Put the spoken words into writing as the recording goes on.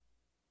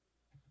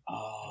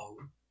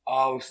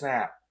Oh,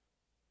 snap.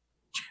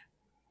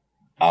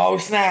 Oh,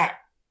 snap.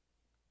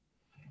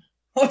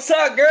 What's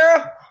up,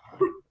 girl?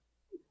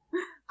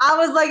 I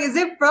was like, is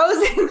it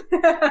frozen?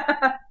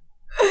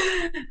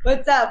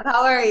 What's up?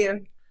 How are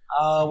you?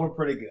 We're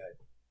pretty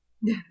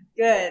good.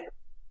 Good.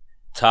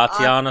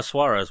 Tatiana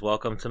Suarez,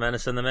 welcome to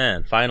Menace and the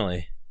Man.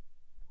 Finally.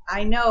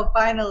 I know,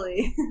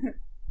 finally.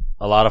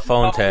 A lot of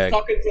phone I was tag.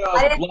 talking to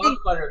I a didn't blonde think-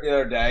 fighter the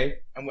other day,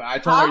 and I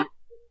told Huh?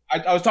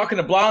 her I was talking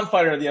to blonde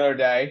fighter the other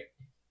day.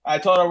 I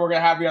told her we're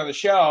gonna have you on the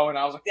show, and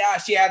I was like, yeah,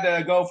 she had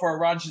to go for a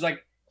run. She's like,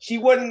 she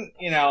wouldn't,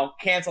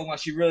 cancel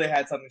unless she really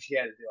had something she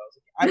had to do. I was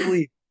like, I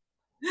believe.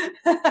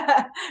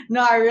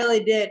 No, I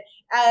really did.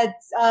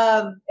 It's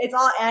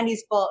all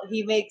Andy's fault.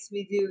 He makes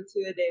me do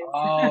 2 a days.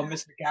 Oh,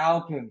 Mr.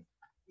 Gallopin.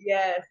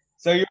 Yes.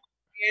 So you're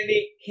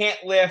Andy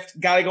can't lift.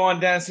 Got to go on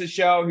Dennis's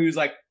show. Who's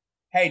like,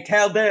 hey,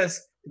 tell Dennis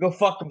to go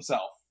fuck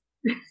himself.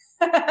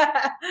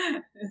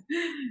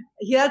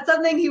 Yeah, that's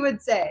something he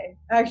would say,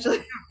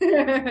 actually.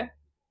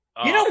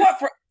 You know what? I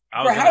For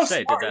was how going to say,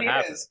 did smart that he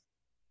happen? is,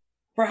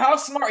 for how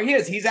smart he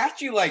is, he's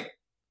actually like,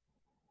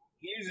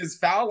 he uses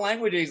foul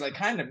language. And he's like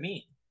kind of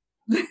mean,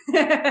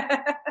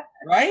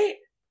 right?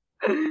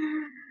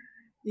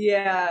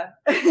 Yeah.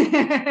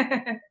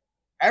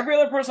 Every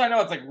other person I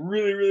know, it's like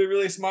really, really,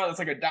 really smart. It's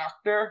like a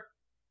doctor.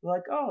 They're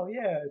like, oh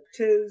yeah,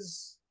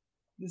 tis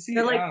the season.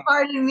 They're like, I don't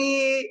pardon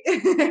me.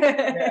 know.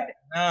 Yeah,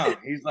 no,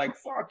 he's like,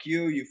 fuck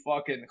you, you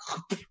fucking.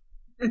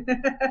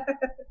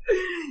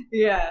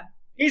 Yeah.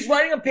 He's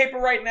writing a paper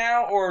right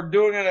now or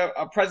doing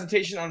a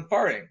presentation on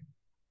farting.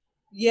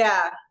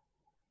 Yeah.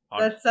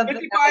 That's something.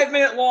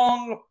 55-minute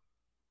long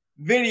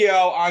video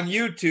on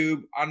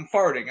YouTube on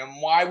farting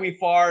and why we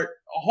fart,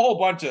 a whole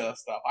bunch of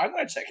stuff. I'm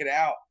gonna check it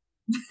out.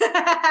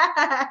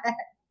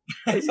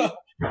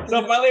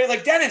 So my lady's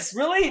like, Dennis,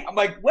 really? I'm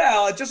like,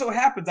 well, it just so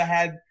happens I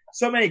had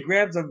so many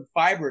grams of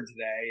fiber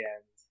today,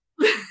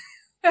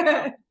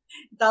 and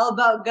It's all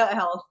about gut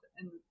health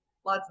and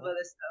lots of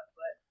other stuff,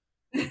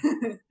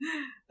 but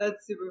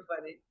that's super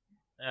funny.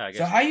 Yeah, I guess.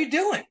 so how you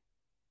doing?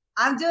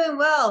 I'm doing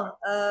well.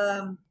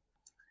 I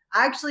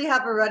actually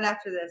have a run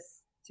after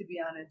this, to be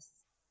honest.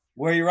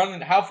 Where are you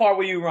running? How far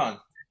will you run?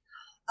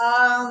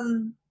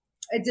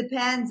 It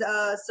depends.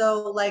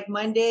 So like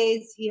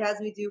Mondays, he has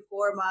me do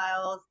 4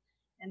 miles.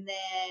 And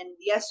then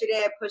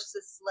yesterday I pushed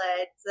the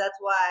sled. So that's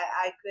why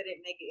I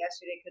couldn't make it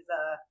yesterday because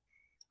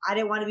I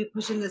didn't want to be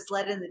pushing the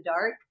sled in the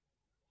dark.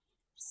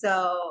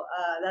 So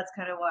that's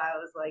kind of why I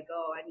was like,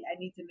 oh, I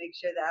need to make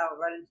sure that I don't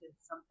run into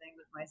something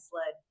with my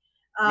sled.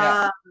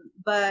 Yeah.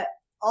 But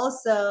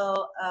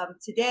also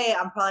today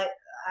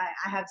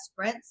I have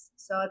sprints.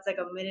 So it's like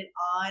a minute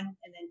on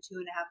and then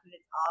 2.5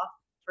 minutes off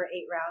for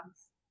 8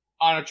 rounds.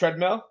 On a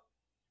treadmill?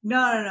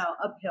 No,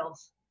 uphill.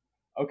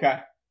 Okay.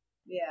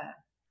 Yeah.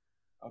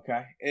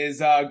 Okay.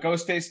 Is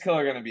Ghostface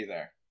Killer gonna be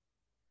there?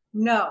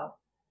 No.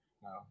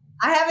 No.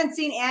 I haven't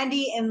seen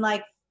Andy in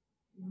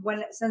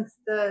since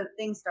the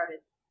thing started.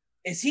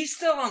 Is he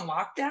still on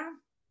lockdown?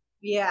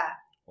 Yeah.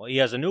 Well, he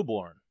has a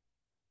newborn.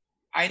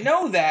 I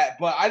know that,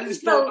 but I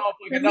just don't know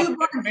if The enough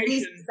newborn's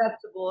least information.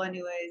 susceptible,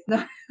 anyways.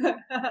 No.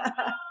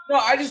 No,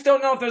 I just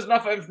don't know if there's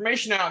enough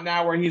information out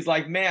now where he's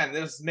like, man,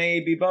 this may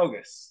be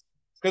bogus.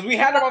 Because we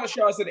had him on the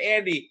show. I said,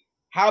 Andy,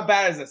 how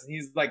bad is this? And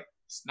he's like,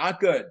 it's not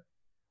good.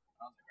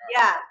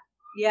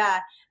 Yeah.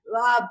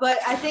 But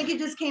I think it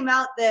just came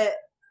out that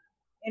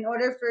in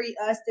order for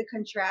us to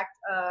contract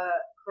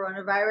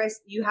coronavirus,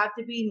 you have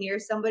to be near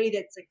somebody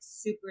that's like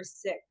super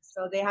sick.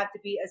 So they have to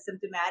be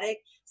asymptomatic.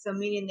 So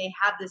meaning they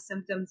have the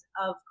symptoms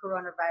of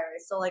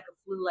coronavirus. So like a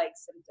flu-like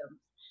symptom.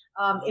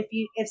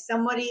 If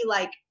somebody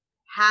like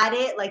had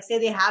it, like say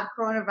they have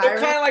They're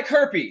coronavirus. kind of like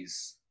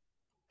herpes.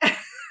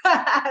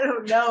 I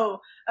don't know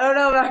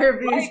about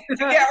herpes. Right? To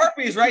get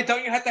herpes, right?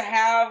 Don't you have to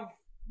have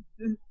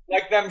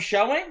like them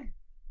showing?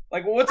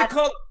 Like, what's it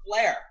called?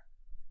 Flare.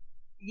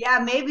 Yeah,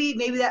 maybe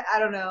that. I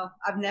don't know.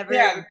 I've never.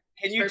 Yeah.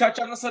 Can you touch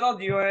on this at all?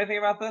 Do you know anything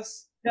about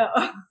this? No.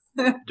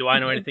 Do I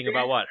know anything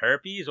about what?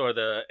 Herpes or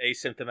the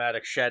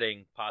asymptomatic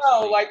shedding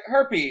possibly? No, like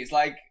herpes.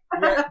 Like,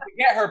 to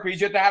get herpes,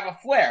 you have to have a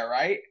flare,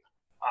 right?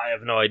 I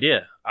have no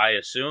idea. I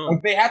assume.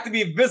 Like, they have to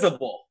be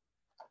visible.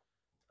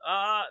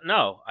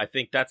 No. I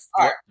think that's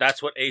All right.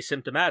 that's what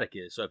asymptomatic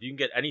is. So if you can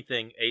get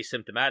anything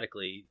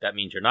asymptomatically, that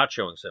means you're not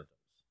showing symptoms.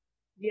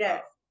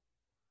 Yes.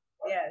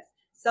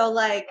 So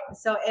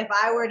if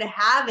I were to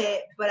have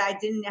it, but I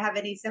didn't have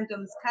any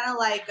symptoms, kind of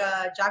like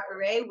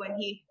Jacare when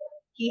he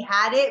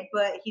had it,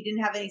 but he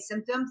didn't have any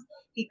symptoms,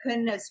 he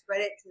couldn't have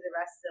spread it to the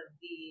rest of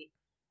the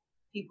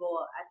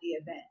people at the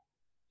event.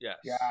 Yes.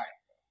 Yeah.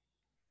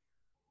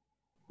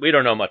 We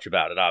don't know much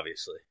about it,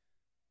 obviously.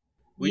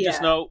 We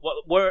just Yeah. know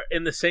we're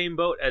in the same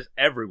boat as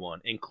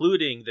everyone,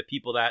 including the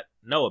people that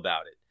know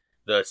about it.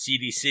 The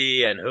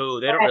CDC and WHO,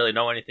 they don't really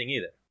know anything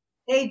either.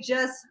 They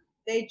just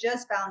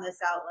found this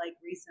out like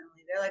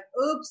recently. They're like,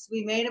 "Oops,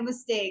 we made a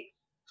mistake."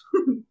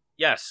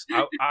 Yes,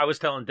 I was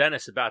telling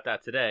Dennis about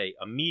that today.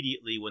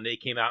 Immediately when they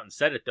came out and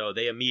said it, though,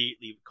 they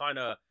immediately kind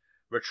of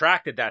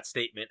retracted that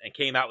statement and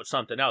came out with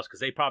something else because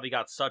they probably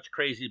got such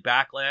crazy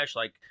backlash.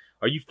 Like,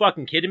 are you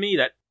fucking kidding me?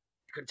 That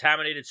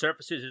contaminated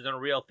surfaces isn't a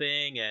real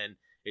thing, and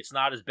it's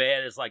not as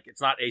bad as, like,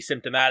 it's not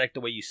asymptomatic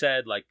the way you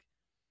said. Like,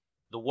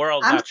 the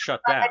world got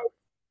shut down.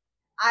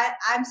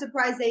 I'm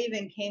surprised they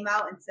even came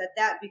out and said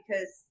that,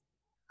 because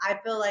I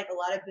feel like a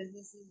lot of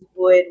businesses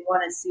would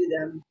want to sue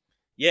them.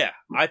 Yeah,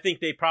 I think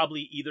they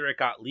probably either it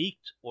got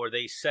leaked or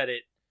they said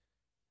it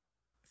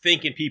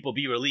thinking people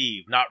be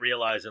relieved, not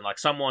realizing, like,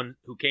 someone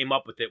who came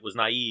up with it was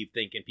naive,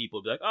 thinking people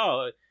would be like,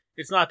 oh,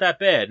 it's not that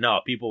bad.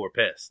 No, people were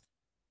pissed.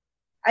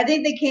 I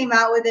think they came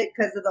out with it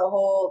because of the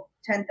whole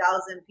 10,000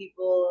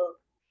 people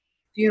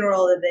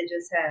funeral that they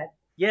just had.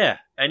 Yeah,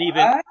 and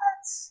even... What?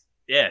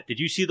 Yeah, did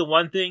you see the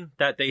one thing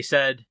that they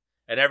said,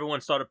 and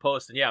everyone started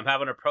posting, yeah, I'm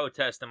having a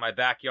protest in my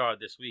backyard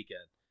this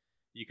weekend.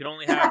 You can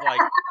only have, like...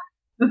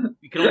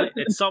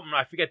 it's something,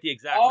 I forget the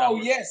exact number. Oh,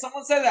 yeah,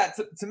 someone said that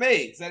to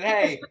me. Said,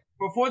 hey,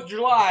 for 4th of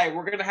July,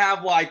 we're going to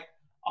have, like,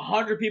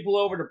 100 people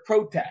over to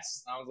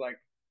protest. And I was like...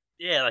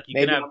 Yeah, like, you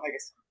can have...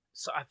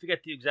 So I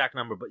forget the exact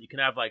number, but you can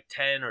have, like,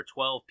 10 or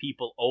 12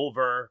 people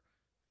over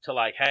to,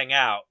 like, hang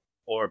out,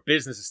 or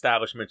business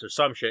establishments or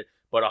some shit,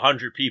 but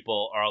 100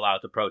 people are allowed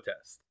to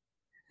protest.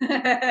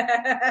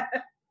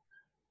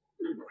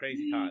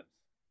 Crazy times.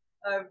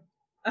 I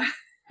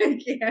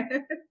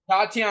can't.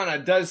 Tatiana,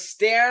 does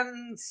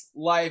Stan's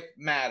life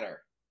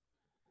matter?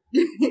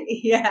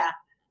 Yeah.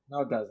 No,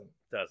 it doesn't.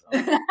 It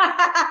doesn't.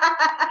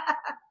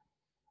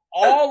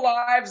 All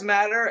lives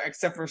matter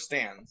except for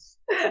Stan's.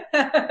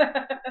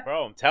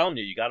 Bro, I'm telling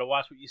you, you got to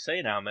watch what you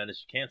say now,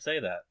 Menace. You can't say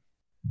that.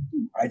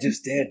 I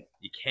just did.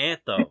 You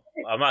can't, though.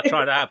 I'm not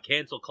trying to have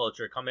cancel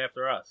culture come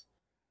after us.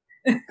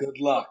 Good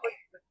luck.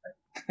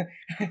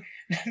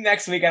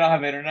 Next week I don't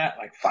have internet.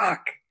 Like,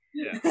 fuck.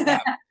 Yeah.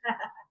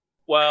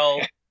 Well,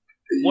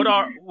 what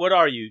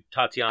are you,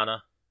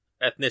 Tatiana?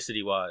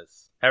 Ethnicity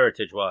wise,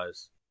 heritage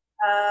wise?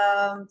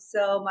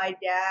 So my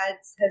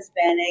dad's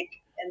Hispanic,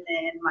 and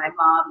then my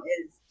mom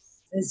is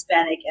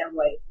Hispanic and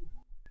white.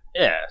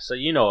 Yeah, so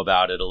you know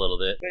about it a little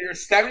bit. So you're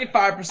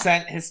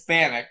 75%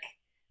 Hispanic,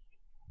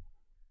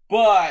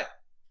 but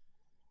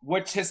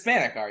which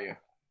Hispanic are you?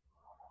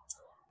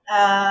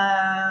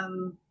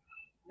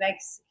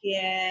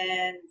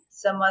 Mexican,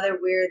 some other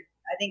weird,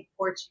 I think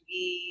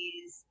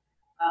Portuguese,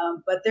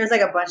 but there's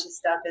like a bunch of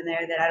stuff in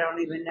there that I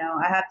don't even know.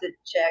 I have to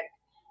check.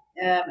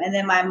 And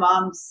then my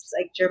mom's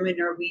like German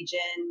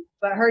Norwegian,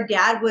 but her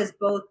dad was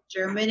both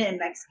German and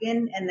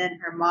Mexican, and then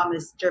her mom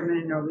is German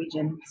and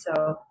Norwegian,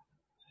 so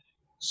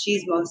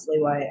she's mostly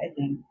white, I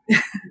think.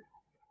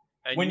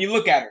 When you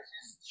look at her,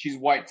 she's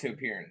white to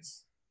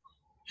appearance.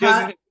 She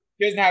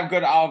doesn't have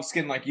good olive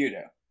skin like you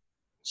do.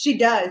 She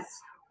does.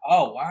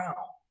 Oh, wow.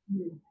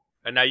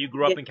 And now you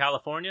grew up in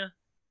California?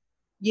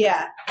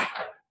 Yeah.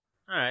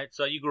 All right,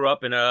 so you grew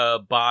up in a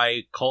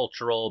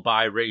bicultural,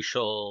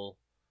 biracial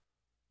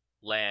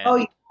land. Oh,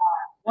 yeah,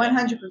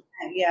 100%.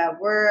 Yeah,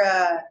 we're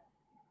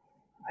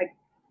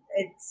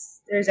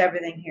there's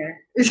everything here.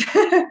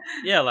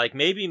 Yeah, like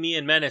maybe me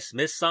and Menace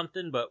missed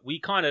something, but we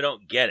kind of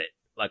don't get it,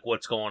 like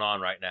what's going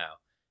on right now.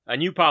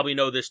 And you probably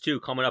know this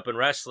too, coming up in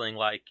wrestling.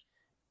 Like,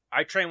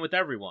 I train with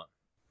everyone.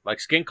 Like,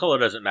 skin color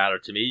doesn't matter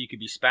to me. You could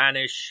be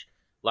Spanish,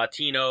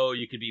 Latino,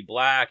 you could be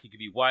black, you could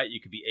be white,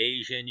 you could be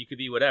Asian, you could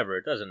be whatever.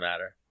 It doesn't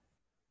matter.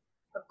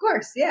 Of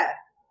course, yeah.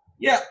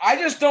 Yeah, I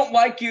just don't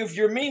like you if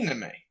you're mean to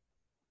me.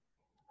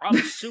 I'm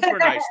super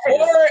nice to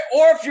you.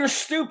 Or if you're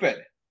stupid.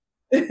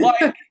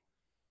 Like,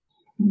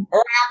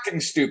 or acting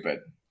stupid.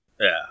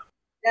 Yeah.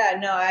 Yeah,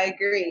 no, I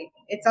agree.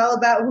 It's all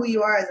about who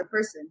you are as a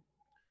person.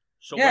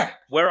 So yeah.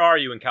 Where are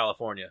you in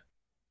California?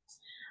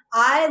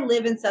 I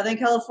live in Southern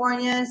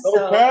California.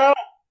 So okay.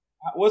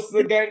 What's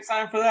the gang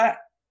sign for that?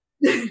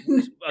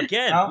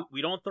 Again,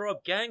 we don't throw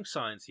up gang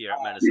signs here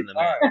at Medicine the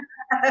Man.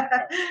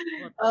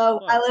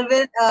 I live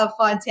in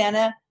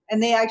Fontana,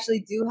 and they actually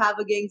do have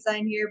a gang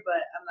sign here,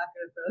 but I'm not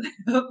going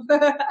to throw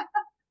that up.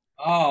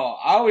 Oh,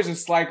 I was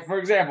just like, for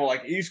example,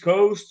 like East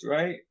Coast,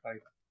 right?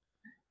 Like,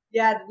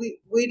 yeah,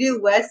 we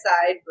do West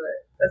Side,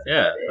 but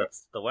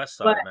that's the West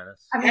Side,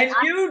 Menace. I mean,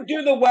 can you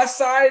do the West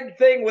Side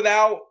thing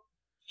without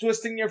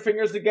twisting your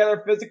fingers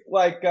together physically,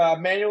 like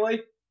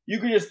manually? You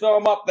can just throw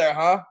them up there,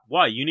 huh?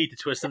 Why? You need to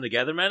twist them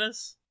together,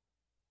 Menace?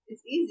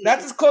 It's easy.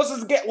 That's as close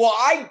as it gets. Well,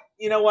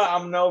 you know what?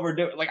 I'm gonna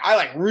overdo it. Like, I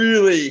like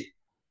really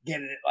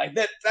getting it. Like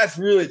that's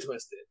really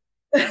twisted.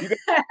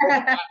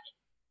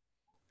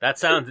 That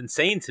sounds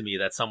insane to me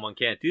that someone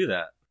can't do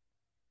that.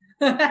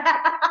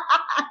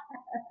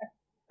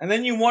 And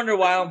then you wonder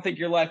why I don't think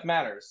your life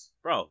matters.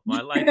 Bro,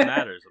 my life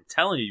matters. I'm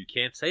telling you, you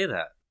can't say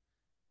that.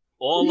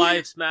 All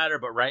lives matter,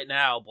 but right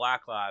now,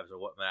 black lives are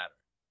what matter.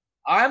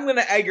 I'm going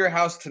to egg your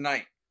house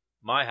tonight.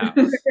 My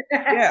house?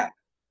 Yeah.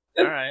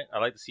 All right. I'd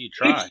like to see you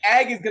try. Each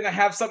egg is going to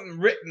have something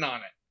written on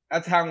it.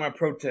 That's how I'm going to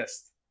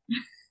protest.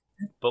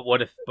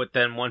 But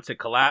then once it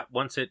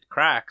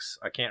cracks,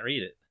 I can't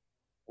read it.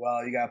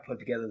 Well, you got to put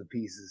together the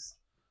pieces.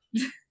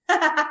 It's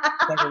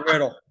like a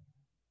riddle.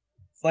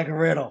 It's like a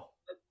riddle.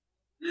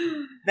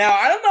 Now,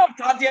 I don't know if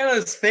Tatiana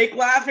is fake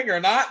laughing or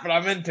not, but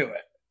I'm into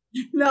it.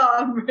 No,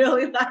 I'm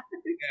really laughing.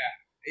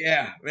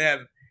 Yeah,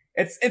 man.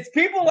 It's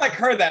people like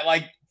her that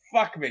like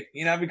fuck me,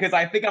 you know, because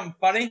I think I'm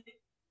funny,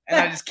 and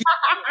I just keep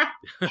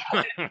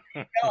going. I'm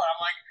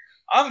like,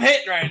 I'm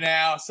hitting right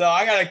now, so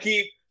I gotta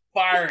keep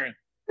firing.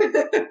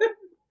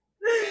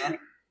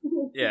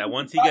 Yeah,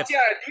 once he gets.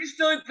 Tatiana, do you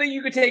still think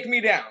you could take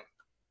me down?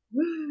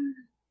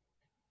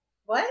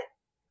 What?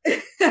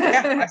 Yeah,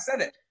 I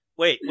said it.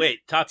 Wait,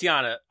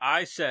 Tatiana.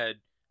 I said,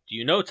 do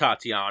you know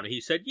Tatiana?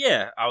 He said,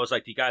 yeah. I was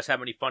like, do you guys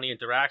have any funny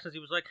interactions? He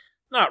was like,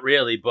 not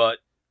really, but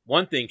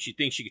one thing, she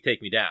thinks she could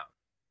take me down.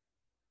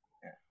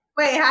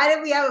 Wait, how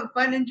did we have a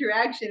fun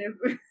interaction?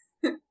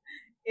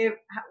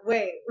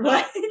 Wait,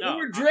 what? No.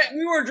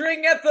 We were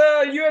drinking at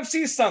the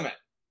UFC summit.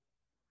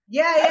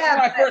 Yeah. That's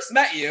when I first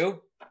met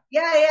you.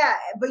 Yeah.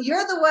 But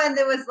you're the one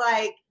that was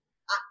like,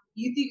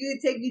 you think you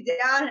could take me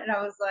down? And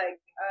I was like,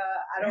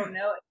 I don't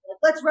know.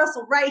 Let's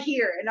wrestle right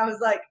here. And I was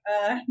like,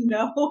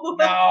 no.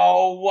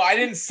 No, I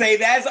didn't say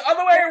that. It's the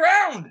other way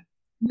around.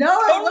 No,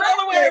 Totally the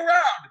other way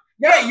around.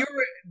 No. Yeah, you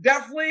were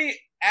definitely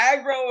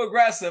aggro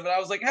aggressive. And I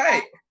was like,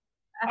 hey,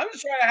 I'm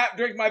just trying to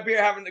drink my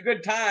beer, having a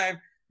good time.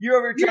 You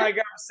over here trying to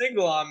get a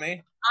single on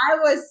me. I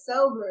was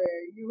sober.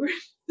 You were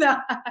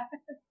not.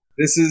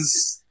 This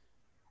is...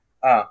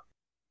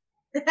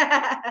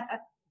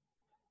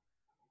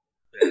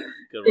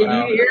 Good Did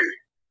one. you hear?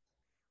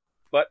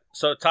 But,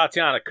 so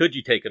Tatiana, could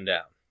you take him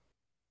down?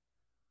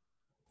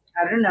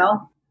 I don't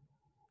know.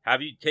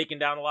 Have you taken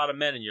down a lot of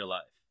men in your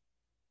life?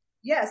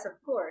 Yes, of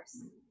course.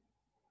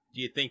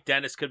 Do you think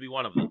Dennis could be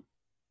one of them?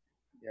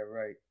 Yeah,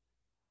 right.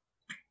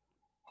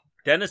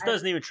 Dennis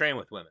doesn't even train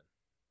with women.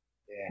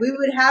 Yeah.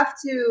 We'd have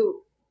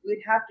to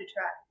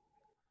try.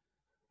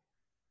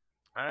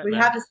 All right, We'd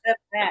man. have to set up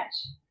a match.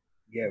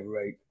 Yeah,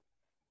 right.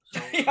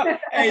 So-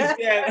 Hey,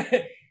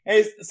 Stan.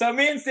 Hey, so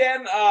me and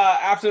Stan,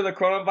 after the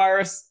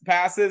coronavirus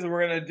passes,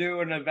 we're gonna do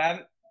an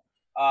event,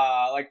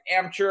 like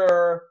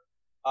amateur,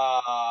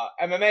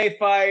 MMA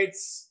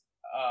fights,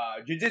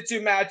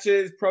 jiu-jitsu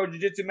matches, pro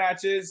jiu-jitsu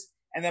matches,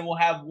 and then we'll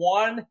have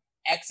one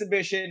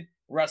exhibition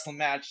wrestling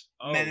match.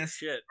 Oh, Menace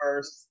shit.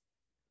 versus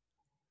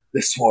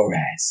the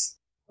Suarez.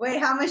 Wait,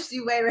 how much do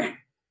you weigh?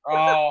 Oh,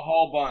 a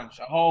whole bunch,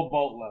 a whole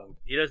boatload.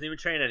 He doesn't even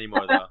train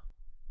anymore, though.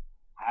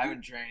 I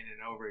haven't trained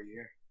in over a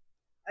year.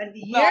 A No,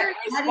 year?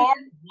 I sparred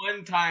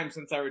one time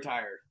since I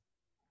retired.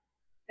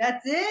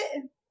 That's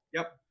it?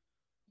 Yep.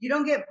 You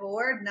don't get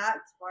bored not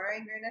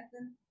sparring or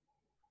nothing?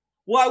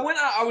 Well,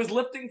 I was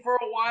lifting for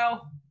a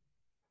while,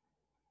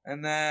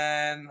 and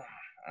then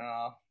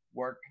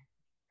work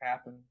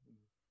happened.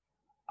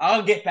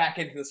 I'll get back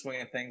into the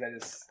swing of things. I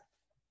just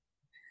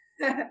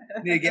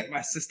need to get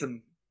my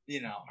system,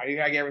 I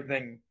gotta get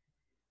everything,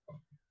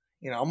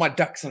 all my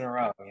ducks in a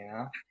row,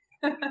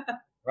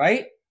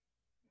 right?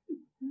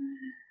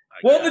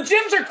 Well, the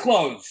gyms are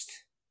closed.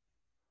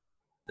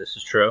 This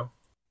is true.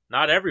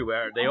 Not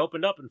everywhere. They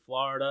opened up in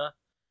Florida,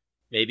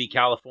 maybe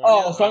California.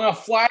 Oh, so I'm gonna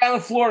fly down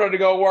to Florida to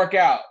go work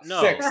out.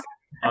 No. 6.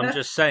 I'm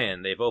just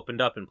saying, they've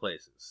opened up in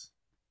places.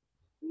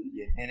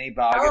 Any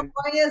boggin?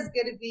 California's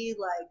gonna be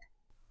like,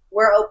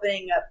 we're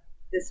opening up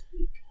this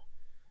week.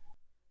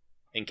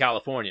 In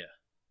California.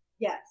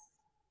 Yes.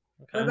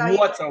 Okay. What about you?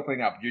 What's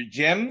opening up? Your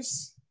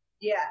gyms?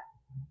 Yeah.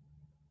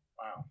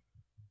 Wow.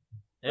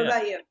 What Yeah.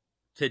 about you?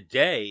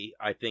 Today,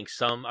 I think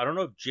I don't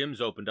know if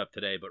gyms opened up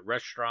today, but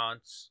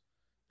restaurants,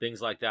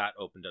 things like that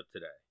opened up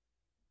today.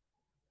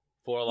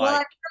 For Well, I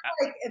like,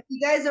 feel like if you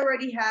guys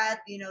already had,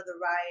 the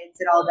riots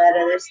and all that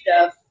other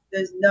stuff,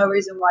 there's no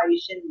reason why you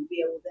shouldn't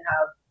be able to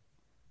have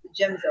the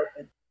gyms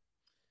open.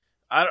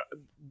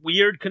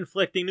 weird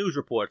conflicting news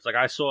reports. Like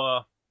I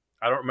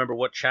don't remember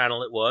what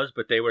channel it was,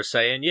 but they were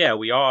saying, yeah,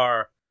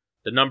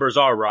 the numbers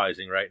are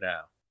rising right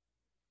now.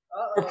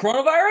 For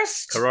Uh-oh.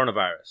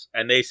 coronavirus?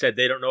 And they said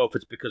they don't know if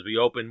it's because we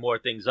opened more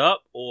things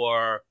up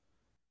or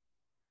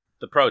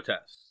the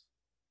protests.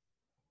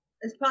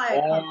 It's probably a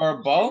Or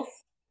combination. both?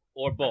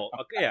 Or both.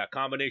 Okay, yeah, a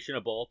combination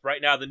of both.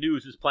 Right now, the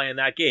news is playing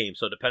that game.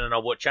 So depending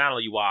on what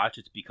channel you watch,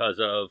 it's because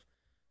of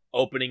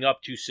opening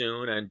up too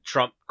soon and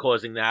Trump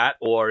causing that,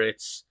 or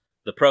it's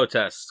the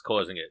protests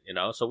causing it,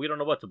 So we don't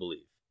know what to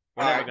believe.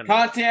 We're All never right, gonna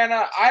know.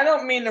 Tatiana, I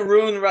don't mean to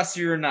ruin the rest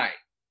of your night,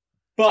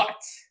 but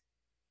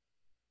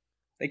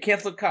they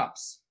canceled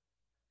cops.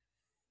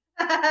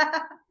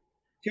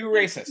 Too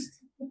racist.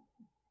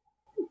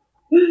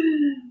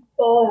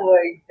 Oh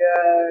my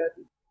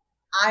god.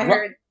 I What?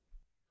 heard.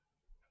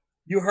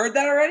 You heard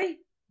that already?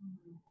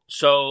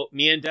 So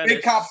me and Dennis,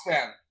 Big cops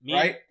fan,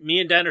 right? Me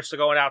and Dennis are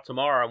going out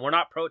tomorrow, and we're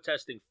not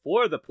protesting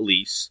for the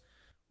police.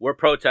 We're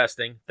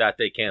protesting that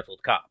they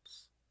canceled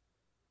cops.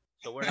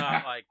 So we're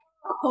not like,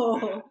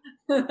 Oh,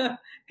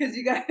 because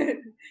you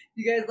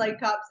guys like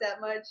cops that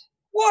much?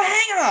 Well,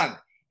 hang on.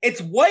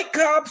 It's white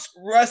cops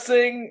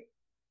arresting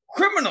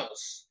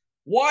criminals.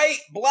 White,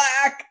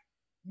 black,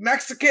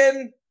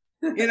 Mexican,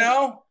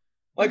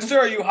 Like, sir,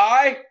 are you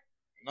high?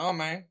 No,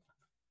 man.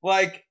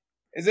 Like,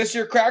 is this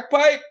your crack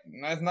pipe?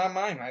 That's not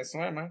mine, I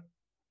swear, man.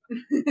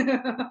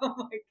 Oh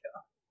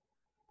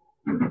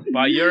my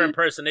by your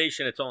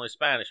impersonation, it's only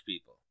Spanish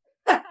people.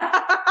 god.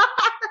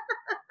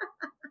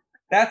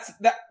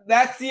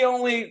 That's the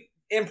only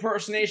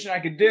impersonation I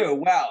could do.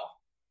 Well,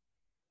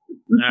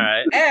 All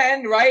right.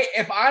 And right,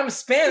 if I'm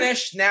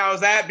Spanish, now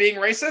is that being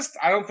racist?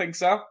 I don't think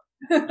so.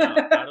 No,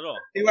 not at all.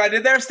 See what I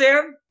did there,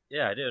 Stan?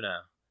 Yeah, I do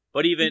now.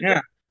 But even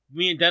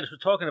me and Dennis were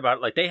talking about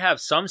it, like they have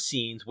some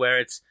scenes where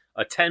it's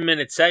a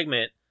 10-minute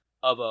segment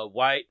of a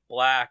white,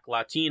 black,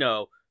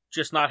 Latino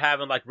just not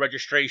having like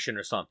registration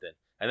or something.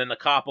 And then the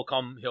cop will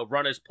come, he'll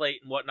run his plate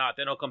and whatnot.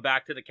 Then he'll come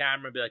back to the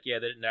camera and be like, yeah,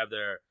 they didn't have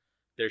their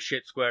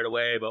shit squared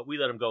away, but we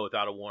let them go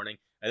without a warning.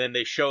 And then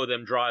they show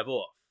them drive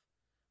off.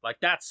 Like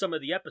that's some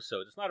of the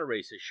episodes. It's not a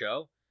racist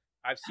show.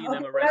 I've seen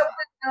them arrested.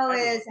 What I want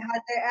to know is,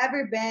 has there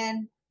ever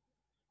been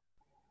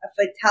a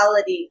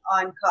fatality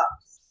on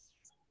cops?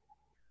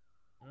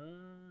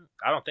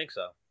 I don't think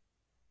so.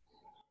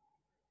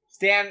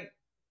 Stan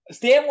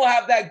will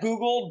have that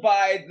Googled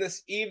by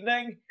this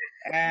evening,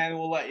 and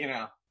we'll let you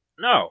know.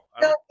 No.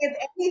 So if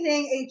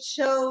anything, it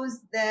shows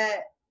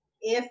that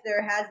if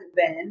there hasn't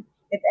been,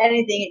 if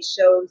anything, it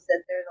shows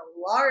that there's a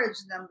large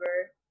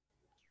number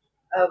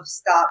of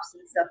stops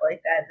and stuff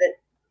like that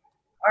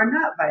are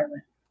not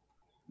violent.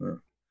 Right?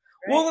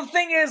 Well, the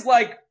thing is,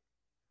 like,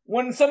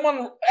 when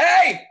someone,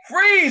 hey,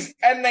 freeze,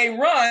 and they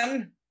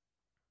run,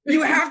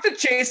 you have to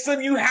chase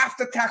them, you have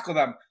to tackle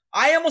them.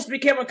 I almost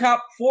became a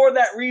cop for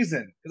that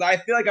reason, because I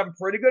feel like I'm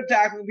pretty good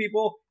tackling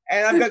people,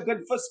 and I've got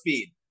good foot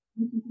speed.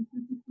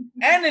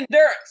 And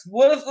endurance.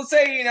 What if, let's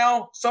say,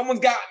 someone's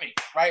got me,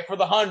 right, for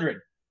the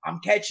 100. I'm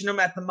catching them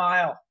at the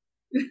mile.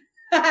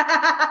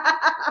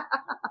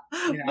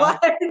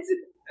 What?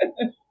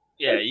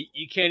 Yeah,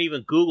 you can't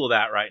even Google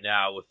that right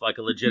now with like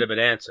a legitimate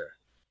answer.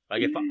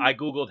 Like if I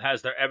Googled,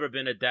 has there ever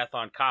been a death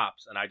on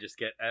cops? And I just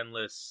get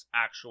endless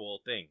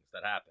actual things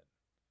that happen.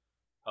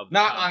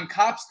 Not on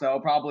cops, though,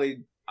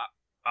 probably.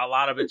 A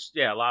lot of it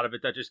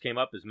that just came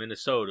up is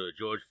Minnesota,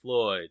 George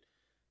Floyd.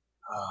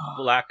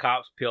 Black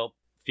cops feel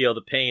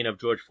the pain of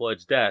George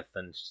Floyd's death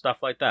and stuff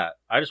like that.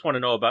 I just want to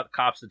know about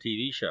Cops, the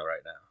TV show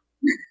right now.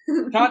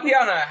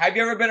 Tatiana, have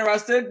you ever been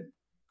arrested?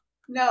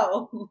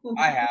 No.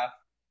 I have.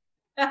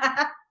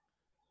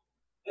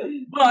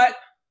 But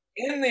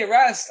in the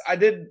arrest, I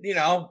did,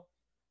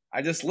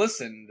 I just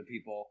listened to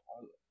people.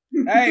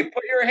 Hey,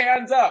 put your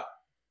hands up.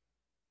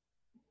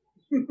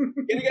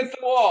 Get against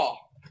the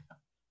wall.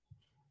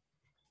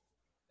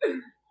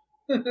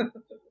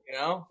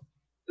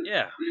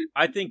 Yeah.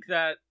 I think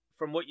that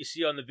from what you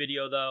see on the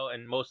video, though,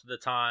 and most of the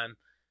time,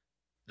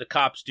 the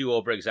cops do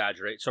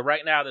over-exaggerate. So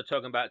right now, they're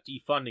talking about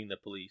defunding the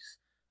police.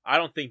 I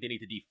don't think they need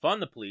to defund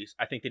the police.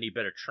 I think they need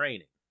better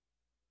training.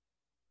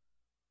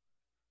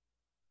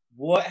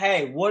 What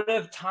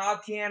if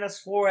Tatiana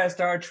Suarez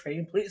started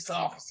training police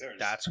officers?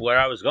 That's where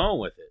I was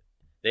going with it.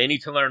 They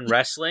need to learn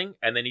wrestling,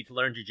 and they need to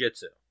learn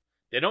jiu-jitsu.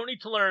 They don't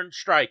need to learn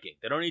striking.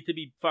 They don't need to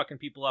be fucking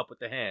people up with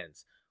the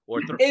hands.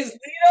 Is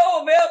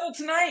Lito available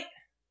tonight?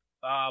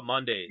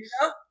 Mondays.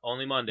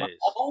 Only Mondays.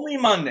 Only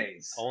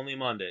Mondays. Only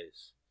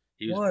Mondays.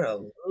 What a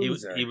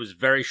loser. He was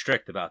very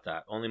strict about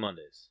that. Only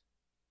Mondays.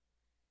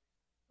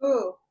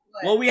 Ooh.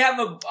 Well, we have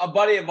a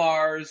buddy of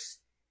ours.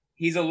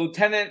 He's a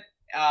lieutenant.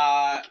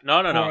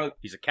 No.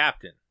 He's a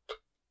captain.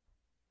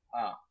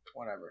 Oh,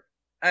 whatever.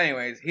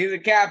 Anyways, he's a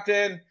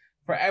captain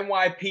for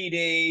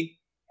NYPD.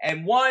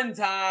 And one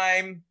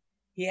time,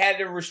 he had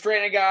to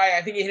restrain a guy.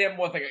 I think he hit him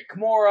with like a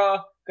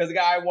Kimura because the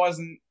guy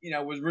wasn't,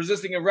 was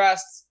resisting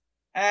arrest.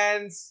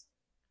 And,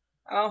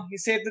 he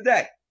saved the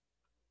day.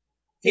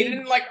 He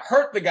didn't,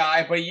 hurt the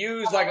guy, but he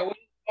used, a little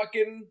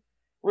fucking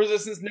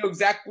resistance, knew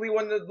exactly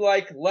when to,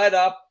 let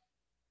up.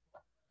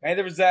 And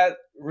there was that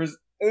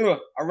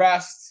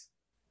arrest.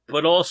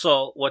 But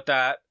also,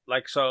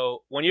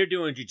 so when you're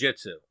doing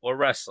jiu-jitsu or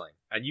wrestling,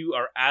 and you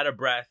are out of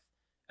breath,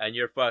 and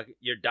you're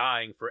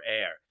dying for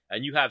air,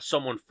 and you have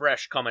someone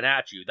fresh coming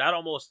at you, that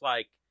almost,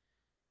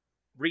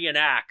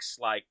 reenacts,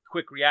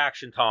 quick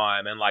reaction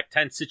time, and,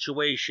 tense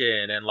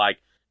situation, and,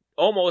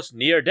 almost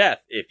near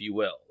death, if you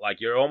will.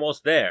 You're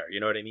almost there, you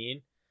know what I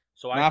mean?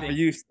 So Not for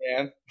you,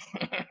 Stan.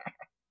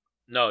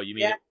 No, you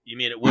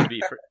mean it would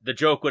be for... The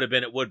joke would have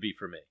been it would be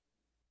for me.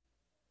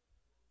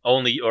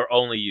 Only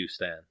you,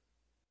 Stan.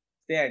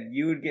 Stan,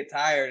 you would get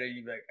tired and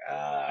you'd be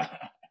like,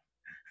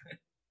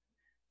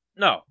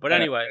 No, but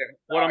anyway,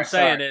 what I'm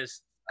saying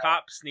is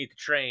cops need to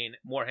train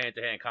more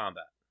hand-to-hand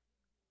combat.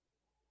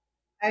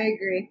 I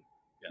agree.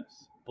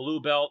 Yes. Blue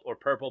belt or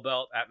purple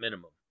belt at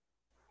minimum.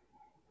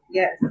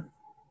 Yes.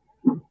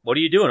 What are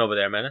you doing over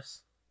there,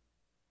 Menace?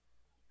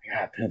 I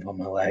got a pimp on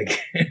my leg.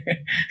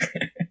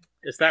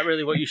 Is that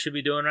really what you should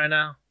be doing right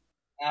now?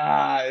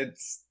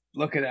 It's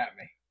looking at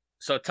me.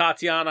 So,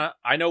 Tatiana,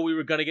 I know we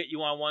were going to get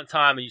you on one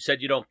time, and you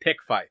said you don't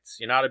pick fights.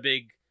 You're not a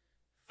big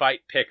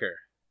fight picker.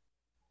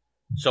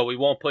 So we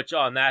won't put you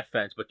on that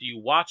fence, but do you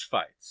watch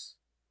fights?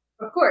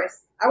 Of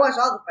course. I watch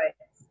all the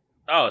fights.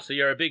 Oh, so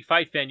you're a big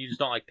fight fan, you just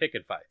don't like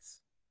picking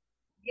fights.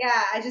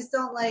 Yeah, I just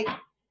don't like...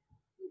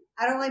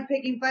 I don't like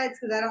picking fights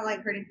because I don't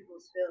like hurting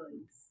people's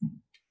feelings.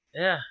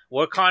 Yeah,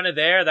 we're kind of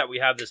there that we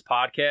have this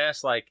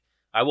podcast.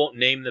 I won't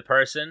name the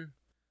person,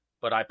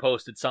 but I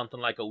posted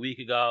something a week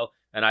ago,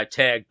 and I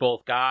tagged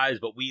both guys,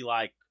 but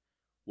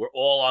we're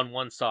all on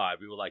one side.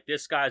 We were like,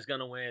 this guy's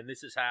going to win,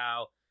 this is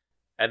how.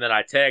 And then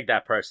I tagged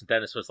that person.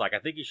 Dennis was like, I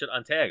think you should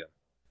untag him.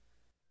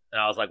 And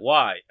I was like,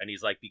 why? And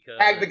he's like, because...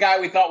 Tag the guy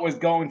we thought was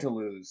going to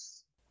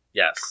lose.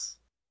 Yes.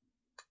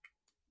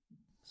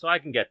 So I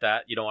can get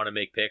that. You don't want to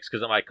make picks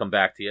because it might come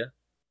back to you.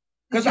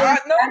 Because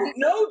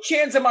no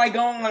chance am I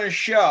going on a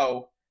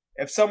show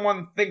if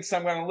someone thinks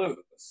I'm going to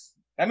lose.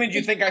 That means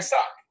you think I suck.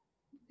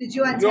 Did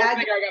you untag? You don't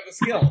think I got the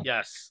skill.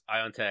 Yes, I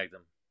untagged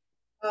him.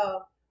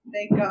 Oh,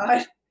 thank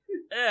God.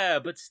 Yeah,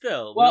 but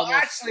still. Well,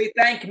 actually,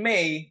 thank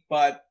me,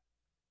 but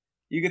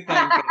you could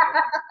thank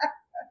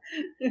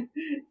me.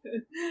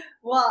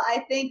 Well, I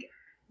think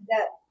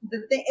that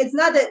the thing, it's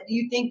not that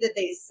you think that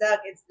they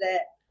suck, it's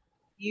that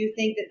you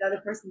think that the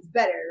other person's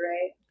better,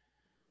 right?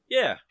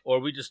 Yeah, or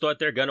we just thought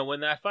they're going to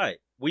win that fight.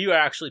 We were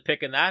actually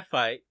picking that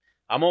fight.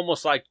 I'm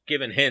almost like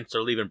giving hints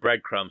or leaving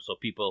breadcrumbs so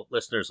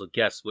listeners will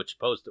guess which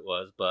post it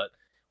was, but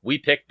we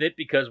picked it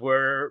because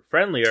we're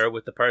friendlier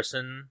with the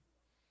person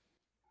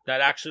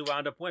that actually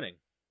wound up winning.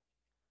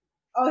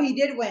 Oh, he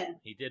did win.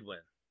 He did win.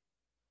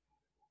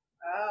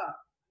 Oh.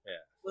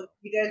 Yeah. Well,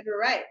 you guys were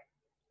right.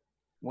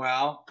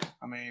 Well,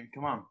 I mean,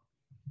 come on.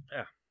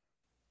 Yeah.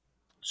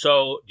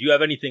 So, do you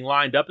have anything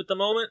lined up at the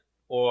moment,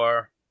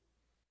 or?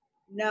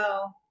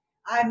 No,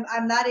 I'm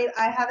not.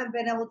 I haven't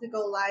been able to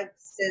go live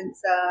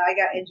since I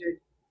got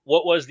injured.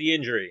 What was the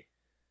injury?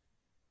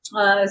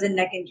 It was a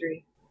neck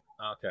injury.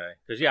 Okay,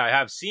 because I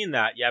have seen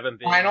that. You haven't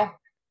been Spinal?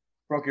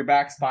 Broke your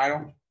back,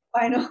 spinal?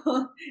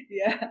 Spinal.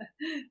 Yeah. That's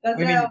What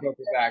do you mean you broke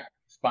your back?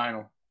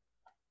 Spinal.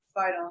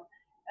 Spinal.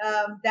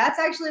 That's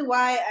actually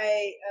why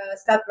I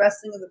stopped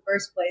wrestling in the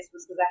first place,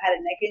 was because I had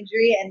a neck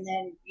injury, and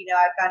then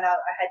I found out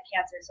I had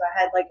cancer, so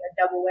I had like a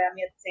double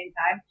whammy at the same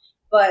time.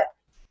 But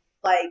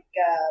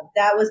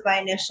that was my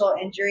initial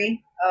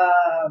injury,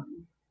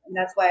 and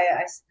that's why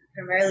I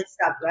primarily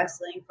stopped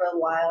wrestling for a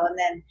while, and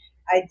then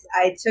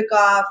I took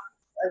off,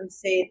 I would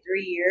say,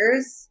 3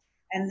 years,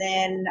 and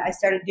then I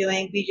started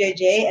doing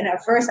BJJ, and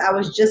at first I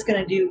was just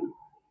gonna do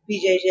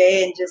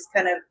BJJ and just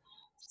kind of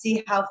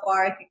see how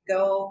far I could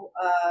go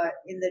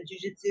in the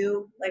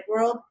jiu-jitsu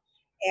world.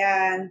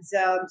 And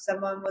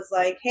someone was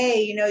like,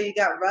 hey, you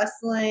got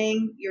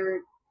wrestling,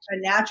 you're a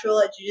natural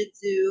at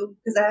jiu-jitsu,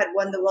 because I had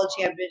won the world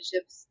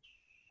championships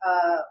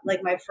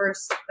my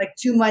first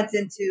 2 months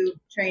into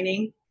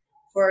training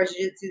for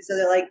jiu-jitsu. So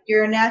they're like,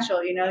 you're a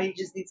natural, you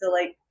just need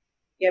to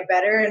get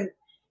better and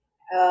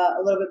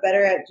a little bit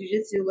better at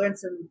jiu-jitsu, learn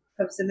some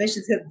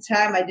submissions. At the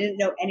time I didn't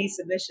know any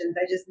submissions.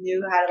 I just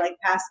knew how to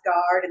pass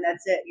guard, and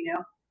that's it,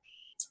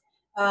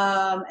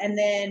 and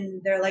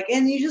then they're like,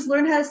 and you just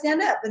learn how to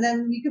stand up, and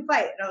then you can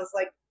fight. And I was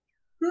like,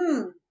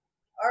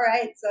 all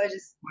right. So I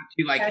just. What,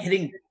 you like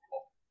hitting people?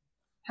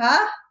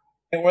 Huh?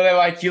 And were they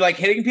like, you like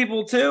hitting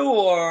people too,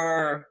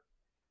 or?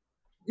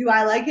 Do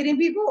I like hitting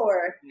people,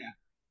 or? Yeah.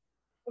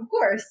 Of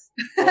course.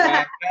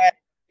 Well,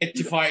 get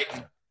you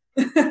fighting.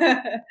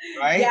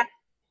 Right? Yeah.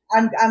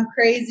 I'm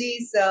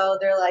crazy, so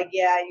they're like,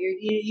 yeah,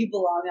 you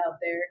belong out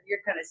there. You're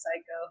kind of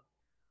psycho.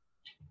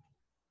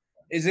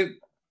 Is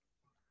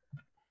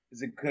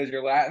it because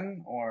you're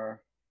Latin,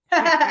 or?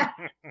 I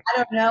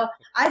don't know.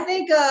 I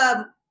think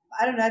I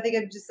don't know. I think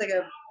I'm just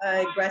a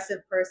aggressive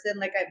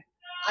person.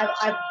 I've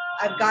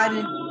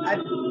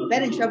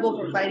been in trouble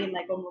for fighting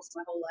almost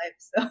my whole life.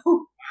 So.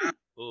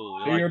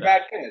 Ooh, So you're a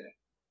bad kid.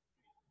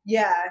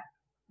 Yeah.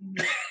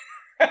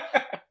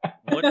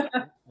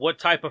 What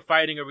type of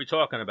fighting are we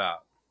talking about?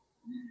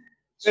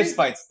 Fist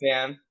fight,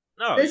 Stan.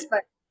 No, Fist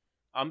fight.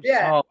 I'm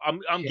Yeah.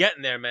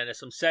 getting there, man. There's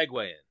some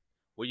segueing.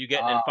 Were you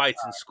getting in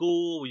fights in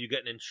school? Were you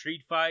getting in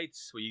street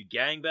fights? Were you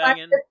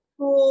gangbanging?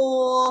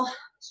 School,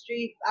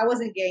 street. I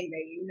wasn't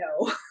gangbanging,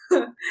 no.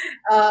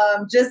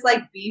 Just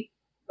beef,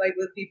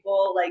 with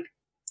people.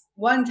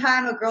 One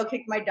time, a girl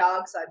kicked my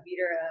dog, so I beat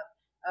her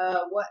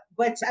up.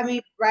 But I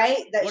mean,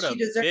 right? That What she a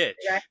deserved bitch. it,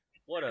 right?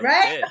 What a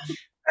Right? bitch.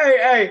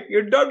 Hey,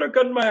 your daughter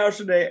cut my house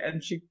today,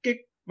 and she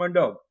kicked my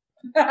dog.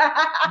 Now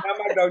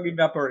my dog needs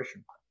an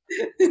operation.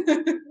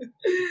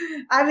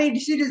 I mean,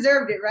 she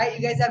deserved it, right?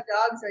 You guys have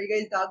dogs? Are you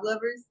guys dog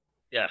lovers?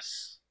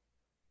 Yes.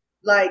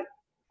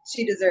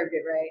 She deserved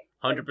it, right?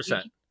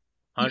 100%.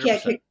 You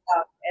can't kick a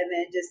dog and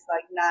then just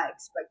not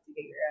expect to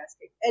get your ass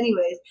kicked.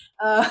 Anyways,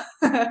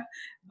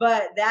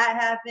 but that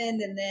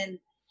happened, and then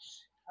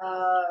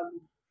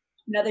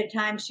another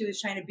time she was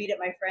trying to beat up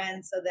my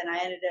friend, so then I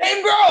ended up.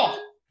 Same girl.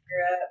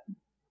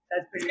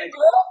 That's pretty much.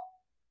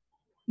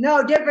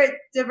 No, different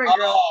girl.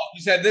 Oh,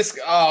 you said this.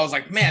 Oh, I was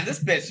like, man,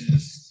 this bitch is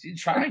just she's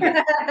trying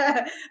to.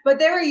 But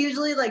they were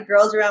usually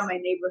girls around my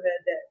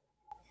neighborhood that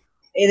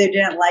either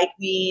didn't like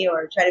me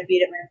or tried to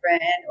beat up my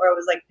friend, or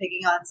was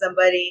picking on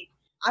somebody.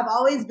 I've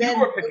always been.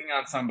 You were picking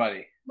on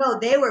somebody. No,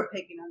 they were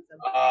picking on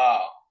somebody.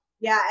 Oh.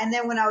 Yeah, and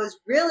then when I was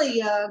really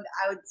young,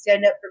 I would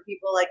stand up for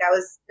people.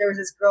 There was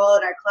this girl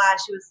in our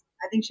class.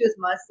 I think she was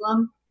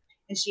Muslim,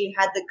 and she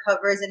had the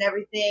covers and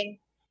everything.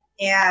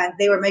 And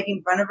they were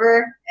making fun of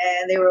her,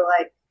 and they were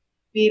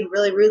being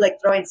really rude,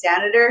 throwing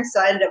sand at her. So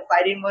I ended up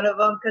fighting one of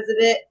them because of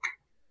it.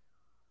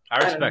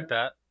 I respect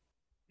that.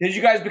 Did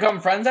you guys become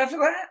friends after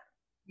that?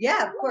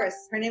 Yeah, of course.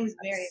 Her name was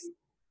Miriam.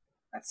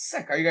 That's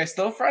sick. Are you guys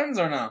still friends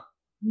or no?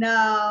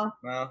 No,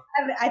 No.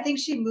 I think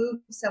she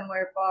moved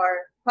somewhere far.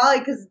 Probably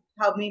because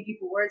how mean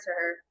people were to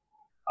her.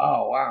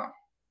 Oh wow.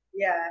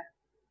 Yeah.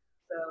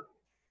 So,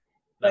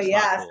 but That's yeah.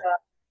 not cool. So,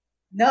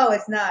 no,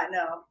 it's not.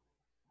 No,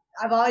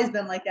 I've always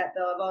been like that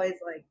though. I've always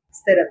like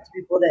stood up to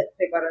people that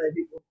pick on other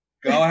people.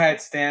 Go ahead,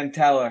 Stan.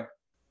 Tell her.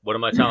 What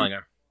am I telling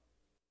her?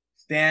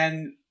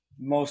 Stan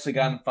mostly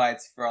got in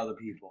fights for other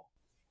people.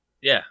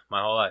 Yeah,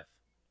 my whole life.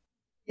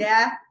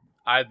 Yeah.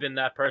 I've been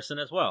that person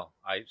as well.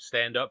 I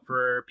stand up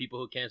for people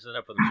who can't stand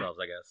up for themselves,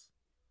 I guess.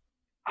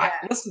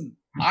 Listen,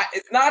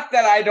 it's not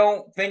that I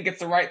don't think it's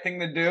the right thing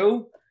to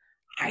do.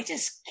 I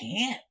just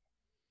can't.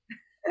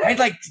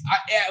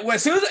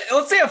 As soon as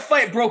let's say a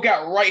fight broke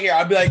out right here,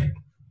 I'd be like,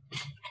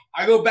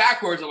 I go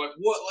backwards. I'm like,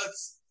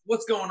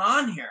 what's going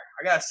on here?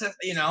 I gotta set,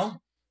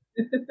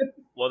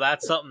 Well,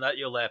 that's something that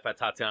you'll laugh at,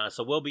 Tatiana.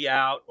 So we'll be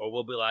out, or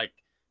we'll be like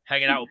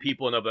hanging out with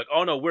people, and they'll be like,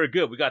 "Oh no, we're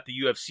good. We got the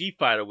UFC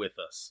fighter with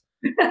us."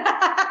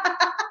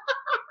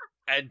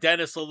 And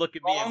Dennis will look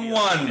at me and be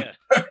like,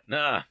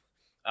 "Nah,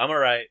 I'm all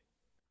right."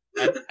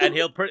 And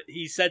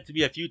he said to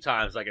me a few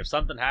times, like, if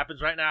something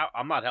happens right now,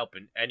 I'm not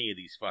helping any of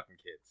these fucking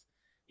kids.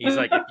 He's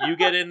like, if you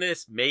get in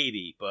this,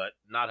 maybe, but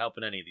not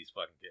helping any of these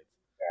fucking kids.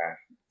 Yeah.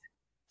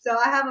 So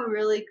I have a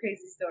really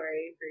crazy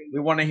story for you. We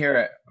want to hear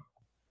it.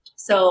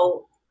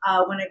 So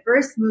when I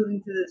first moved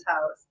into this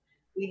house,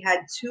 we had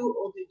two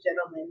older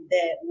gentlemen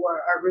that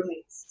were our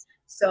roommates.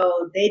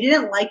 So they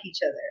didn't like each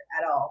other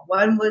at all.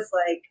 One was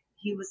like,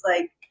 he was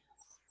like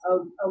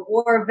a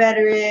war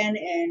veteran,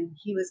 and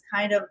he was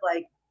kind of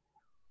like,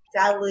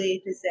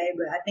 sadly to say,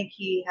 but I think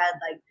he had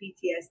like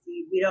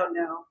PTSD. We don't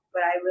know,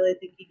 but I really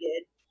think he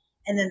did.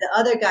 And then the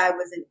other guy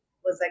was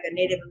like a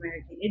Native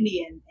American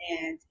Indian,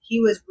 and he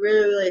was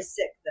really, really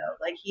sick though.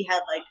 Like he had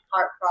like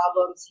heart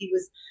problems.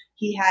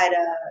 He had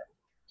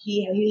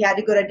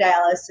to go to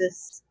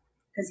dialysis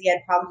because he had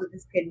problems with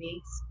his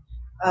kidneys.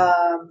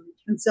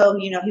 And so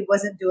he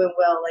wasn't doing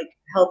well like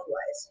health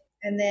wise.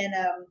 And then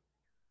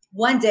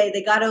one day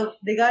they got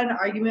an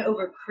argument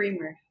over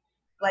creamer,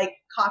 like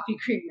coffee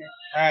creamer.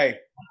 Hey,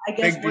 I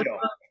guess big deal.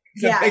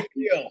 It's a big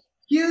deal.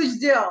 Huge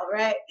deal,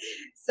 right?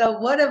 So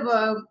one of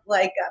them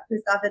like got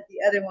pissed off at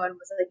the other one,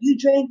 was like, "You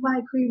drank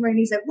my creamer," and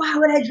he's like, "Why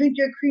would I drink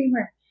your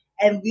creamer?"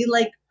 And we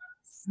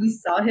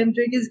saw him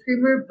drink his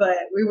creamer, but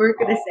we weren't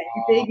gonna say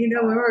anything, we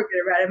weren't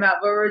gonna rat him out,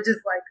 but we were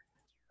just like,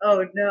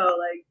 "Oh no,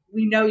 like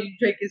we know you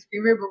drank his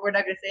creamer, but we're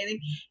not gonna say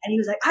anything." And he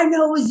was like, "I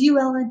know it was you,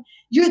 Ellen.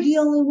 You're the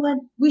only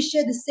one. We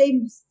share the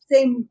same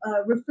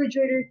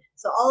refrigerator."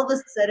 So all of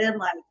a sudden,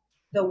 like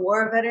the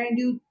war veteran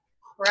dude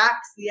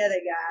cracks the other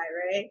guy,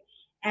 right?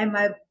 And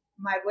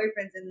my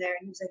boyfriend's in there,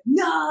 and he's like,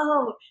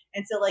 "No!"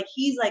 And so like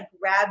he's like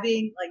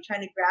grabbing, like trying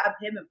to grab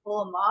him and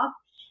pull him off,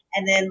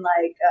 and then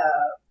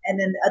and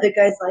then the other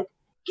guy's like,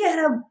 "Get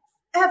him,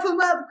 F him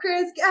up,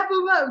 Chris, F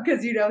him up,"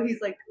 because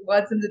he's like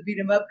wants him to beat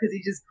him up because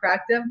he just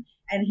cracked him,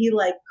 and he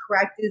like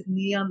cracked his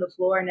knee on the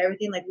floor and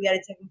everything. Like we had to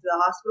take him to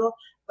the hospital,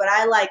 but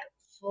I like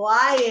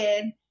fly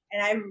in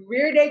and I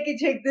rear naked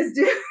take this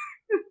dude,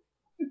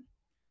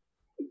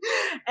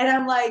 and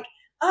I'm like,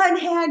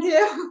 "Unhand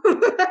him."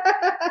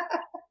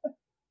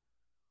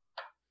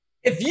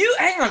 If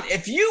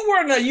you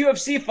weren't a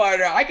UFC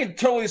fighter, I could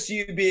totally see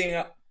you being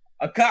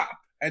a cop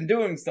and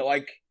doing stuff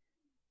like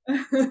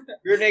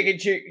you're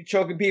naked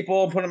choking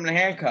people and putting them in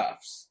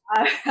handcuffs.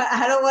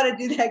 I don't want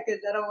to do that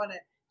because I don't want to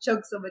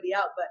choke somebody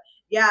out. But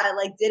yeah, I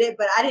like did it,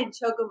 but I didn't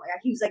choke him.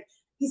 He's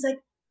like,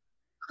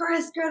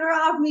 "Chris, get her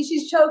off me.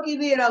 She's choking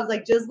me." And I was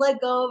like, "Just let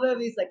go of him."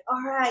 He's like,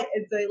 "All right."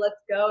 And so he lets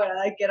go, and I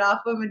like get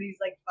off him, and he's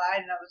like,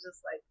 "Fine." And I was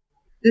just like,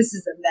 "This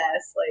is a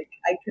mess. Like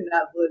I could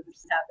not believe this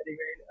is happening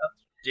right now."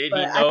 Did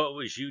he know it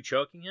was you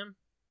choking him?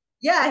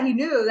 Yeah, he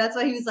knew. That's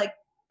why he was like,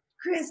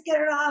 "Chris, get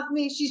her off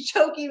me. She's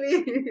choking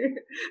me."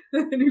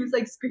 And he was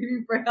like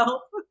screaming for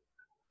help.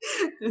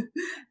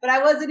 But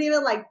I wasn't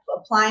even like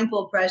applying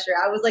full pressure.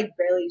 I was like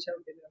barely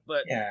choking him.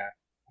 But yeah,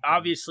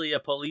 obviously a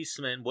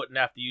policeman wouldn't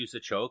have to use the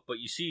choke, but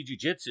you see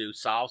jiu-jitsu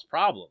solves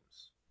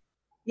problems.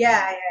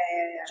 Yeah.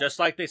 Just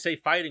like they say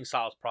fighting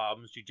solves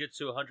problems,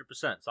 jiu-jitsu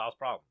 100% solves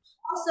problems.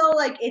 Also,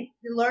 like it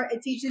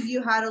teaches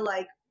you how to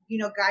like,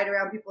 guide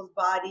around people's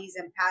bodies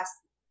and pass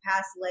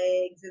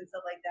legs and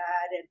stuff like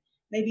that, and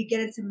maybe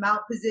get into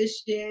mount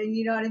position,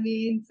 you know what I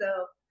mean? So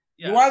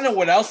yes. You want to know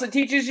what else it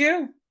teaches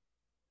you?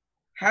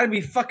 How to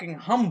be fucking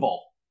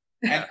humble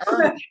and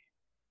earn it.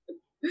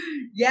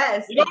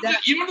 Yes. You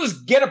don't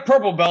just get a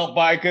purple belt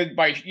by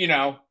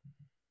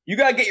you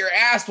gotta get your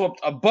ass whooped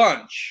a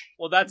bunch.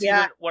 Well, that's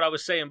even what I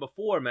was saying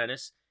before,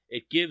 Menace.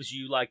 It gives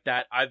you like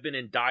that. I've been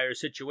in dire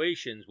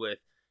situations with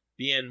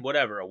being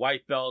whatever, a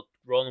white belt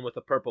rolling with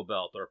a purple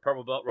belt, or a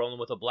purple belt rolling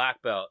with a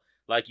black belt.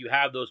 Like you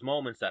have those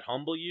moments that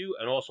humble you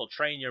and also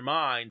train your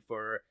mind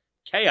for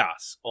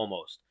chaos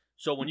almost.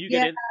 So when you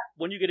get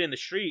in the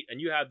street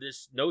and you have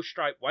this no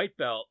stripe white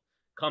belt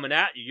coming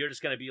at you, you're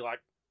just gonna be like,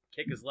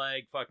 kick his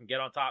leg, fucking get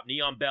on top,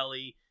 knee on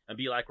belly, and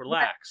be like,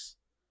 relax.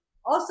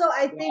 Also,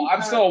 I think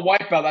I'm still a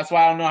white belt. That's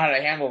why I don't know how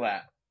to handle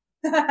that.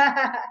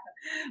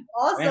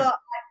 Also,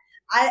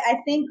 I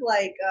think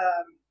like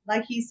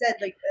he said,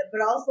 like,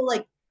 but also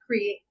like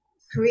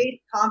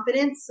create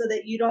confidence so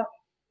that you don't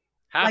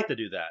have to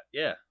do that.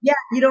 Yeah. Yeah,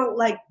 you don't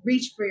like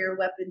reach for your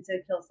weapon to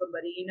kill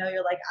somebody. You know,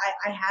 you're like,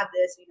 I have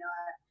this. You know,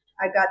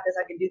 I got this.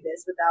 I can do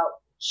this without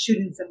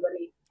shooting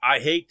somebody. I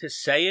hate to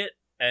say it,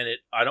 and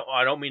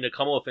I don't mean to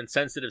come off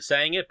insensitive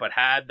saying it, but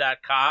had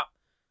that cop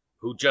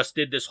who just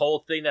did this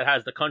whole thing that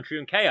has the country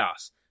in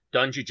chaos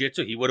done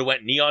jiu-jitsu, he would have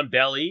went knee on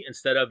belly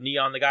instead of knee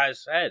on the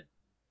guy's head,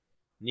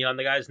 knee on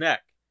the guy's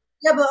neck.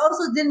 Yeah, but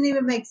also didn't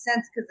even make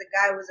sense because the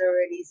guy was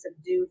already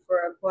subdued for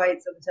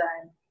quite some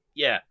time.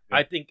 Yeah,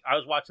 I think I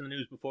was watching the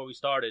news before we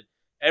started.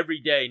 Every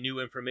day, new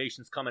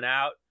information's coming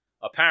out.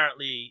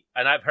 Apparently,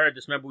 and I've heard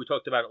this, remember we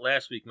talked about it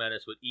last week,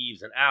 Menace, with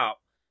Eves and Out.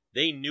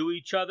 They knew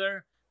each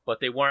other, but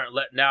they weren't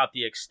letting out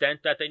the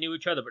extent that they knew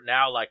each other. But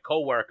now, like,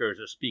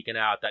 coworkers are speaking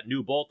out that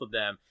knew both of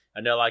them,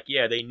 and they're like,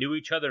 yeah, they knew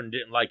each other and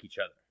didn't like each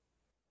other.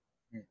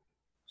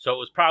 So it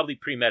was probably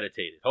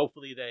premeditated.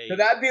 Hopefully they... So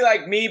that'd be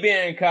like me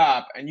being a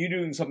cop and you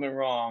doing something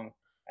wrong,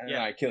 and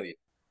then I kill you.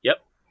 Yep.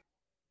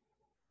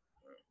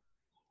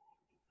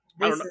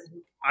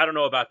 I don't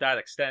know about that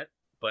extent,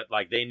 but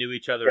like they knew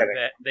each other.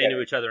 They knew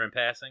each other in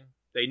passing.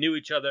 They knew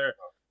each other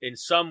in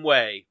some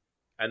way,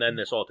 and then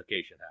this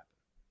altercation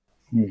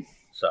happened.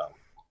 So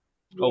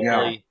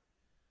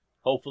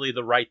hopefully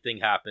the right thing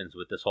happens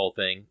with this whole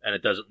thing, and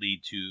it doesn't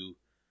lead to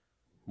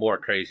more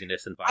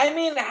craziness and violence. I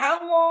mean,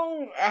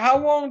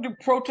 how long do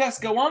protests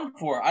go on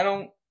for? I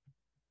don't.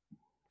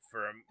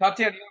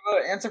 Tatiana, do you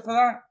have an answer for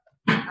that?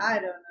 I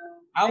don't know.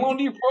 How long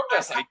do you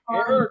protest?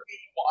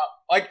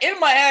 Like in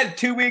my head,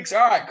 2 weeks.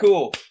 All right,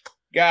 cool,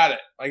 got it.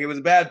 Like it was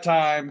a bad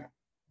time.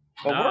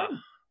 But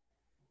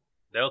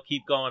they'll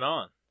keep going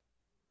on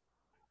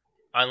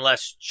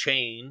unless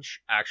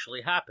change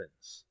actually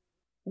happens.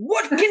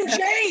 What can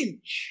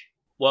change?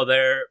 Well,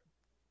 they're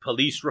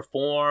police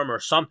reform or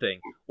something,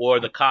 or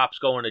the cops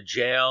going to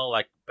jail,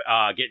 like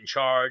getting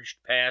charged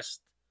past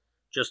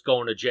just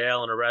going to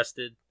jail and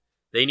arrested.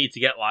 They need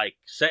to get like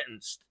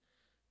sentenced,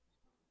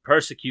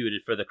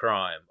 persecuted for the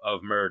crime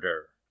of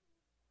murder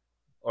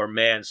or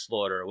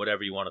manslaughter or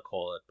whatever you want to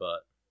call it. But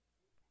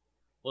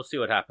we'll see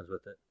what happens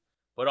with it.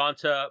 But on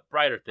to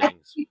brighter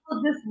things.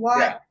 People just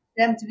want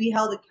them to be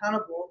held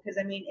accountable, because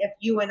I mean, if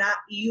you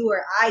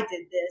or I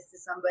did this to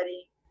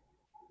somebody,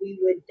 we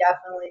would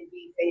definitely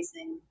be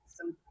facing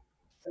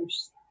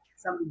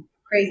some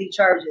crazy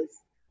charges.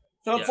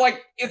 So it's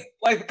like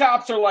the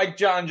cops are like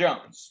John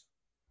Jones.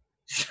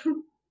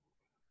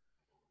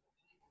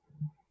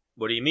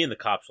 What do you mean the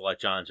cops are like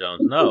John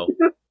Jones? No.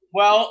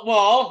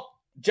 Well,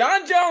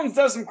 John Jones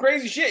does some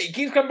crazy shit. He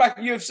keeps coming back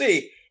to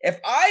UFC. If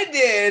I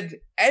did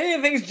any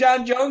of the things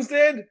John Jones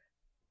did,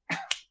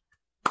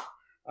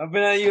 I've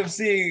been at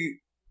UFC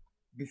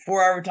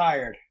before I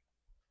retired.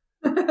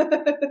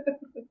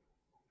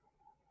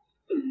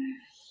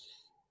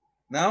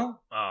 No?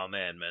 Oh,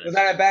 man. Was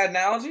that a bad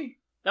analogy?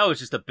 That was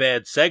just a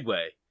bad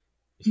segue.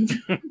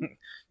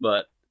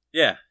 But,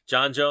 yeah,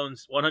 John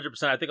Jones,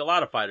 100%. I think a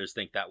lot of fighters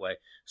think that way.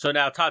 So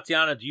now,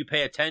 Tatiana, do you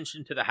pay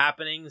attention to the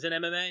happenings in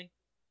MMA?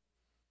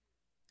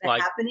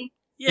 Happening?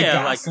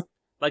 Yeah,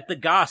 like the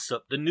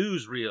gossip, the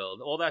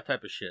newsreel, all that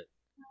type of shit.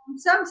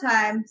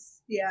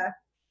 Sometimes, yeah.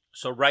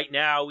 So right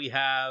now we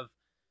have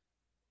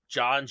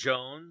John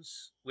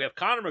Jones. We have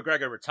Conor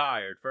McGregor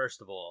retired,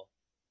 first of all.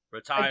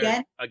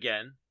 Retired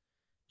again.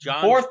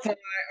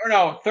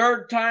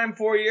 Third time,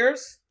 4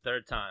 years?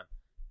 Third time.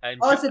 And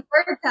it's the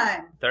third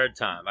time. Third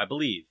time, I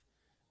believe.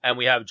 And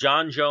we have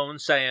John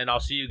Jones saying,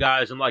 I'll see you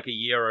guys in like a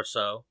year or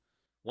so.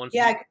 Once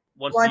the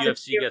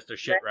UFC gets their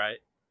shit right.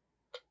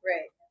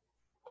 Right.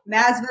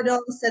 Masvidal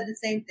said the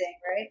same thing,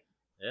 right?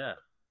 Yeah.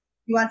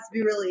 He wants to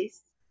be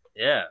released.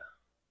 Yeah.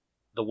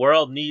 The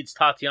world needs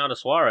Tatiana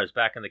Suarez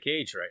back in the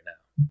cage right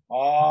now.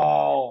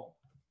 Oh,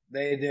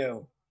 they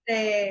do.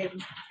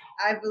 Same.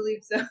 I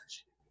believe so.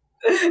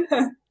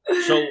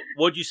 So,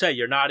 what'd you say?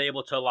 You're not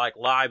able to like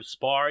live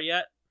spar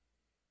yet?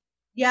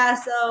 Yeah,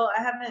 so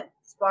I haven't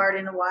sparred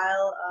in a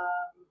while.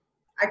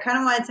 I kind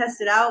of want to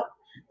test it out.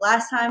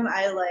 Last time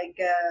I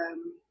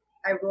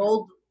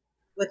rolled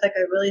with like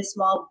a really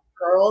small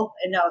girl,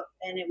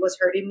 and it was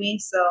hurting me.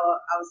 So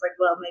I was like,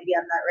 well, maybe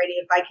I'm not ready.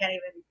 If I can't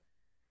even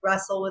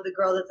wrestle with a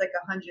girl that's like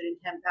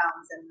 110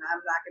 pounds, and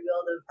I'm not gonna be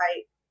able to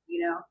fight,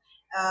 you know.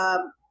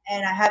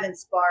 And I haven't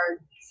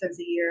sparred since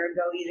a year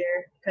ago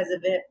either because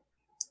of it.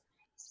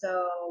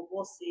 So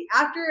we'll see.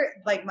 After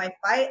like my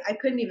fight, I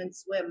couldn't even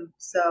swim.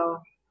 So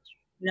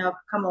I've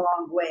come a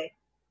long way.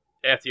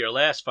 After your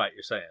last fight,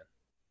 you're saying?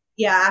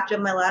 Yeah, after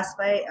my last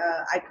fight,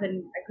 I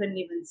couldn't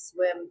even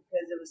swim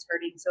because it was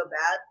hurting so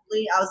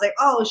badly. I was like,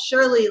 oh,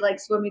 surely like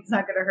swimming's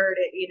not gonna hurt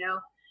it, you know.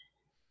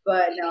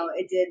 But no,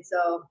 it did.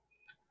 So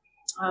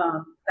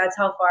that's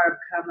how far I've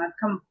come. I've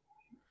come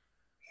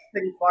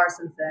pretty far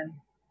since then.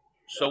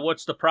 So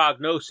what's the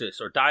prognosis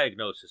or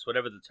diagnosis,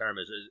 whatever the term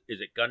is? Is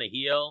it gonna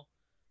heal?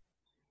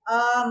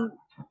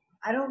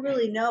 I don't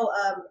really know.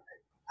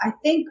 I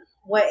think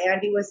what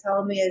Andy was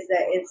telling me is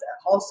that it's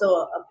also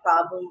a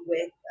problem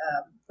with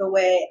the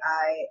way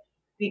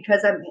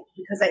because I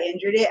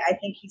injured it. I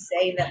think he's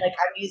saying that like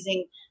I'm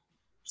using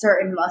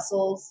certain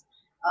muscles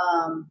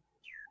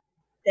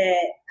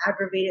that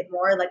aggravate it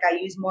more. Like I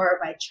use more of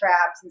my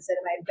traps instead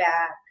of my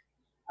back,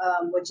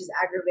 which is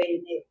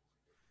aggravating it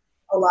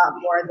a lot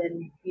more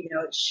than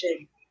it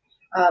should.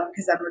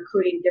 Because I'm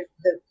recruiting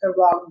the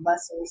wrong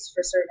muscles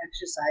for certain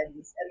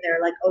exercises, and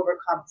they're like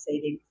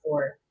overcompensating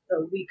for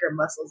the weaker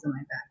muscles in my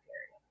back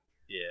area.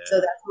 Yeah. So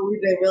that's what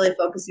we've been really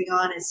focusing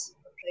on is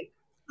like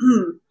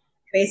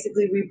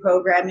basically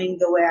reprogramming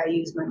the way I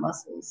use my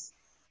muscles.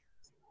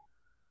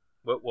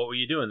 What were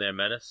you doing there,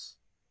 Menace?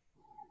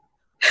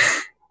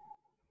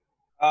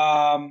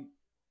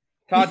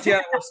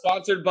 Tatiana was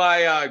sponsored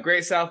by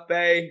Great South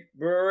Bay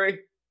Brewery.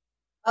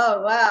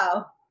 Oh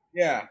wow!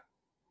 Yeah.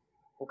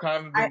 What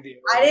kind of a big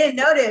deal? I didn't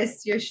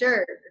notice your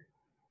shirt.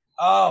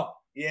 Oh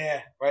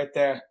yeah, right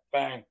there.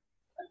 Bang.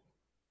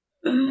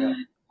 Yeah.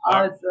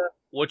 Awesome.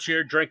 What's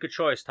your drink of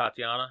choice,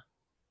 Tatiana?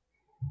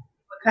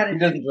 What kind of He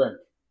doesn't drink.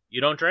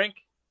 You don't drink?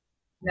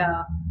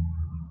 No.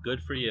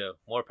 Good for you.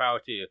 More power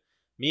to you.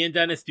 Me and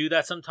Dennis do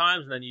that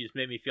sometimes, and then you just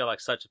made me feel like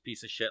such a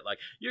piece of shit. Like,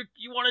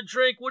 you want to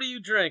drink? What do you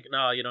drink?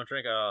 No, you don't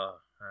drink? Oh, all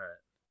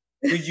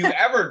right. Did you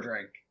ever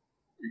drink?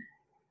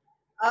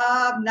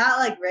 Not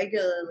like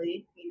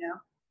regularly,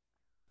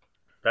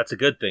 That's a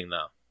good thing,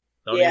 though.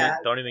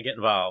 Don't even get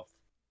involved.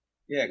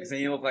 Yeah, because then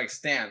you look like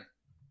Stan.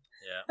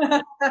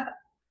 Yeah.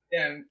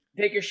 Dan,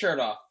 take your shirt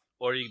off.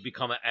 Or you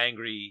become an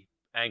angry,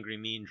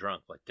 mean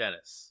drunk like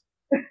Dennis.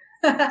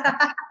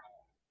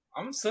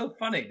 I'm so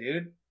funny,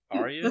 dude.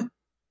 Are you?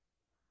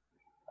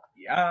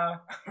 Yeah.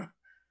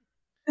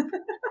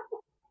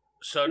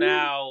 So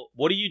now,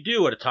 what do you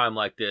do at a time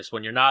like this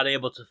when you're not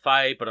able to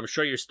fight, but I'm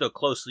sure you're still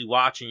closely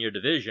watching your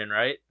division,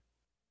 right?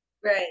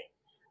 Right.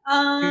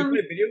 Do you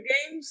play video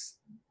games?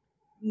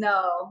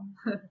 No.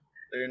 So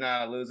you're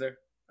not a loser?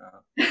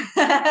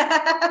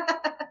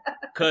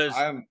 Because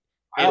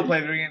I don't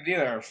play video games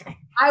either.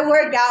 I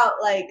work out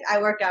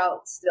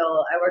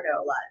still. I work out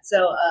a lot.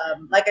 So,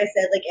 like I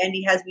said, like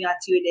Andy has me on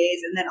 2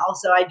 days, and then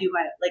also I do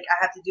I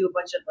have to do a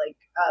bunch of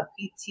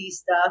PT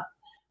stuff.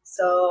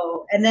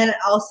 So, and then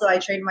also I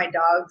train my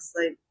dogs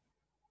like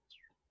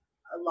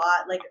a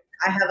lot. Like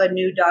I have a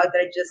new dog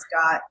that I just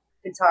got,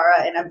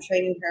 Katara, and I'm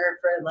training her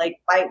for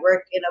like fight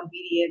work and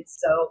obedience.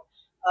 So,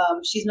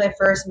 she's my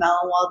first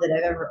Malinois that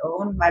I've ever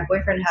owned. My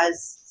boyfriend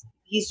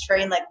he's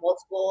trained like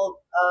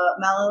multiple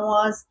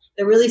Malinois.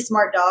 They're really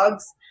smart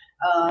dogs.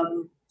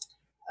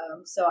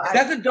 Is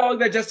that the dog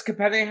that Jessica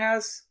Penne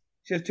has?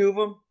 She has 2 of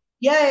them?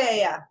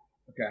 Yeah.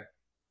 Okay.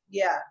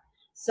 Yeah.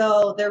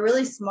 So they're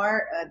really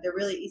smart. They're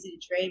really easy to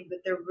train, but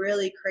they're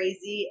really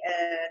crazy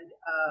and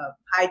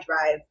high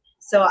drive.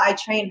 So I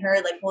train her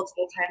like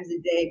multiple times a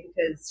day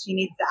because she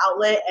needs the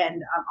outlet,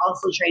 and I'm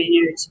also training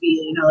her to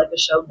be, like a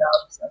show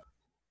dog. So.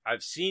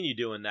 I've seen you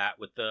doing that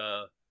with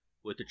the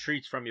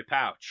treats from your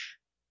pouch.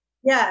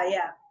 Yeah.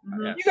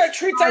 Mm-hmm. Yeah. You got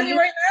treats on you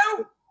right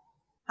now?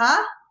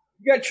 Huh?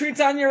 You got treats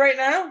on you right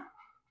now?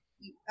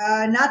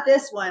 Not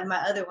this one.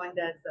 My other one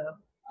does though.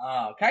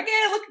 Oh, can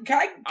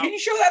you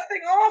show that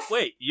thing off?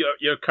 Wait,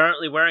 you're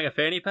currently wearing a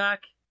fanny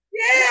pack?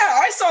 Yeah,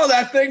 I saw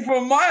that thing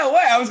from a mile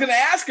away. I was going to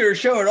ask her to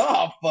show it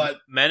off, but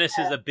Menace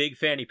is a big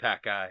fanny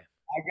pack guy.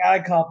 I got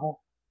a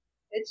couple.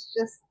 It's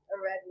just a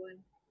red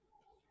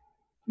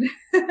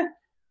one.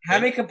 How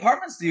many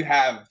compartments do you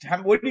have?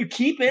 What do you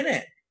keep in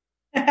it?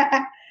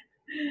 I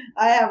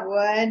have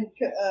one.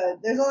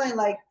 There's only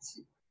like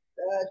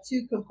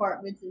 2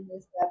 compartments in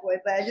this bad boy,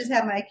 but I just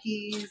have my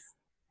keys.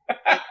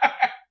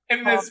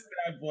 In this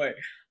bad boy.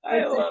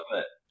 I love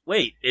it.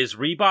 Wait, is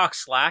Reebok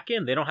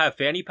slacking? They don't have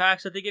fanny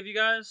packs that they give you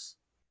guys?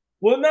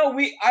 Well, no,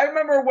 I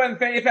remember when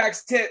fanny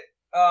packs hit,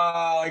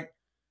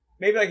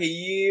 maybe like a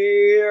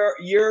year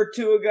or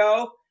 2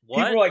 ago. What?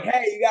 People were like,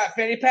 "Hey, you got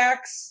fanny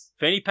packs?"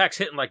 Fanny packs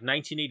hit in like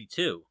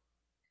 1982.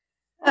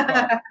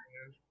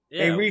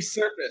 They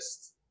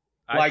resurfaced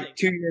like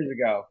 2 years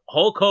ago.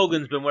 Hulk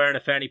Hogan's been wearing a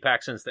fanny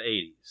pack since the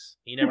 80s.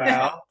 He never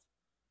stopped.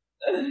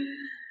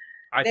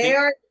 They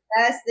are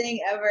the best thing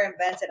ever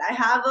invented. I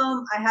have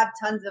them. I have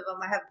tons of them.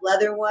 I have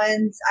leather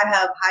ones. I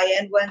have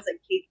high-end ones like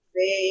Kate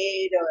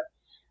Spade, or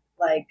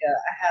like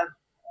I have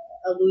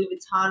a Louis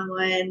Vuitton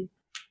one.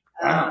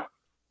 Wow.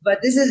 But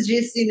this is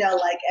just,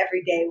 like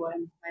everyday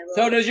one.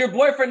 So does your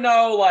boyfriend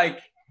know, like,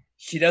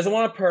 she doesn't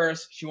want a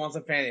purse, she wants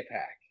a fanny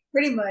pack?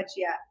 Pretty much,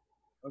 yeah.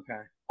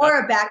 Okay. Or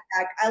a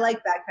backpack. I like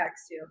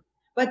backpacks too.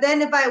 But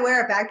then if I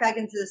wear a backpack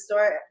into the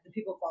store, the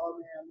people follow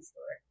me around the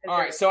store. All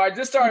right, so I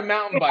just started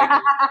mountain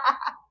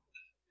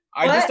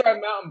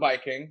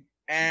biking.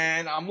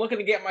 And I'm looking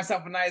to get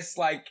myself a nice,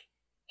 like,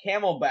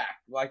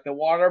 Camelback, like the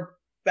water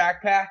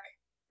backpack.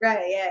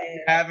 Right, yeah.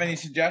 Have any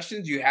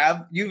suggestions? You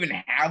even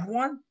have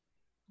one?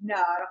 No, I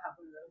don't have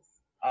one of those.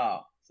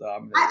 Oh, so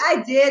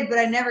I did, but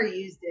I never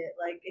used it.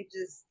 Like, it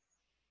just,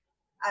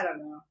 I don't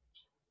know.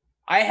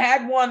 I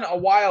had one a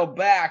while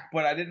back,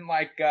 but I didn't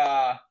like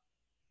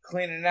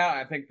cleaning it out.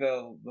 I think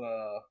the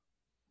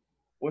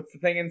what's the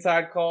thing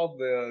inside called?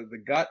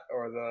 The gut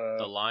or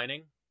the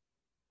lining?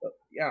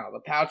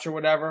 The pouch or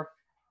whatever.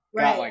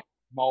 Right. Got like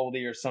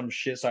moldy or some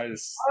shit. So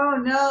Oh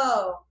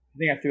no! I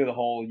think I threw the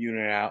whole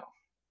unit out.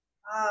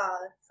 Oh,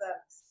 that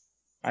sucks.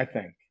 I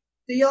think.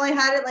 you only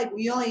had it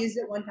you only used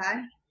it one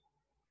time?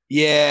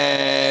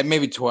 Yeah,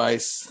 maybe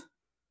twice.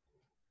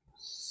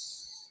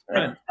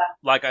 And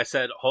like I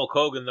said, Hulk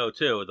Hogan though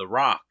too. The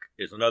Rock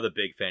is another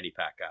big fanny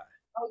pack guy.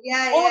 Oh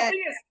yeah, Well, the yeah.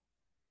 thing is,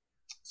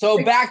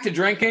 so back to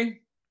drinking,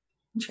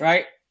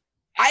 right?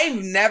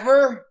 I've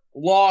never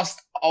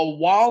lost a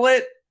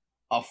wallet,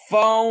 a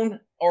phone,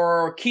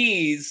 or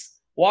keys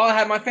while I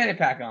had my fanny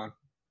pack on.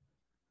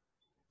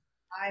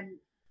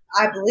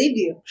 I believe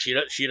you.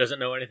 She doesn't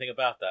know anything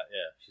about that.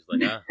 Yeah, she's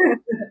like,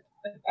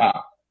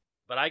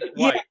 But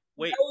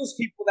wait. Those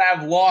people that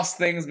have lost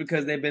things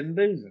because they've been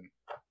boozing.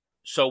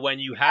 So when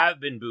you have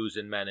been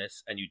boozing,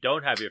 Menace, and you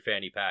don't have your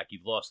fanny pack,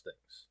 you've lost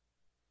things.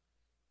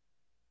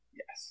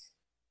 Yes.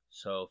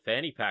 So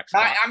fanny packs.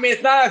 I mean,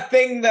 it's not a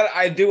thing that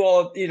I do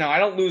all. I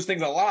don't lose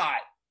things a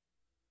lot,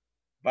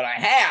 but I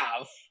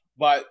have.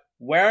 But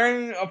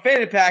wearing a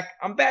fanny pack,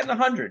 I'm batting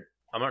 100.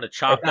 I'm gonna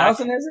chop that.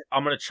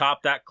 I'm gonna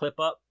chop that clip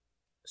up,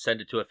 send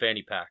it to a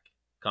fanny pack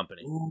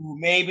company. Ooh,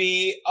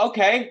 maybe.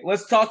 Okay,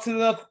 let's talk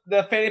to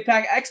the fanny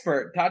pack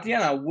expert,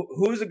 Tatiana.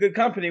 Who's a good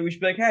company? We should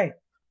be like, hey,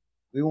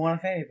 we want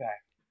a fanny pack.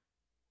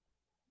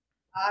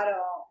 I don't.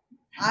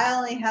 I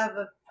only have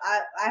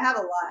I have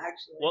a lot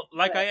actually. Well,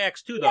 like I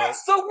asked too, though. Yeah,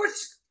 so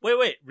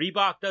Wait.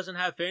 Reebok doesn't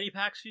have fanny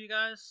packs for you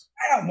guys?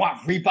 I don't want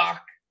Reebok.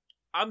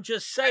 I'm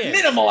just saying.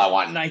 Minimal, I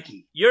want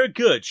Nike. You're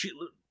good.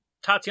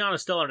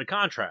 Tatiana's still under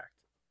contract.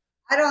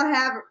 I don't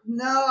have.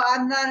 No,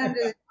 I'm not under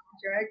the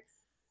contract.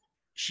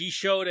 She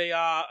showed a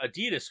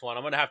Adidas one.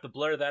 I'm gonna have to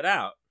blur that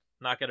out.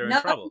 Not get her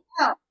in trouble.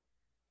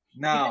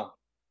 No.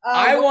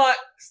 I want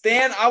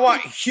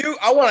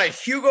a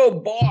Hugo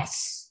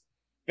Boss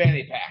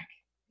fanny pack.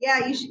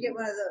 Yeah, you should get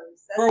one of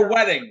those. That's for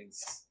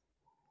weddings.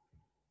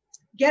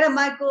 Get a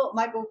Michael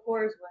Kors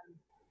one.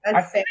 That's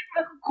I think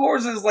Michael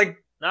Kors is like.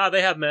 No,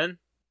 they have men.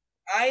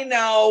 I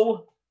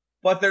know,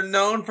 but they're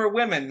known for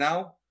women.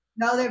 No.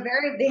 No, they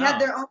have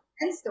their own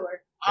men's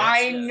store.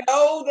 I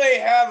know they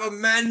have a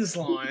men's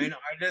line.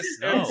 I just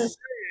know.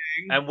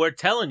 And we're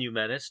telling you,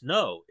 Menace,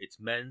 no, it's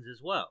men's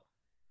as well.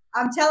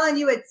 I'm telling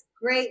you, it's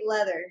great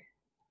leather.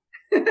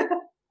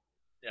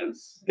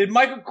 Yes. Did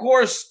Michael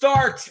Kors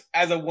start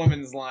as a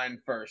women's line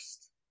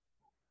first?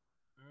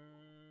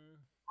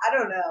 I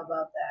don't know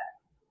about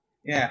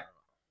that. Yeah.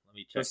 Let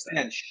me check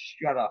that.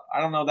 Shut up.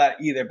 I don't know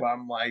that either, but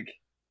I'm like...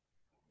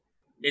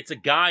 It's a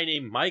guy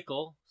named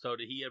Michael, so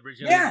did he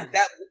originally... Yeah,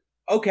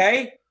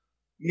 okay.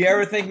 You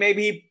ever think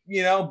maybe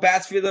he,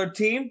 bats for their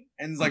team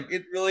and like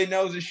it really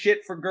knows his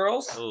shit for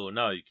girls? Oh,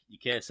 no, you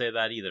can't say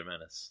that either,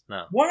 Menace.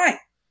 No. Why?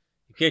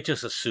 You can't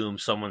just assume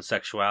someone's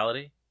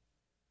sexuality.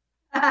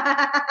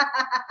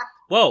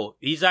 Whoa,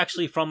 he's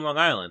actually from Long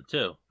Island,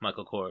 too,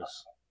 Michael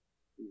Kors.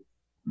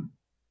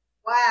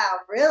 Wow,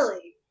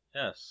 really?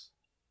 Yes.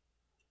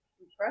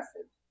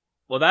 Impressive.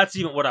 Well, that's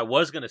even what I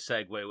was going to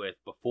segue with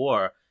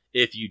before.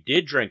 If you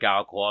did drink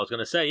alcohol, I was going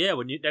to say, yeah,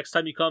 next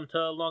time you come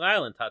to Long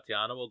Island,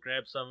 Tatiana, we'll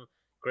grab some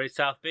Great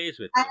South Bays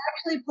with you. I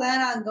actually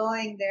plan on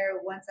going there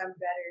once I'm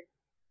better.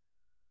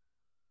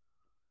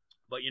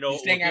 But you know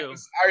what we'll do?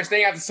 Are you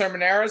staying at the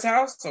Sermonera's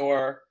house,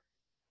 or?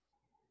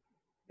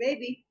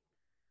 Maybe.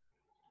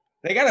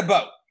 They got a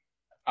boat.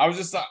 I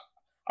was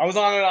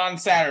on it on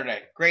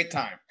Saturday. Great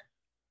time.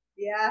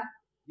 Yeah?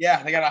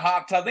 Yeah, they got a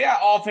hot tub. They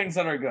got all things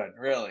that are good,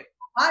 really.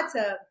 Hot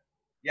tub?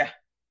 Yeah.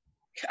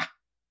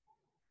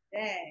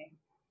 Dang.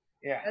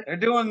 Yeah, they're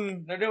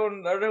doing good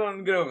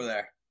over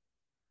there.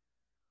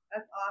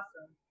 That's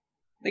awesome.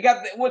 They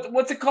got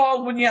what's it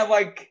called when you have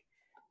like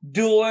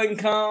dual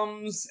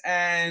incomes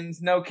and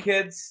no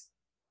kids?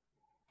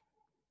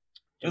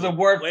 There's a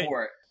word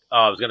for it. Oh,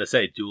 I was gonna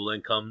say dual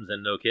incomes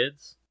and no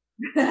kids.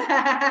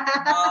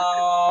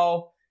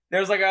 Oh,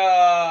 there's like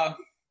a.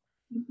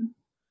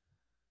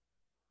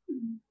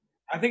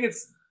 I think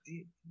it's.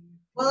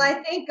 Well,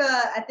 I think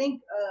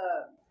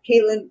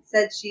Caitlin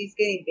said she's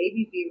getting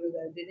baby fever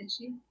though, didn't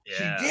she?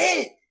 Yeah. She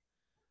did.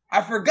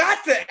 I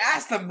forgot to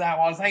ask them that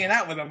while I was hanging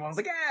out with them. I was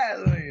like,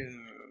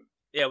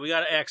 yeah, we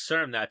got to ask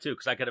Serm that too,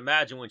 because I could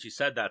imagine when she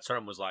said that,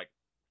 Serm was like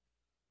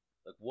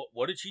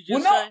what did she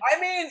just say? I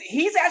mean,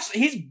 he's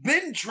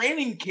been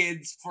training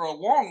kids for a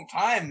long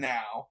time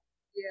now.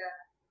 Yeah.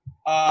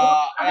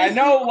 I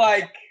know,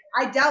 like.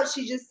 I doubt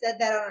she just said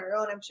that on her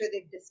own. I'm sure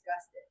they've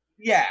discussed it.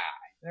 Yeah,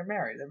 they're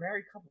married. They're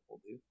married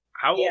couple, dude.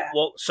 How old?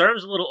 Well,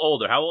 Serm's a little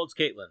older. How old's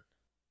Caitlin?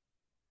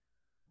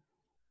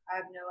 I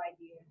have no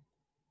idea.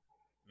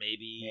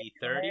 Maybe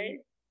 30?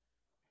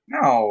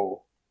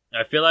 No.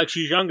 I feel like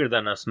she's younger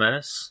than us,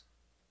 Menace.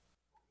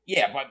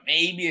 Yeah, but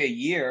maybe a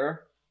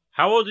year.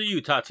 How old are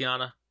you,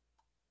 Tatiana?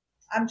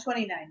 I'm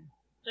 29.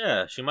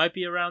 Yeah, she might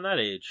be around that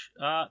age.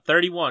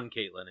 31,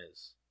 Caitlin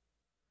is.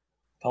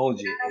 Told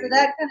you. Yeah, so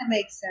that kind of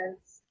makes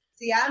sense.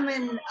 See, I'm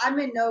in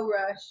no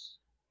rush.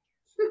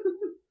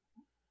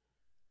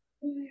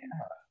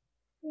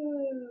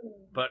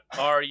 But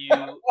are you?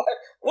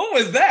 What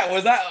was that?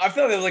 I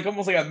feel like it was like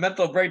almost like a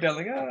mental breakdown.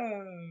 Like,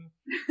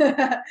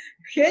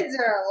 kids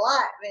are a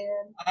lot,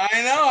 man.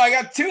 I know. I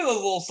got two of those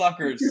little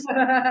suckers.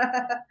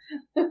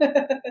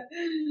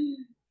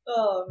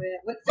 Oh man,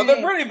 what's But their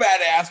they're name? pretty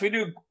badass. We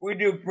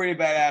do pretty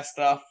badass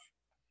stuff.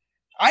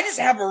 I just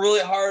have a really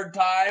hard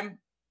time.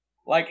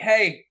 Like,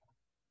 hey,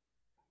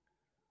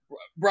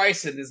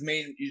 Bryson is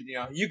main. You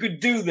know, you could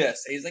do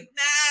this. And he's like,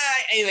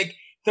 nah, and he like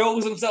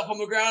throws himself on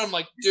the ground. I'm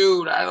like,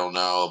 dude, I don't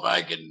know if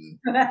I can.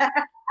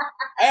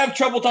 I have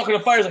trouble talking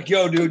to fighters. Like,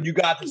 yo, dude, you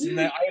got this. And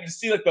then I have to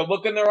see like the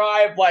look in their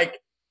eye of like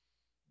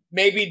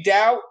maybe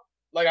doubt.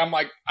 Like, I'm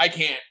like, I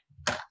can't.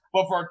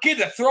 But for a kid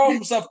to throw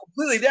himself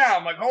completely down,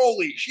 I'm like,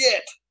 holy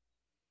shit.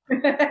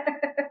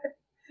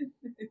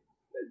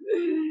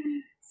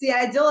 See,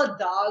 I deal with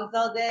dogs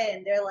all day,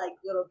 and they're like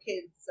little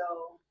kids, so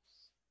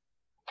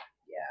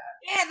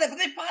Yeah,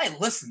 they probably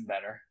listen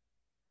better.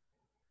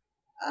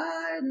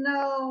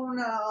 no,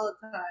 not all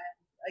the time.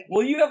 Like,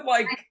 Well, you have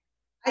like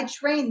I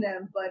train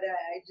them, but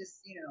I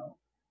just,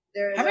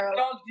 they're. how many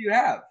dogs do you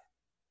have?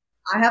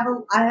 I have a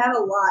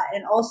lot,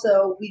 and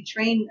also we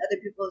train other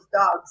people's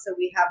dogs, so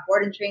we have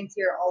board and trains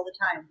here all the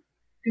time.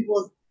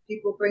 People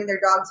bring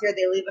their dogs here,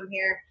 they leave them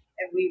here,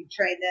 and we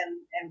train them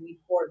and we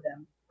board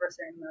them for a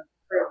certain amount,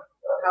 for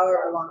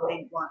however long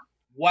they want.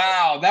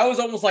 Wow, that was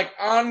almost like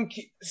on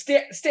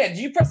Stan.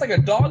 Do you press like a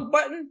dog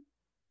button?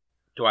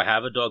 Do I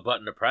have a dog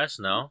button to press?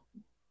 No.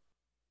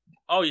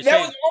 Oh, you That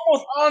saying was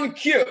almost on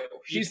cue.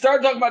 She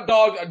started talking about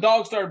dogs. A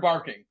dog started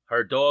barking.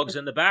 her dogs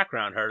in the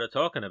background heard her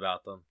talking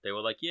about them? They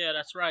were like, "Yeah,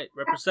 that's right,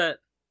 represent."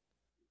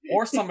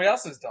 Or somebody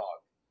else's dog.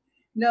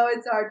 No,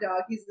 it's our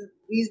dog.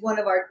 He's one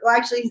of our. Well,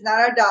 actually, he's not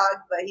our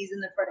dog, but he's in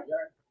the front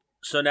yard.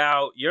 So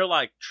now you're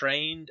like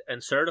trained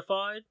and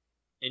certified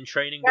in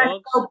training Yeah,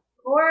 dogs. so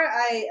before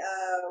I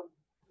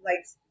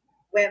like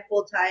went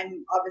full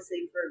time,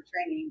 obviously for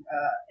training,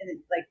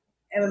 in like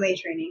MMA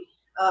training,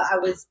 I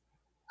was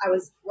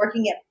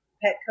working at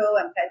Petco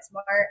and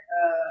PetSmart,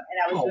 and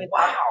I was doing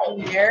dog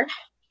training there,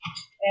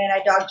 and I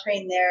dog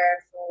trained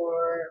there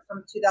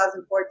from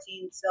 2014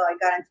 till I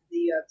got into the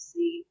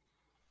UFC,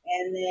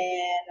 and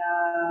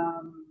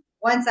then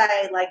once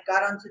I like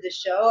got onto the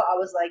show, I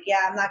was like,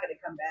 yeah, I'm not gonna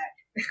come back.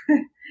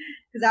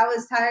 Because I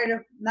was tired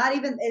of I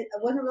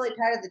wasn't really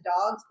tired of the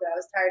dogs, but I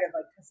was tired of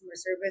like customer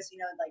service,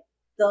 like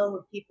dealing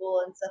with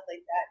people and stuff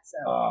like that.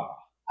 So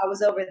I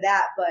was over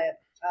that,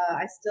 but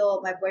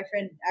my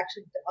boyfriend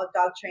actually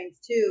dog trains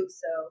too,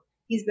 so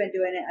he's been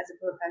doing it as a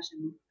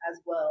profession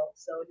as well.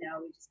 So now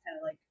we just kind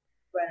of like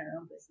run our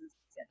own business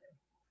together.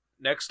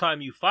 Next time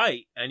you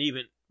fight, and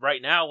even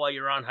right now while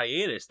you're on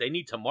hiatus, they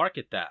need to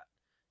market that.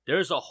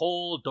 There's a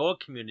whole dog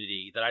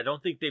community that I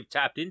don't think they've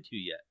tapped into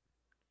yet.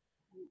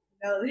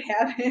 No, they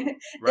haven't.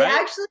 Right? They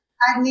actually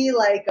had me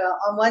like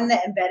on one of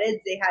the embedded.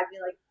 They had me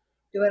like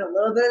doing a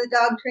little bit of the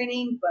dog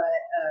training,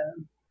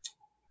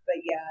 but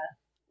yeah,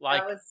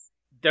 Like that was.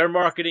 they're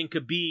marketing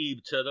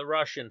Khabib to the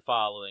Russian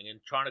following and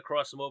trying to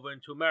cross him over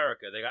into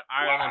America. They got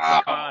Ireland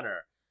for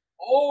Conor.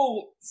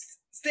 Oh,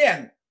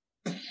 Stan.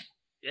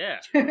 Yeah.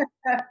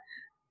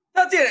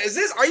 Tatiana,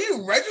 are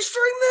you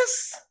registering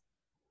this?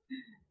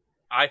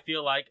 I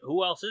feel like,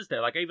 who else is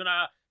there? Like, even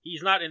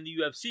he's not in the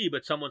UFC,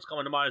 but someone's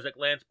coming to mind is like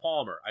Lance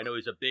Palmer. I know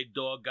he's a big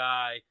dog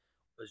guy.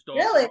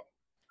 Really?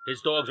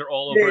 His dogs are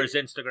all over his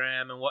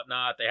Instagram and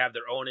whatnot. They have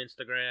their own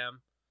Instagram.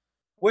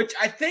 Which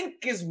I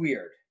think is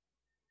weird.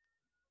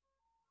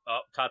 Oh,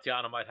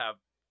 Tatiana might have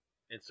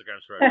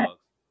Instagrams for her dogs.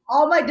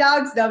 All my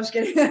dogs. No, I'm just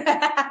kidding.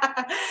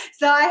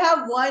 So I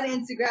have one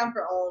Instagram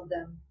for all of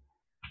them.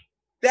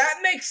 That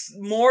makes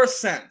more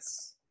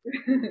sense.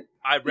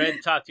 I read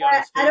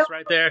Tatiana's face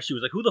right there. She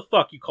was like, "Who the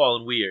fuck you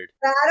calling weird?"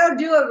 I don't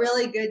do a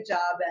really good job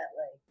at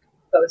like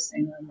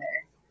posting on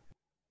there.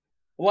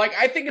 Like,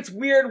 I think it's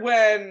weird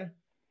when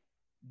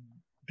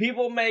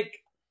people make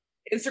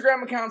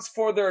Instagram accounts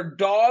for their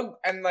dog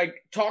and like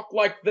talk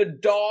like the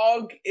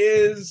dog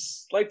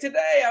is like,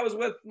 today I was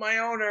with my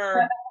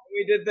owner,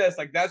 we did this.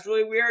 Like, that's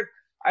really weird.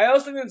 I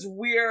also think it's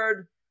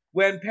weird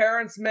when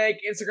parents make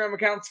Instagram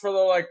accounts for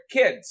their like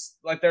kids,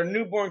 like their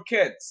newborn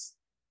kids.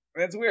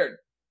 That's weird.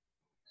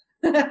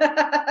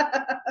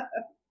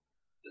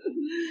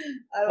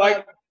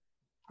 Like,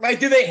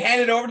 do they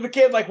hand it over to the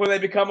kid like when they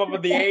become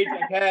of the age?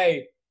 Like,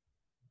 hey,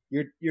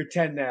 you're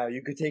 10 now.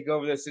 You could take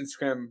over this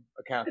Instagram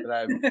account that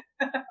I've made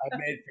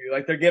for you.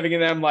 Like, they're giving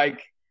them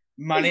like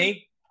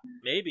money.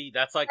 Maybe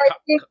that's like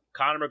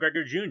Conor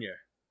McGregor Jr.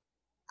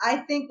 I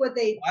think what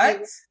they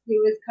do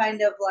is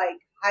kind of like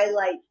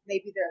highlight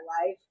maybe their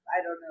life.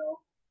 I don't know.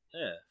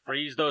 Yeah,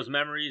 freeze those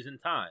memories in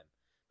time.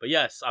 But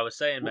yes, I was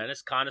saying,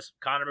 Menace, Conor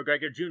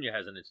McGregor Jr.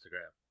 has an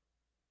Instagram.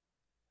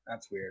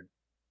 That's weird.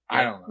 Yeah.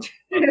 I don't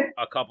know.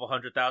 A couple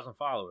 100,000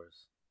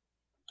 followers.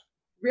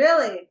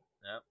 Really?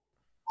 Yep.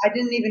 I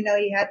didn't even know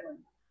he had one.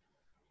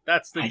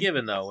 That's the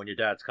given, though, when your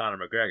dad's Conor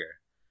McGregor.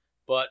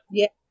 But,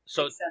 yeah.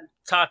 So,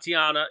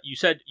 Tatiana, you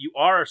said you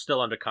are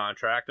still under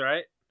contract,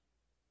 right?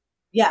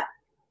 Yeah.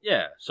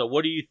 Yeah. So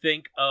what do you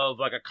think of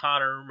like a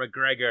Conor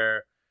McGregor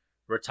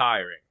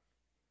retiring?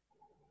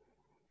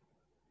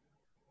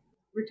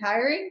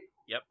 Retiring?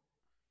 Yep.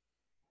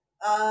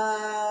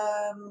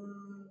 I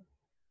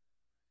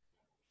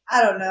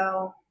don't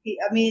know.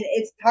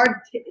 It's hard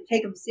to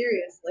take him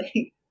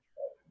seriously.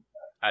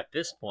 At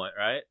this point,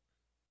 right?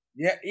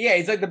 Yeah,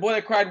 he's like the boy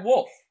that cried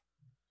wolf.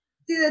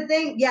 See the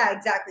thing, yeah,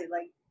 exactly.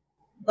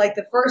 Like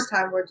the first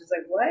time we're just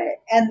like, what?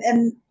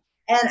 And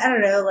I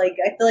don't know, like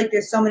I feel like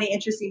there's so many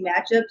interesting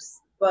matchups,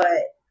 but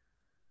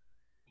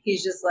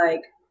he's just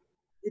like,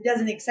 it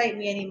doesn't excite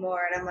me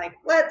anymore. And I'm like,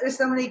 what? There's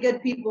so many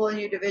good people in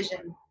your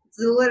division. It's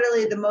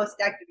literally the most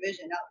stacked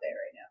division out there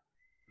right now.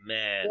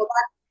 Man. Well,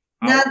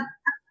 not,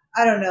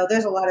 I don't know.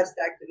 There's a lot of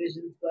stacked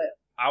divisions, but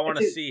I want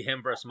to see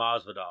him versus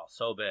Masvidal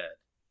so bad.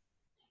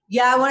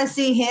 Yeah, I want to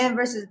see him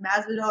versus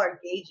Masvidal or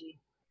Gaethje.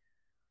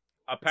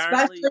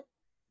 Apparently,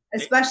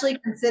 especially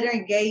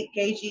considering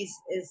Gaethje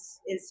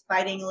is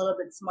fighting a little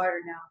bit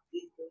smarter now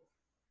these days.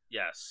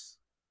 Yes.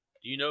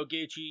 Do you know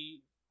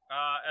Gaethje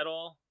at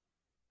all?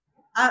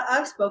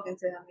 I've spoken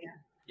to him, yeah.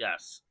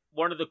 Yes.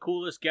 One of the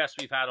coolest guests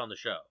we've had on the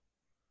show.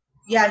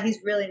 Yeah, he's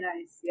really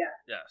nice, yeah.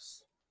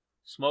 Yes.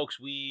 Smokes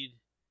weed,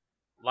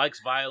 likes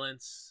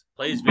violence,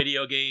 plays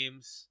video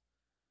games.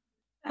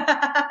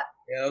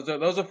 Yeah,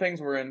 those are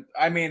things we're in.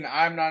 I mean,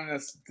 I'm not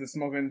into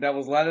smoking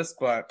devil's lettuce,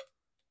 but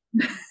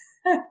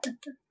yeah.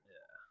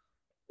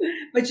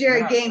 But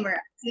you're a gamer.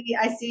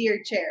 I see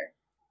your chair.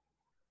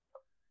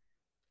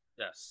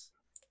 Yes,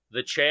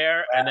 the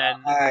chair, and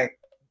then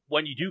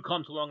when you do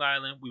come to Long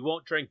Island, we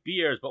won't drink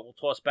beers, but we'll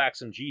toss back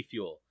some G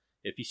Fuel.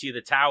 If you see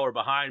the tower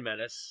behind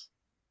Menace,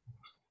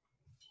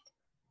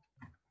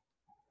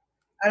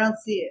 I don't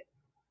see it.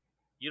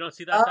 You don't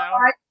see that tower?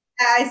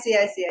 I see.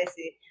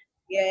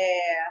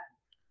 Yeah.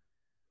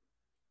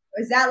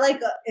 Is that like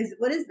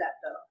what is that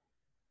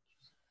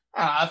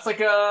though? It's like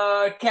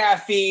a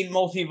caffeine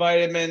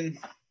multivitamin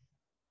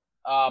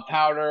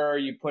powder.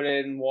 You put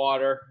it in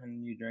water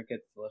and you drink it.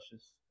 It's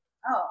delicious.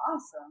 Oh,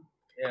 awesome.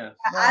 Yeah.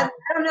 I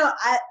don't know.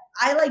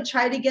 I like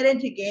try to get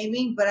into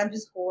gaming, but I'm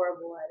just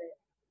horrible at it.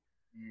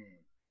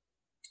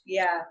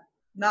 Yeah,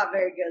 not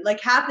very good. Like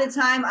half the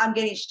time I'm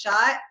getting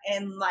shot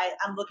and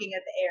I'm looking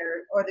at the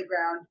air or the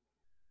ground.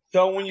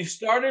 So when you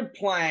started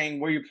playing,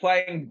 were you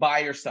playing by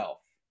yourself?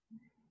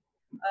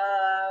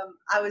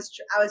 I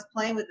was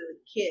playing with a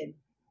kid.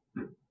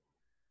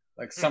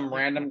 Like some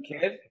random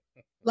kid?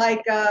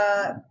 Like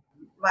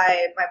my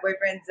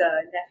boyfriend's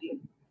nephew.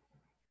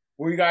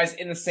 Were you guys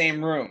in the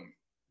same room?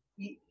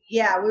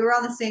 Yeah, we were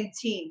on the same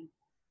team.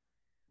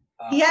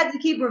 He had to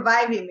keep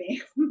reviving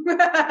me.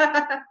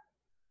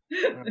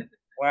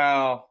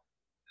 Well,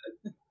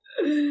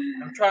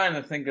 I'm trying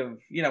to think of,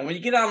 when you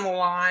get on the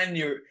line,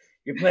 you're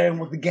playing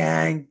with the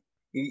gang,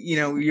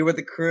 you're with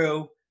the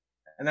crew,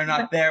 and they're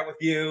not there with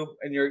you,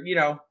 and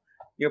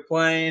you're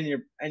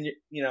playing, and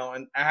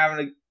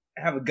having to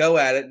have a go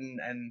at it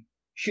and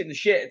shooting the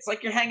shit. It's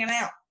like you're hanging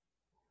out.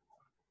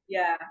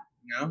 Yeah.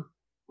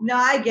 No,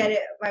 I get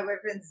it. My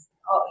boyfriend's,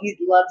 he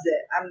loves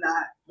it. I'm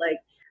not like,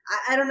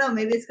 I don't know.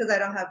 Maybe it's because I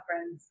don't have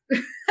friends.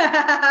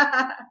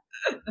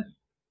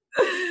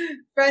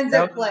 Friends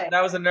that play.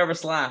 That was a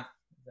nervous laugh.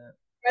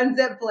 Friends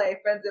that play.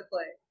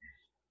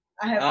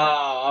 I have.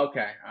 Oh,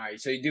 okay. All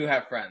right. So you do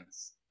have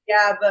friends.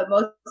 Yeah, but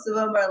most of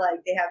them are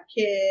like they have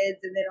kids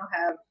and they don't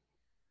have,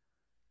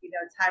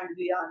 time to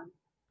be on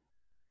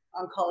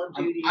Call of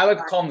Duty. I like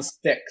to call them the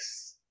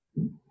sticks.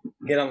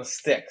 Get on the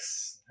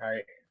sticks. All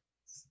right.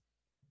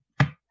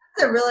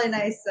 That's a really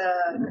nice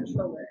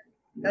controller.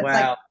 That's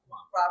like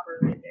proper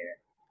right there.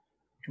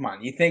 Come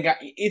on, you think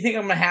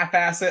I'm gonna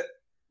half-ass it?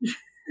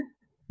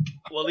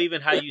 Well,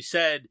 even how you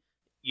said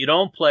you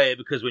don't play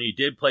because when you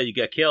did play, you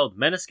get killed.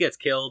 Menace gets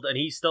killed, and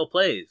he still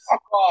plays.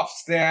 Fuck off,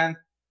 Stan.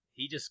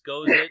 He just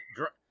goes it.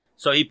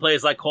 So he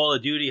plays like Call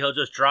of Duty. He'll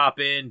just drop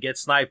in, get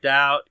sniped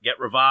out, get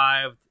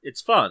revived.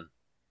 It's fun.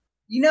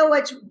 You know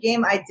which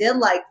game I did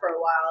like for a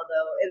while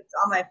though? It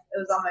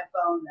was on my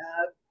phone.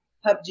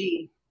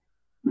 PUBG.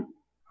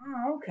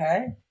 Oh,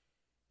 okay.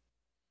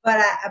 But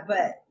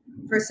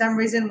for some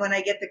reason, when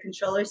I get the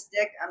controller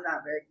stick, I'm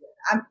not very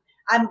good.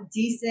 I'm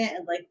decent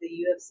at like the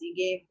UFC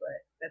game,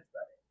 but that's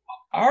about it.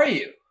 Are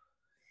you?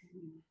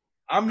 Mm-hmm.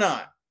 I'm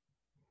not.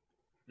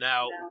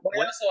 Now,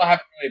 I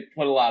haven't really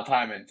put a lot of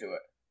time into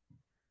it.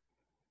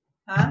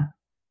 Huh?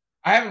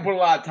 I haven't put a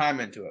lot of time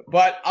into it,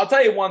 but I'll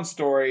tell you one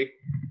story.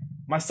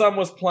 My son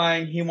was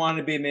playing. He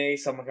wanted to be me.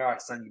 So I'm like, all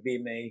right, son, you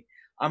beat me.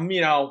 I'm,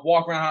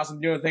 walking around the house. I'm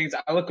doing things.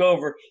 I look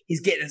over. He's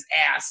getting his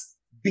ass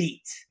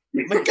beat.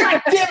 I'm like,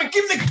 God damn it,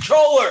 give me the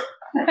controller.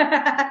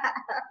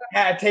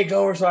 Had to take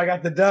over, so I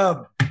got the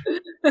dub.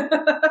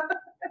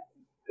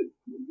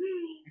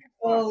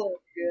 Oh,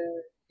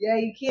 good. Yeah,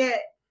 you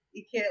can't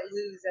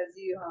lose as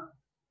you, huh?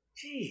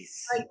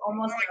 Jeez. Like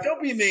almost. Like,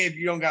 don't be me if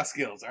you don't got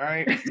skills. All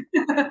right.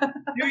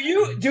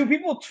 Do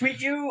people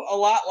tweet you a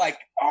lot? Like,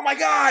 oh my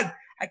God,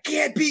 I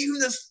can't beat you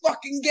in this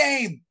fucking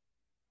game.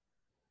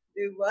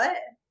 Do what?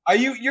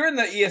 You're in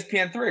the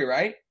ESPN3,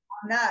 right?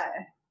 I'm not.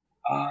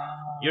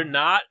 You're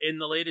not in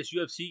the latest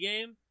UFC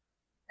game?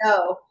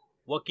 No.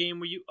 What game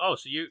were you? Oh,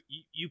 so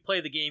you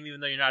play the game even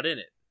though you're not in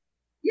it?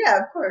 Yeah,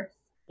 of course.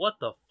 What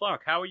the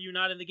fuck? How are you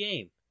not in the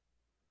game?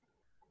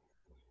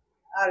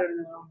 I don't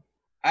know.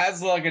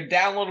 As like a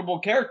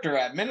downloadable character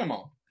at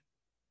minimum.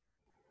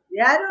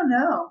 Yeah, I don't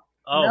know.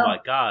 Oh my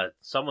God!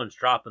 Someone's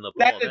dropping the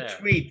ball That's there. a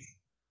tweet.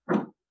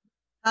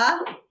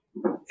 Huh?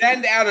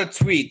 Send out a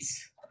tweet.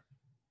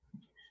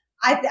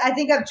 I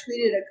think I've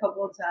tweeted a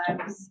couple of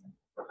times.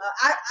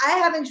 I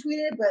haven't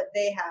tweeted, but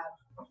they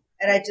have,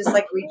 and I just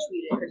like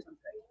retweeted or something.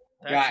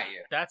 Got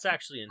you. That's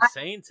actually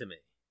insane to me.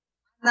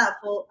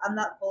 I'm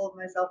not full of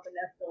myself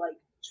enough to like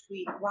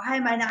tweet. Why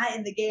am I not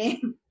in the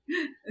game?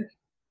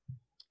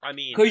 I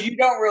mean, because you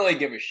don't really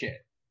give a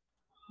shit.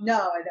 No,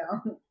 I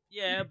don't.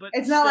 Yeah, but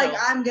it's not like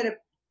I'm gonna profit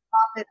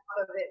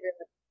out of it.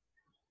 Really.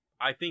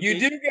 I think you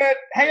do get.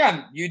 Hang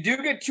on, you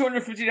do get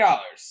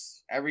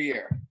 $250 every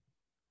year.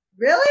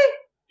 Really?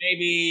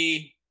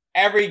 Maybe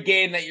every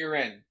game that you're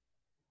in.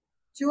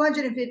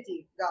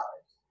 $250.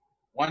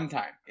 One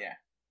time, yeah.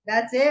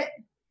 That's it?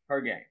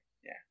 Per game,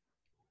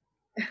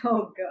 yeah.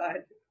 Oh,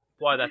 God.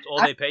 Why, that's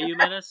all they pay you,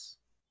 Menace?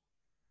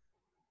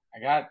 I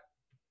got,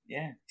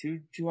 yeah,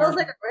 $200. Feels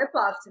like a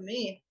ripoff to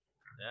me.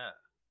 Yeah.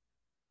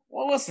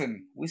 Well,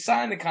 listen, we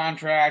signed the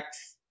contract.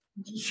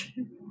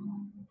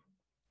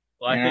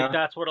 Well, I think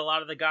that's what a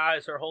lot of the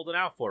guys are holding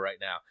out for right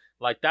now.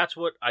 Like, that's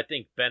what I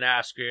think Ben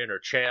Askren or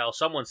Chael,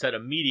 someone said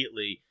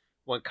immediately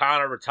when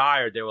Conor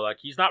retired, they were like,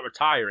 he's not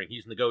retiring,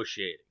 he's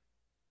negotiating.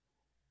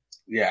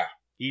 Yeah.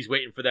 He's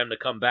waiting for them to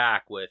come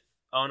back with,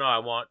 oh, no, I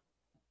want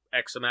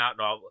X amount,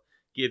 and I'll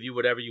give you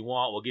whatever you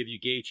want. We'll give you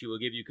Gaethje, we'll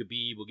give you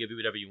Khabib, we'll give you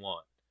whatever you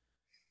want.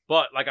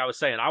 But, like I was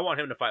saying, I want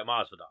him to fight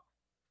Masvidal.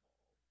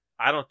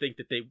 I don't think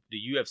that the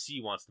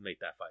UFC wants to make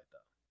that fight,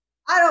 though.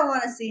 I don't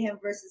want to see him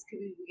versus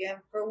Khabib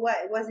again. For what?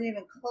 It wasn't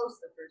even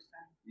close the first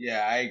time.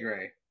 Yeah, I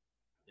agree.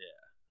 Yeah,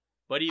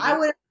 but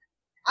even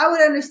I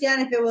would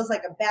understand if it was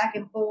like a back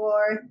and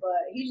forth,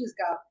 but he just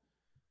got.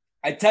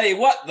 I tell you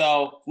what,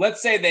 though, let's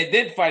say they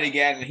did fight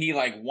again and he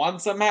like won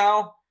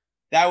somehow.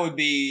 That would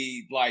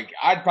be like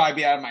I'd probably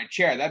be out of my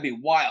chair. That'd be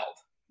wild.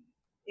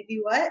 If he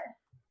what?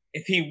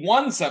 If he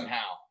won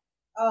somehow.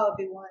 Oh, if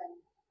he won.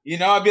 You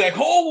know, I'd be like,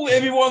 holy!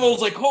 Every one of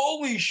those, like,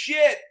 holy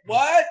shit!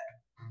 What?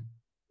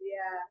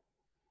 Yeah.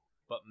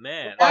 But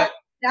man, that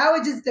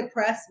would just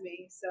depress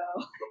me. So.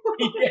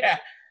 Yeah,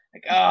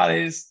 like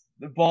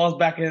the ball's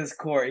back in his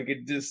court. He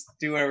could just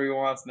do whatever he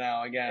wants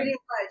now again. Pretty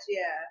much,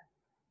 yeah.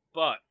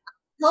 But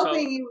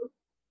hoping he was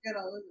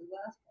gonna lose his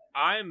last fight.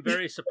 I'm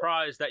very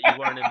surprised that you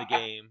weren't in the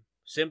game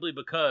simply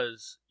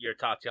because you're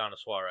Tatiana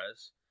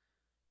Suarez,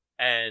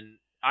 and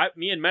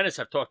me and Menace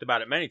have talked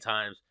about it many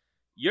times.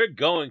 You're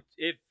going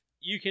if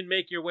you can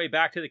make your way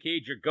back to the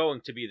cage, you're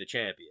going to be the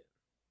champion.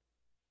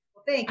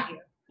 Well, thank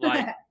you.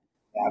 Like.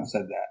 I've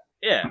said that.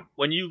 Yeah,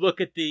 when you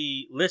look at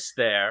the list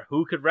there,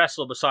 who could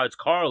wrestle besides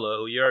Carla,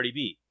 who you already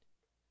beat?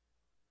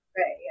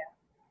 Right, yeah.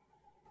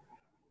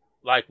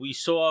 Like, we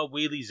saw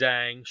Weili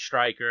Zhang,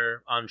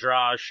 striker,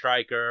 Andrade,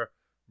 striker,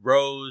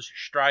 Rose,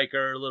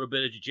 striker, a little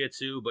bit of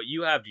jiu-jitsu, but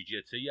you have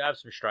jiu-jitsu, you have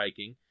some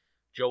striking.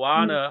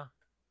 Joanna,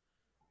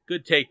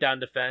 good takedown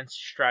defense,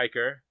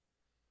 striker.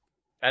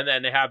 And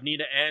then they have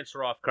Nina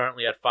Ansaroff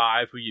currently at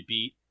 5, who you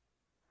beat.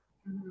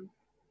 Mm-hmm.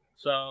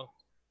 So,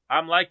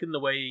 I'm liking the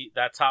way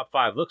that top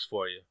 5 looks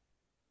for you.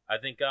 I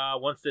think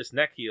once this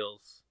neck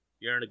heals,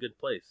 you're in a good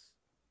place.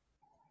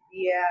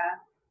 Yeah.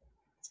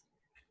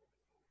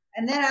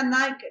 And then I'm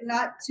not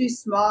too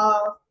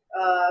small,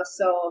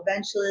 so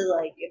eventually,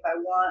 like, if I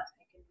want,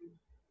 I can,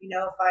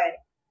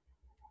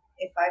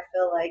 if I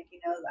feel like,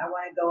 I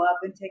want to go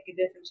up and take a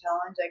different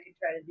challenge, I can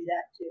try to do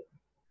that too.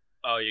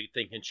 Oh, you're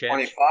thinking champ?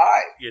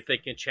 25. You're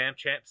thinking champ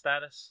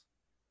status?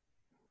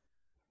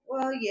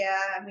 Well,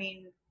 yeah, I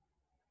mean,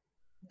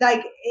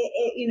 like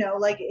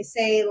like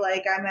say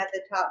like I'm at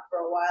the top for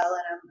a while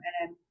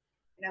and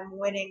I'm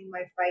winning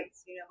my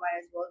fights, might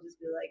as well just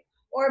be like,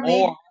 or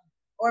maybe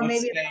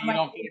say you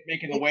don't feel like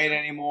making the weight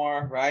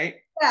anymore,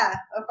 right? Yeah,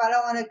 if I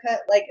don't want to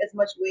cut like as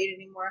much weight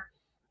anymore,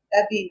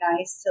 that'd be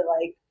nice to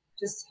like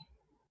just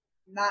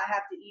not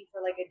have to eat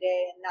for like a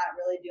day and not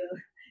really do,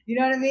 you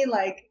know what I mean?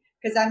 Like,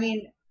 because I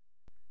mean,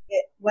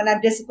 when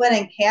I'm disciplined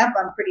in camp,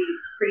 I'm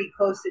pretty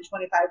close to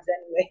 25s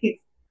anyways.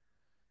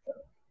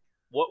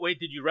 What weight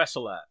did you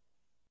wrestle at?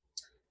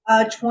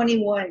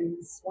 121. All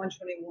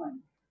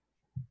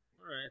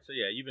right, so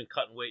yeah, you've been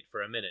cutting weight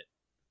for a minute.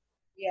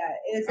 Yeah,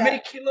 how many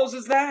kilos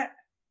is that?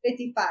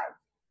 55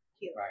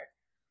 kilos. Right.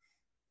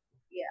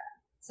 Yeah.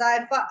 So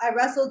I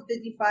wrestled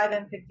 55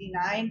 and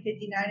 59.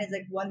 59 is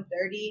like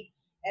 130,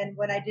 and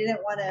when I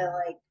didn't want to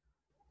like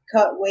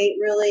cut weight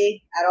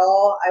really at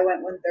all, I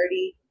went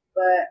 130.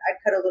 But I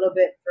cut a little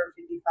bit for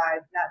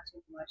 55, not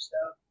too much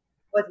though.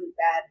 Wasn't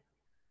bad.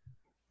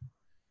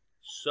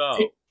 So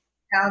 6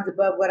 pounds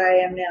above what I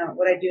am now,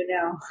 what I do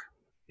now.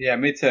 Yeah,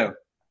 me too.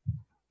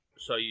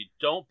 So you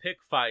don't pick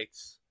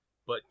fights,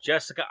 but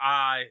Jessica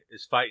I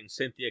is fighting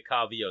Cynthia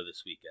Calvillo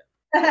this weekend.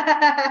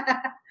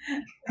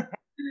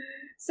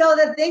 So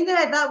the thing that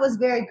I thought was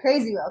very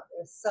crazy about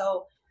this,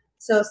 so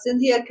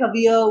Cynthia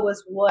Calvillo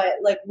was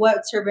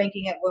what's her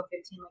ranking at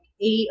 115, like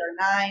 8 or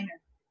 9 or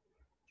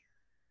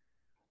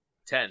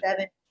 10.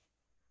 7?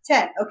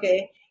 10,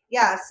 okay.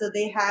 Yeah, so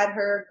they had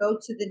her go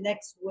to the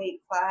next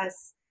weight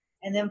class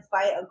and then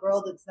fight a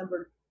girl that's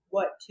number,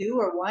 2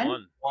 or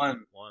 1?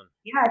 1.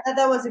 Yeah, I thought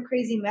that was a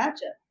crazy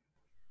matchup.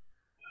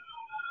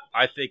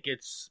 I think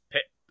it's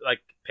like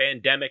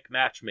pandemic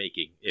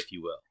matchmaking, if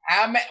you will.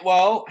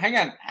 Well, hang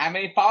on. How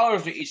many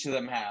followers do each of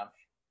them have?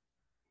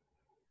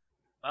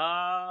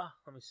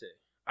 Let me see.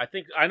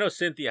 I know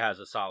Cynthia has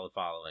a solid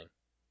following.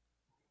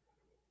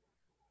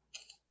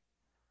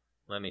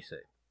 Let me see.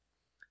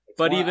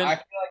 But even I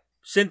feel like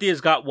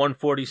Cynthia's got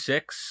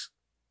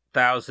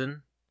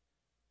 146,000.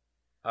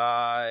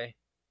 I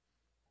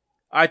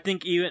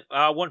think even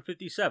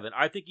 157.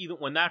 I think even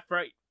when that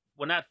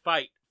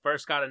fight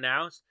first got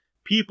announced,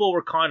 people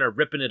were kind of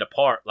ripping it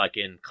apart, like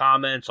in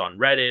comments on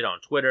Reddit,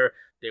 on Twitter.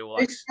 They were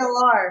like, they still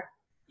are.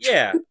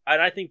 Yeah,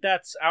 and I think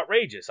that's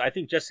outrageous. I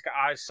think Jessica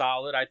Ai's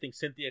solid. I think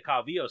Cynthia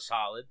Calvillo's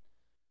solid.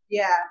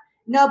 Yeah.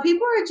 No,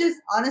 people are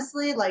just,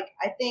 honestly, like,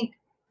 I think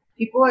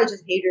people are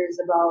just haters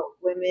about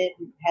women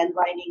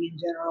headlining in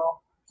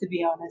general, to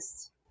be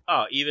honest.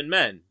 Oh, even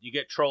men. You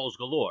get trolls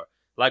galore.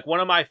 Like,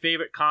 one of my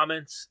favorite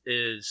comments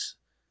is,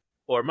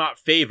 or not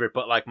favorite,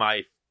 but like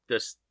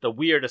the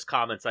weirdest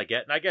comments I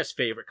get, and I guess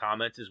favorite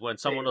comments, is when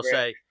someone will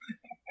say,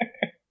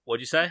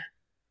 what'd you say?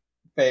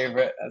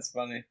 Favorite. That's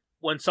funny.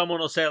 When someone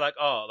will say, like,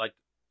 oh, like,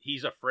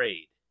 he's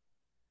afraid.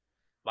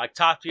 Like,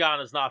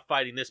 Tatiana's not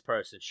fighting this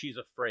person. She's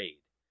afraid.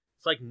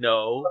 It's like,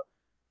 no.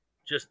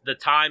 Just the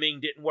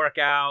timing didn't work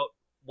out.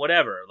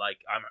 Whatever. Like,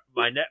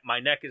 my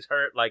neck is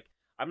hurt. Like,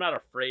 I'm not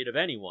afraid of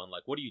anyone.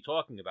 Like, what are you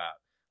talking about?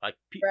 Like,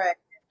 right.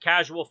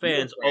 Casual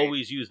fans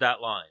always use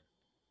that line.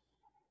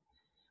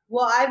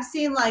 Well, I've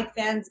seen, like,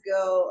 fans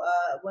go,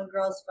 when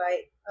girls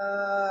fight,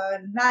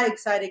 not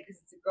excited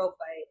because it's a girl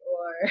fight.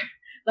 Or,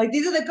 like,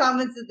 these are the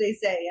comments that they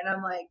say. And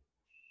I'm like,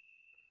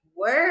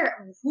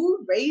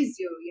 who raised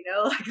you, you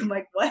know? Like, I'm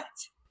like, what?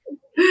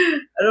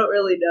 I don't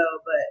really know,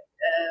 but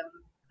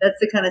that's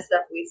the kind of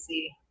stuff we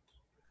see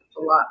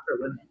a lot for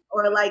women.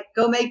 Or like,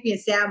 go make me a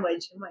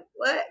sandwich. I'm like,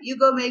 what? You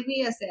go make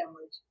me a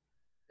sandwich.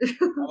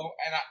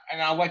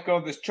 and I'll let go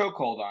of this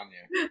chokehold on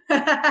you.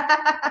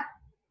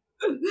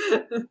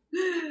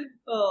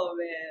 Oh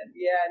man,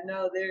 yeah,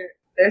 no,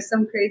 there's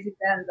some crazy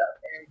fans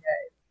out there,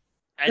 guys.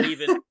 And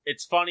even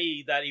it's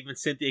funny that even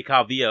Cynthia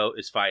Calvillo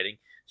is fighting.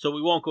 So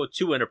we won't go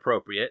too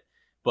inappropriate,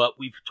 but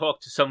we've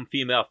talked to some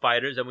female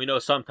fighters, and we know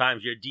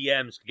sometimes your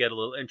DMs can get a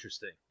little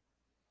interesting.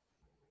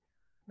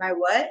 My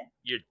what?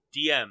 Your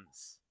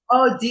DMs.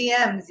 Oh,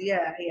 DMs,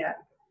 yeah.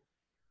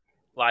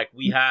 Like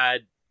we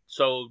had,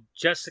 so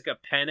Jessica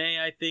Penne,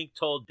 I think,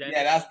 told Dennis.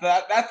 Yeah,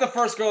 that's the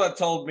first girl that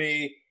told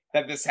me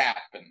that this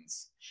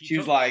happens. She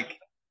was like,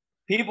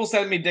 people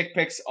send me dick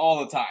pics all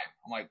the time.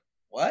 I'm like,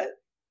 what?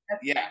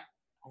 Yeah.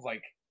 I was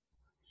like,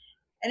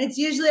 and it's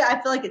usually, I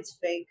feel like it's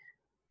fake.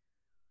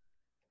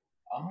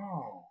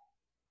 Oh.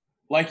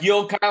 Like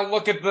you'll kind of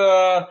look at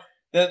the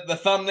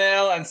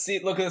thumbnail and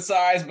look at the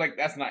size, but like,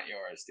 that's not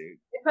yours, dude.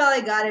 They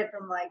probably got it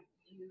from like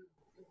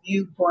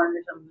you porn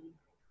or something.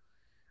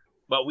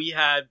 But we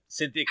had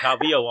Cynthia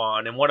Calvillo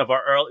on in one of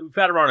our we've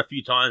had her on a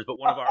few times, but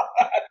one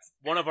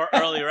of our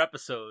earlier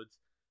episodes.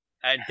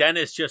 And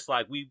Dennis just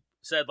like, we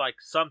said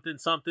like something,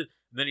 and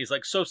then he's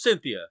like, so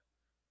Cynthia,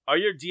 are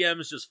your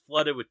DMs just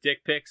flooded with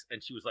dick pics?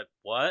 And she was like,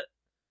 what?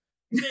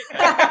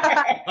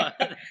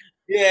 What?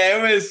 Yeah,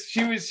 it was.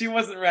 She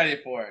wasn't ready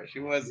for it.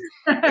 It was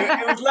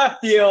left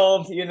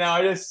field, you know.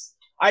 I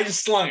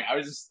just slung it. I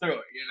was just threw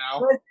it, you know.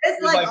 Was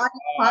this like on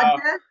your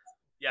podcast?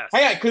 Yes.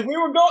 Yeah, because we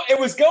were going. It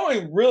was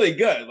going really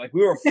good. Like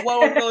we were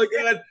flowing really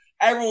good.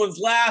 Everyone's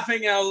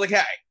laughing, and I was like, "Hey,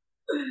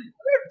 are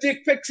there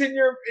dick pics in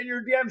your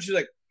DM?" She's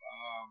like,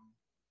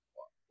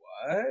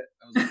 "What?"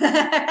 I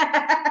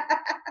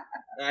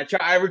was like,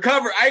 I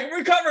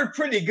recovered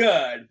pretty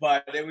good,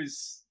 but it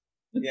was,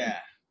 yeah.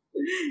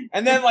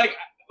 And then like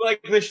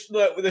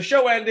the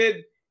show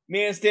ended.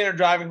 Me and Stan are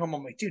driving home.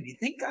 I'm like, dude, you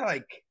think I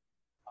like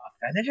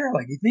offended her?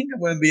 Like, you think I'm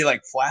gonna be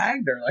like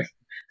flagged or like?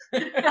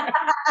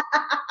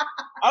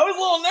 I was a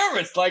little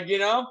nervous, like, you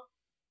know.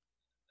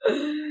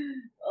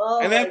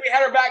 Oh, and then we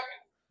had her back.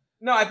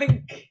 No, I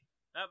think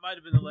that might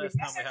have been the last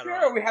time we had her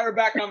on. Or we had her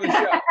back on the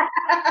show.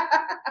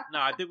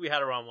 No, I think we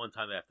had her on one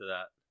time after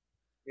that.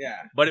 Yeah.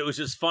 But it was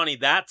just funny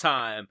that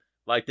time.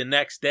 Like the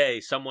next day,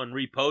 someone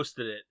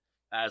reposted it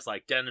as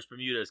like Dennis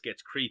Bermudez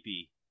gets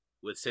creepy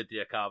with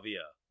Cynthia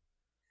Calvillo.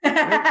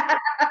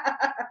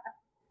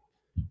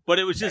 But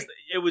it was just,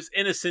 it was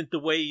innocent the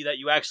way that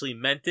you actually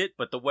meant it,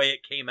 but the way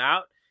it came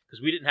out,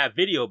 because we didn't have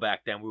video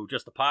back then. We were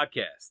just a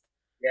podcast.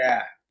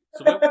 Yeah.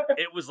 So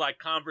it was like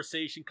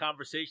conversation.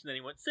 Then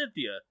he went,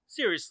 Cynthia,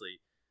 seriously,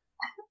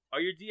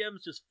 are your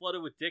DMs just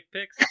flooded with dick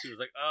pics? And she was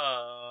like,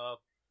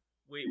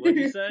 wait, what'd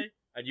you say?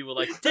 And you were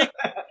like,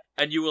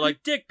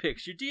 dick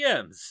pics, your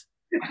DMs.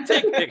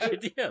 Dick pics, your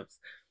DMs.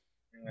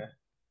 Yeah.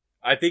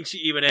 I think she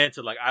even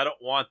answered, like, I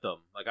don't want them.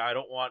 Like, I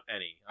don't want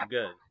any. I'm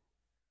good.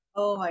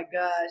 Oh my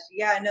gosh.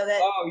 Yeah, I know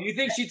that. Oh, you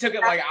think she took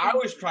it like I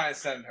was trying to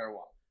send her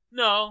one?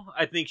 No,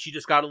 I think she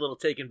just got a little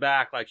taken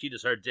back. Like, she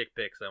just heard dick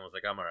pics and was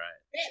like, I'm all right.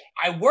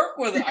 I work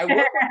with a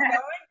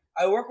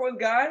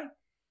guy.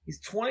 He's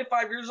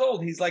 25 years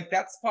old. He's like,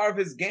 that's part of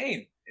his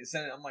game.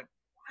 I'm like,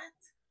 what?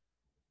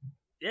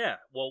 Yeah,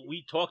 well,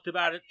 we talked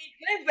about it. He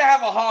claims to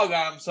have a hog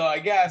on him, so I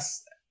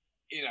guess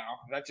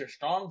that's your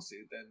strong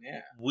suit, then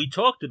yeah. We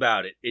talked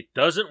about it. It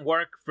doesn't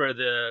work for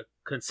the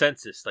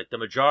consensus, like the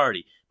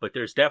majority, but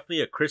there's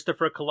definitely a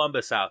Christopher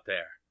Columbus out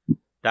there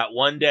that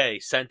one day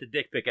sent a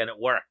dick pic and it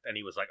worked, and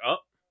he was like, "Oh,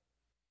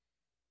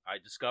 I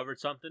discovered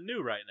something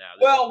new right now."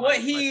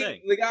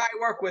 The guy I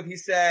work with, he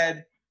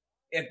said,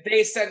 if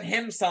they send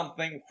him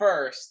something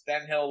first,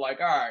 then he'll like,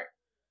 all right,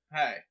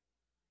 hey,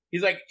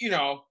 he's like,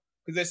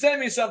 because they send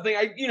me something,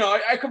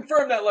 I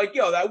confirmed that like,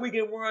 that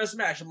weekend we're gonna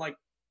smash. I'm like,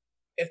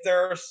 if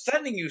they're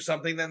sending you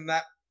something, then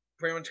that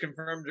pretty much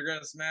confirms you're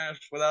gonna smash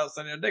without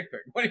sending a dick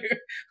pic. What do you?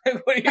 I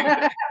was like,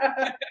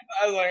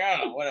 I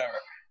don't know, whatever.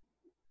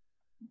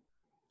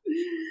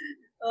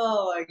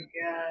 Oh my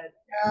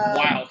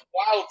god!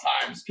 Wild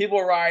times.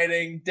 People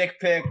rioting,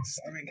 dick pics.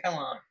 I mean, come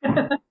on.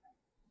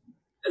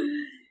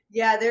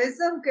 Yeah, there's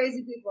some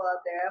crazy people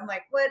out there. I'm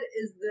like, what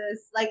is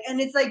this? Like, and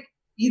it's like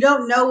you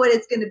don't know what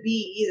it's gonna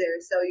be either,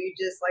 so you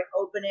just like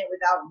open it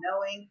without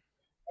knowing,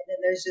 and then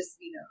there's just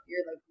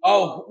you're like,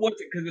 oh,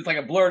 what's it? Because it's like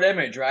a blurred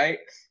image, right?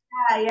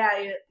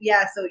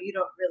 Yeah. So you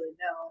don't really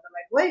know. And I'm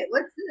like, wait,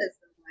 what's this?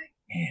 And I'm like,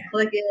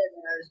 click it,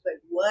 and I was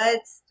like,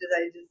 what did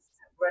I just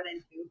run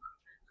into?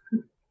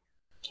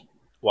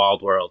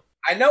 Wild world.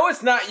 I know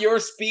it's not your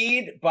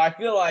speed, but I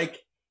feel like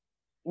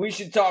we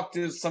should talk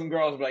to some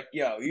girls and be like,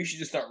 yo, you should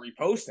just start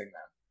reposting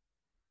them.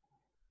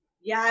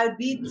 Yeah, I would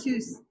be too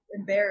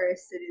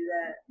embarrassed to do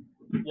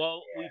that.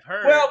 Well, we've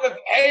heard. Well, but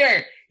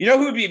hey, you know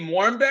who would be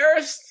more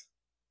embarrassed?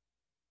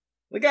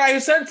 The guy who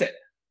sent it.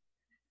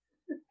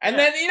 And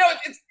then,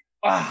 it's...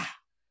 But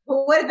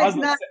what if it's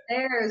not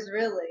theirs,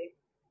 really?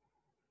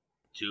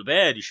 Too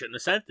bad. You shouldn't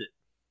have sent it.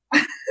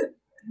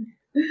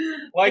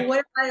 Like, what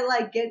if I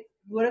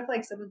what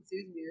if someone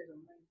sues me or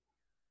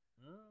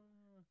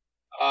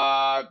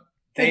something?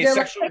 They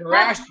sexually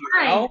harassed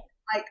you,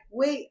 Like,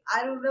 wait,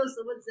 I don't know.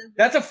 Someone sent.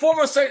 That's a form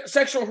of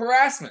sexual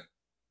harassment.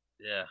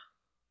 Yeah.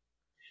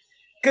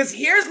 Because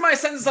here's my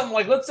sense of something.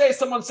 Like, let's say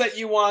someone sent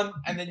you one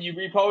and then you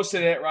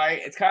reposted it, right?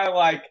 It's kind of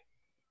like,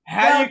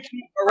 how do you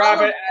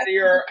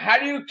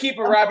keep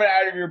a rabbit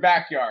out of your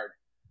backyard?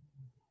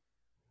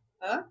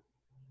 Huh?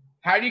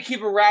 How do you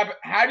keep a rabbit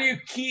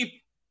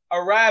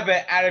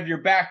out of your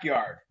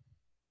backyard?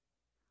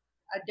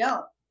 I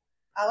don't.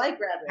 I like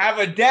rabbits. Have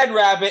a dead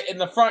rabbit in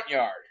the front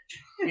yard.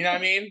 You know what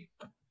I mean?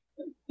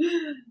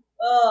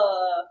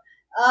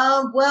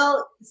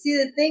 Well, see,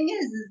 the thing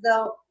is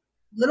though,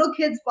 little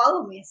kids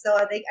follow me, so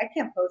I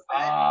can't post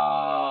that.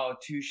 Oh,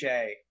 touche.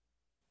 Yeah.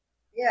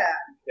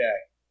 Okay.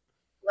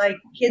 Like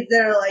kids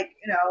that are like,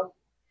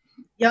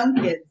 young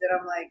kids that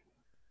I'm like,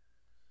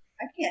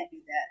 I can't do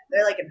that.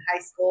 They're like in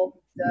high school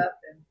and stuff.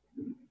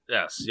 And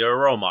yes, you're a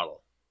role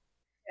model.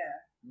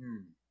 Yeah.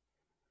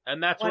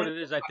 And that's what it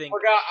is, I think.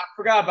 I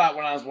forgot about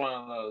when I was one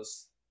of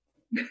those.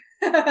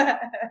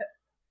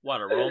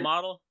 What, a role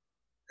model?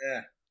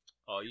 Yeah.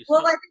 Oh, I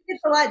think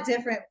it's a lot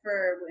different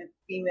for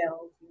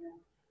females.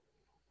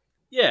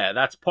 Yeah,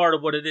 that's part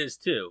of what it is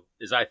too.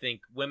 Is I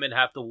think women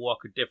have to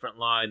walk a different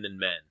line than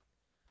men,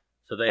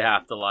 so they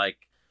have to like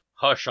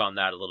hush on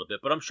that a little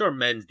bit. But I'm sure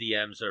men's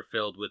DMs are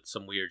filled with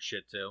some weird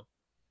shit too.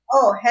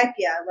 Oh heck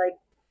yeah! Like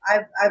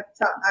I've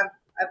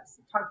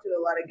talked to a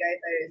lot of guy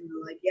fighters, and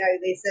they're like, yeah,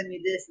 they send me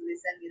this and they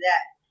send me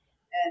that,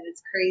 and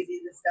it's crazy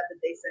the stuff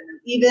that they send them.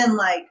 Even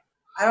like,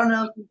 I don't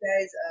know if you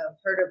guys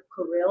heard of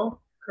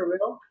Kirill.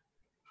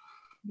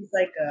 He's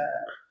like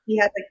he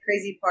has like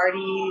crazy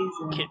parties.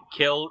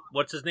 And...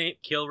 what's his name?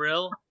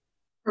 Kirill?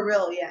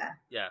 Kirill, yeah.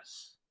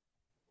 Yes.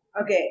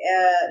 Okay,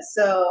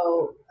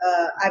 so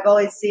I've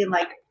always seen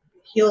like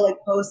he'll like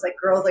post like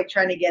girls like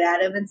trying to get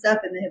at him and stuff,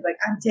 and then he'll be like,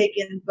 I'm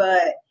taken,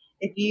 but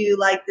if you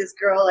like this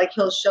girl, like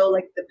he'll show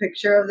like the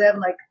picture of them,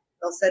 like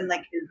they'll send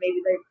like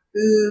maybe their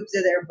boobs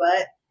or their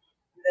butt.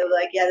 And they're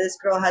like, yeah, this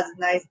girl has a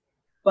nice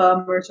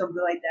bum or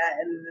something like that,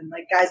 and then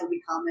like guys will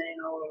be commenting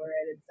all over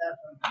it and stuff.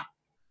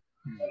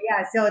 But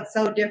yeah, so it's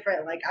so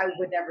different. Like I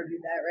would never do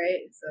that,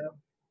 right? So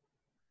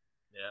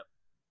yeah,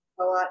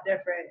 a lot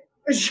different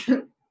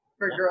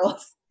for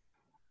girls.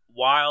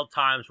 Wild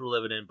times we're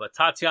living in, but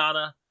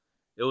Tatiana,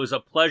 it was a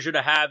pleasure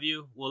to have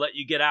you. We'll let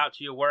you get out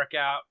to your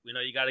workout. We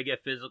know you got to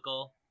get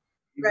physical.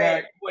 You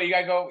gotta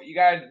go. You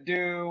gotta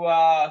do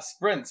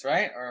sprints,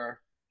 right? Or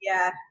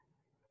yeah.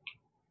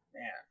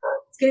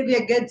 It's gonna be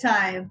a good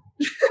time.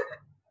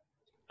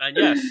 And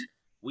yes,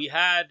 we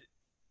had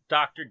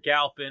Dr.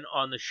 Galpin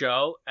on the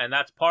show, and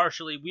that's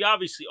partially, we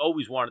obviously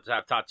always wanted to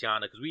have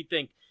Tatiana because we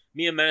think,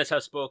 me and Menace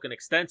have spoken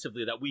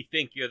extensively that we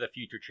think you're the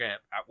future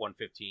champ at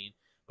 115.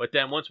 But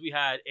then once we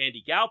had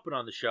Andy Galpin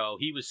on the show,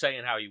 he was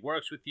saying how he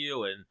works with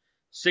you and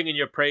singing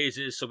your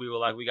praises, so we were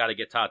like, we got to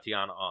get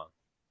Tatiana on.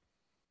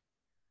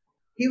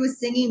 He was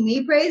singing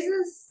me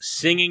praises?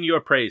 Singing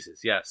your praises,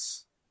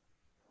 yes.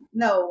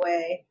 No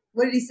way.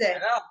 What did he say?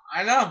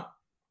 I know.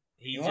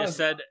 He just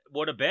said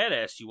what a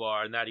badass you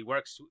are, and that he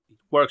works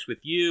with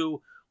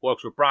you,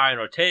 works with Brian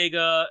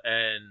Ortega,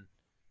 and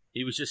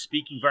he was just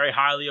speaking very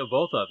highly of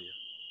both of you.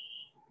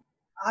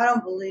 I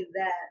don't believe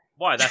that.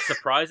 Why? That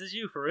surprises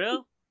you, for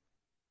real?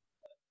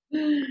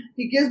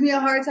 He gives me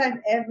a hard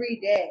time every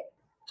day.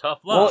 Tough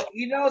love. Well,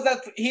 he knows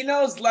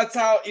that's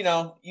how, you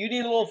need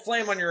a little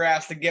flame on your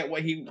ass to get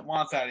what he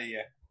wants out of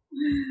you.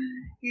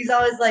 He's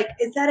always like,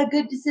 is that a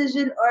good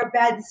decision or a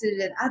bad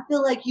decision? I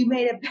feel like you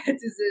made a bad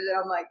decision.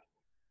 I'm like,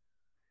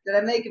 did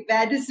I make a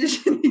bad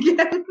decision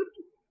again?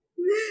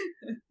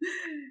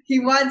 He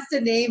wants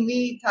to name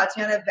me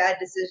Tatiana Bad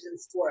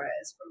Decisions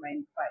Suarez for my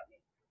fight name.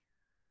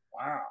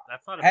 Wow.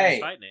 That's not a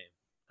bad fight name.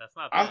 That's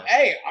not bad.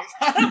 I'm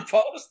not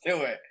opposed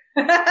to it.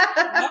 I'm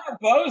not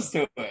opposed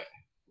to it.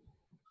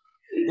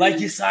 Like,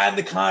 you signed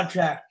the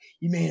contract.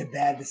 You made a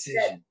bad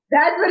decision.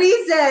 That's what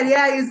he said.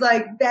 Yeah, he's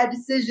like, bad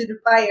decision to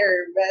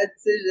fire. Bad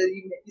decision.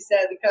 You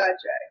signed the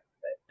contract.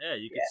 But, yeah,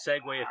 you could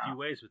segue a few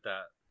ways with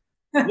that.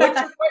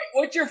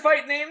 What's your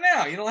fight name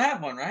now? You don't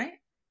have one,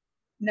 right?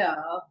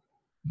 No.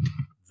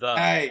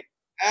 Hey.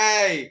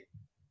 I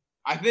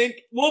think,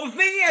 the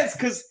thing is,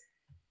 because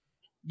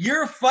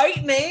your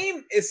fight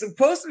name is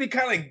supposed to be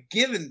kind of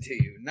given to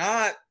you,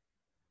 not...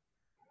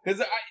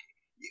 Because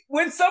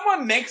when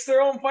someone makes their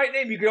own fight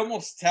name, you can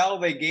almost tell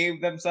they gave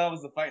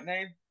themselves the fight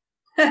name.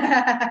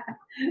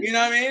 You know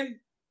what I mean?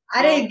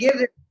 I didn't give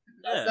it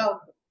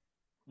myself.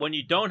 When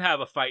you don't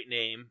have a fight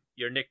name,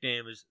 your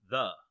nickname is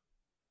The.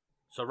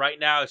 So right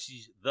now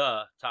she's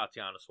The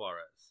Tatiana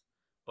Suarez.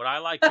 But I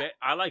like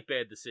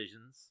bad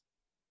decisions.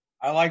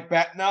 I like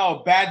bad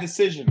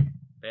decision.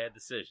 Bad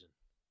decision.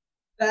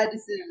 Bad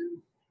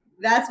decision.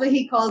 That's what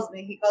he calls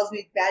me. He calls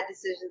me Bad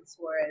Decision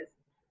Suarez.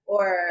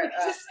 Or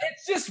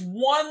it's just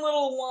one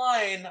little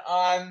line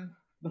on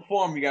the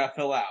form you gotta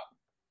fill out,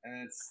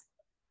 and it's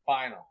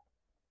final.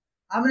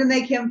 I'm gonna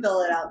make him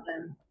fill it out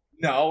then.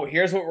 No,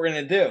 here's what we're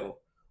gonna do.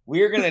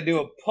 We're gonna do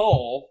a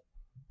poll,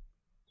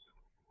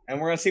 and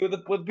we're gonna see what the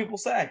people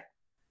say.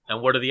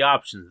 And what are the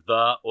options?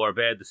 The or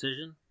bad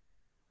decision?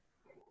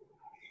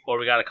 Or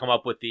we got to come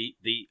up with the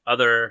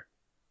other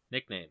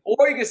nickname.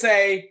 Or you could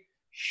say,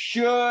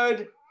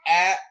 should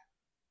at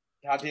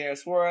Tatiana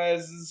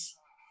Suarez's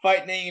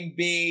fight name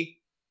be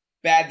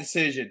bad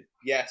decision?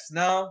 Yes,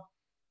 no?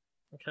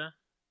 Okay.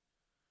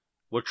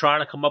 We're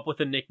trying to come up with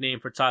a nickname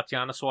for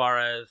Tatiana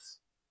Suarez.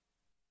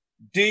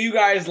 Do you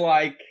guys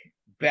like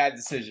bad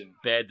decision?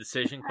 Bad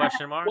decision,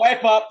 question mark?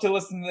 Swipe up to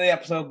listen to the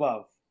episode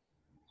above.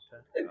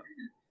 Okay.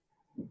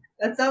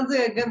 That sounds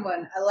like a good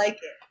one. I like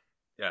it.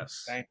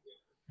 Yes. Thank you.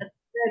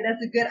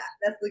 That's a good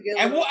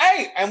and one.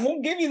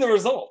 We'll give you the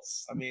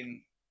results. I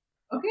mean,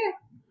 okay.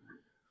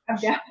 I'm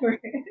down for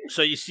it.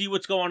 So you see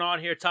what's going on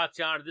here,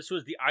 Tatiana. This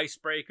was the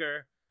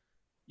icebreaker.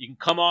 You can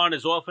come on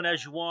as often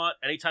as you want.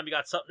 Anytime you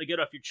got something to get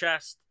off your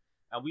chest.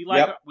 And we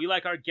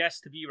like our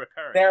guests to be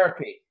recurring.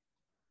 Therapy.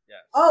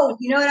 Yes. Oh,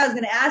 you know what I was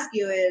going to ask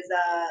you is,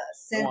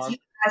 since you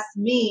asked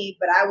me,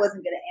 but I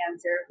wasn't going to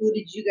answer, who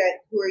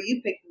are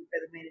you picking for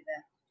the main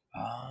event?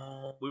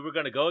 We were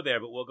going to go there,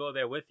 but we'll go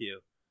there with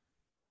you.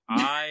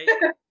 I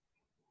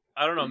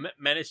don't know.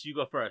 Menace, you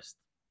go first.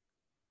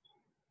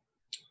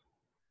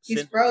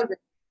 He's frozen.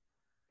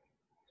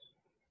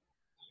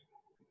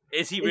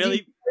 Is he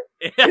really?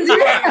 I was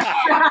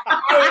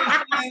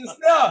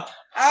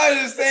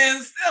just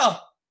standing still.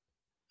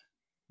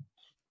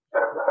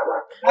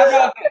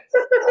 How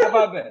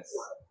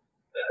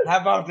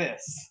about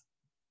this?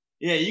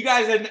 Yeah, you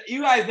guys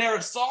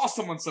never saw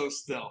someone so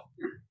still.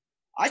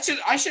 I should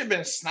have been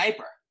a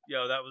sniper.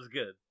 Yo, that was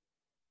good.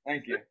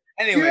 Thank you.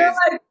 Anyways, you're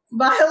like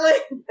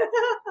smiling.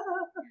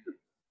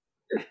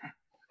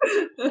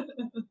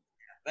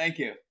 Thank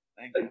you.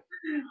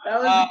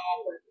 That was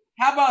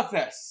how about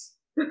this?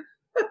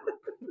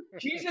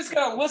 She's just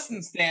gonna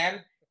listen,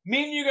 Stan.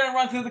 Me and you're gonna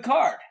run through the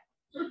card.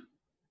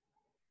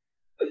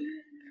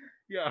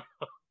 Yeah.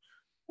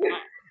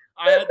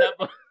 I had that.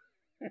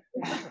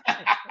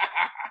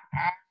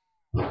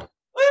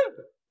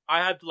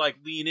 I had to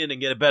lean in and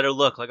get a better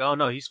look. Like, oh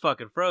no, he's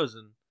fucking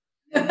frozen.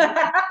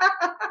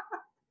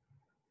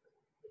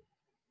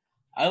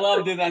 I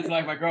love doing that to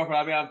my girlfriend.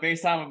 I'll be on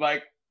FaceTime. I'm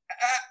like,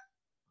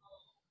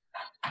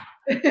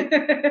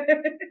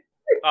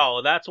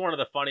 oh, that's one of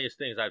the funniest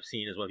things I've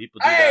seen is when people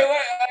do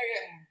that.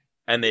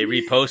 And they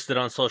repost it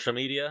on social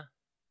media.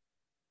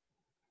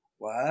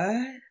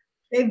 What?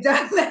 They've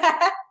done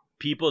that.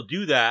 People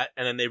do that,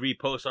 and then they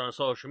repost on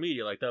social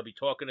media. Like, they'll be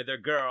talking to their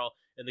girl,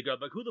 and the girl'll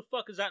be like, who the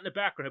fuck is that in the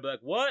background? He'll be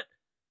like, what?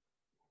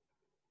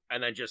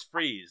 And then just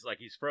freeze, like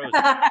he's frozen.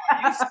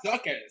 You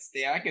suck at it,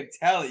 Stan. I could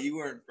tell you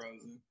weren't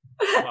frozen.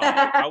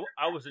 Well,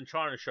 I wasn't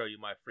trying to show you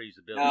my freeze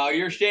ability. No,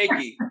 you're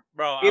shaky.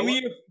 Bro, give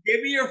me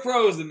your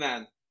frozen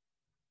then.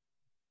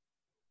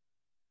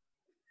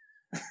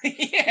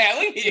 Yeah,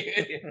 look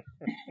at you.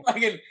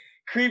 Fucking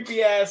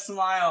creepy ass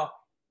smile.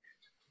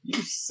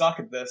 You suck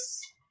at this.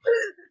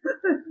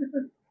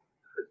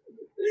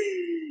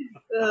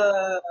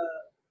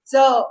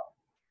 So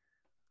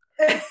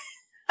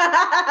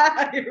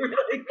you're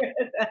really good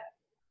at that.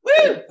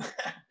 Woo!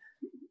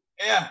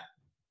 Yeah.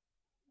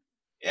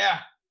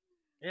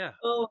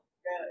 Oh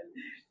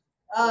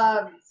my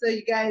god. So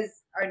you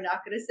guys are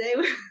not gonna say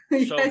what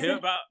you So guys here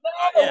about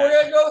No,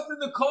 we're gonna go through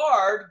the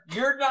card.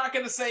 You're not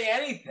gonna say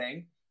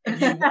anything.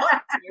 If you want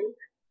to,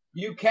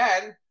 you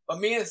can. But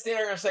me and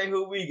Stan are gonna say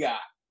who we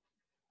got.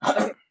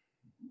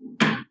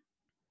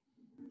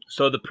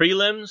 So the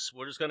prelims,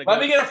 we're just gonna go.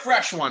 Let me get a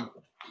fresh one.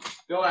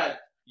 Go ahead.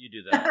 You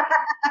do that.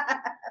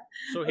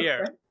 So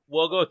here,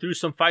 we'll go through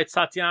some fights,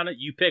 Tatiana.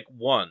 You pick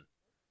one.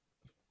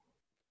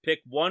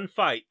 Pick one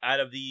fight out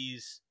of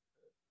these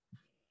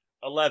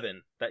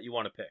 11 that you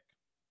want to pick.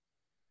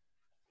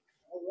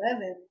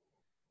 11.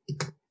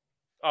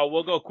 Oh,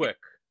 we'll go quick.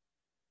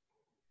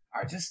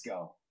 All right, just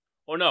go.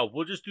 Or no,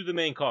 we'll just do the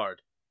main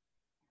card.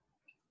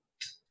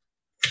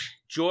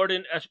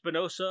 Jordan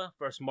Espinosa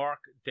versus Mark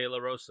De La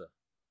Rosa.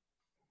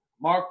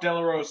 Mark De La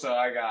Rosa,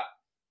 I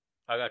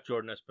got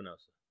Jordan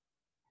Espinosa.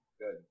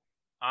 good.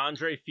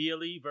 Andre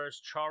Fili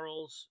versus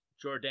Charles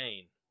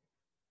Jourdain.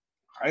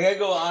 I gotta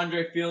go with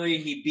Andre Fili.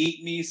 He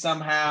beat me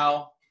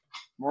somehow,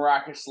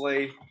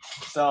 miraculously.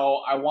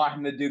 So I want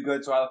him to do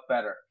good so I look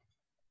better.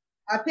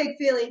 I pick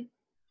Philly.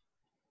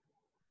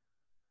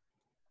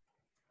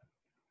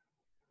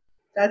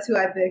 That's who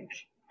I pick.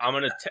 I'm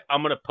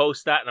gonna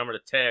post that and I'm gonna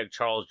tag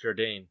Charles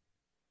Jourdain.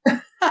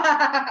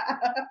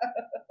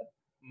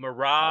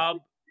 Merab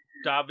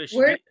Davish.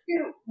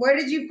 Where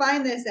did you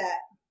find this at?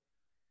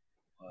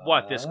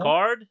 What, this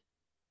card?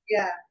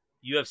 Yeah.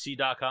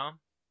 UFC.com.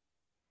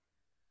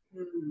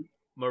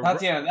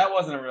 Tatiana, that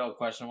wasn't a real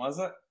question, was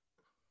it?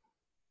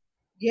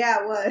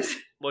 Yeah, it was.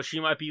 Well, she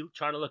might be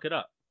trying to look it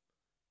up.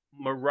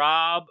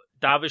 Merab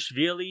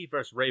Davishvili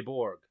versus Ray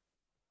Borg.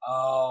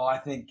 Oh, I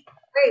think.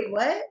 Wait,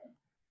 what?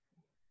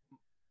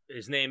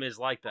 His name is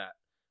like that.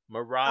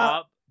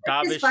 Merab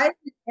Davish. Fighting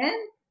again?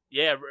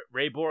 Yeah,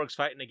 Ray Borg's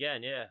fighting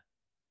again. Yeah.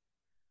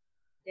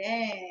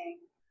 Dang.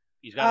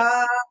 He's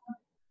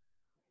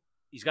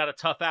got a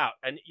tough out,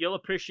 and you'll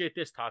appreciate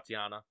this,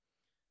 Tatiana.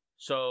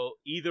 So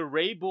either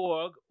Ray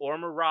Borg or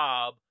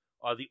Merab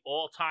are the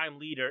all-time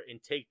leader in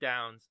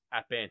takedowns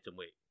at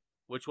bantamweight.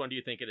 Which one do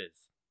you think it is?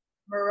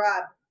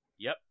 Merab.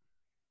 Yep.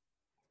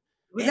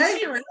 Was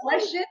that your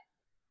question?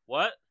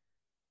 What?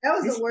 That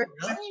was the worst.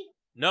 Really?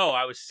 No,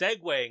 I was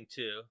segueing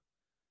to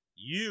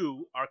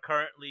you are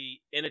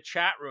currently in a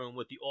chat room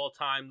with the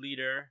all-time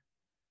leader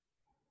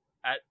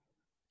at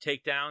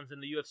takedowns in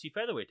the UFC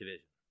featherweight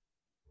division.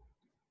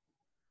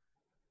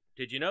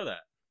 Did you know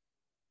that?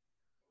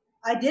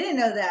 I didn't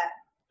know that.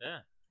 Yeah.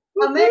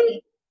 How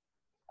many?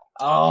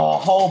 Oh, a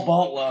whole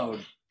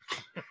boatload.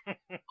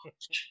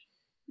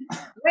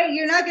 Wait,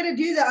 you're not going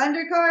to do the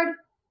undercard?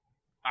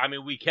 I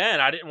mean, we can.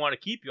 I didn't want to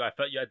keep you. I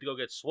felt you had to go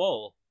get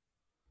swole.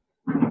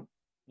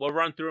 We'll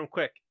run through them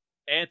quick.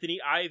 Anthony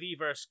Ivy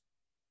versus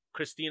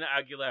Christina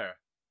Aguilera.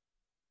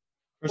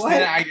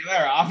 Christina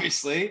Aguilera,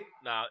 obviously.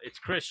 No, it's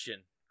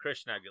Christian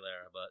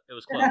Aguilera, but it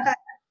was close.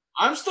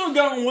 I'm still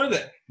going with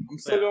it. I'm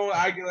still going with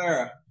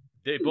Aguilera.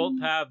 They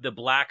both have the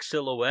black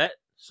silhouette,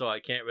 so I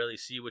can't really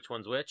see which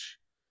one's which.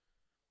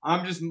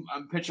 I'm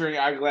picturing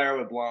Aguilera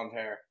with blonde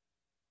hair.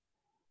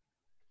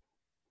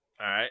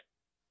 All right.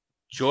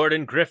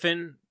 Jordan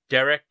Griffin,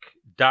 Derek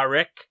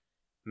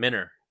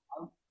Minner.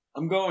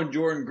 I'm going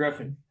Jordan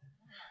Griffin.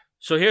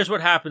 So here's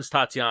what happens,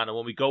 Tatiana,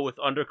 when we go with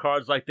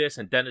undercards like this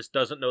and Dennis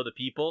doesn't know the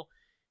people.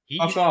 He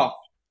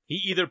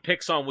either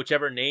picks on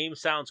whichever name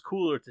sounds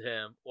cooler to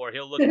him, or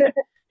he'll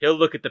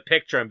look at the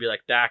picture and be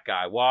like, that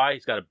guy. Why?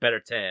 He's got a better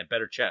tan,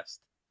 better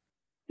chest.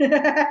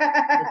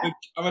 I'm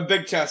a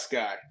big chest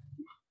guy.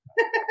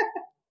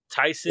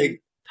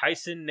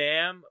 Tyson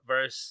Nam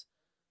versus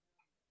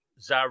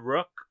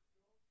Zaruk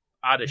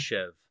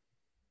Adashev.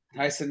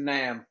 Tyson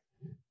Nam.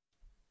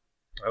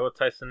 I want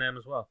Tyson Nam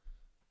as well.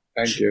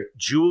 Thank you.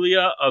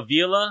 Julia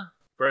Avila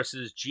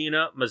versus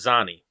Gina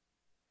Mazzani.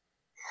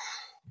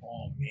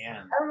 Oh, man.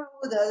 I don't know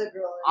who the other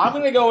girl is. I'm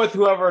going to go with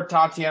whoever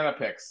Tatiana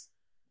picks.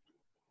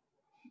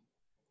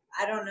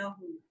 I don't know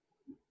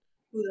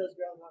who those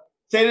girls are.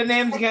 Say the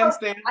names again,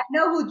 Stan. I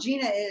know who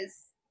Gina is.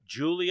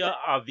 Julia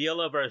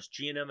Avila versus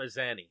Gina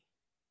Mazzani.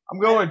 I'm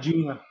going with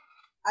Gina.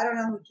 I don't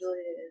know who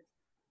Julia is.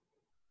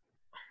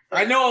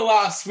 I know a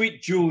lot of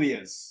sweet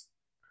Julias.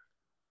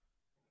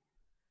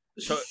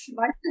 So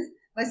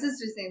my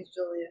sister's name's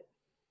Julia.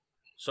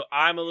 So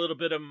I'm a little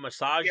bit of a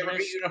misogynist.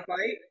 Did she ever beat you in a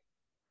fight?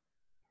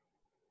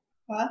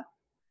 Huh?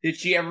 Did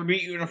she ever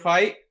beat you in a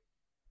fight?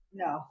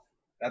 No.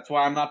 That's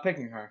why I'm not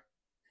picking her.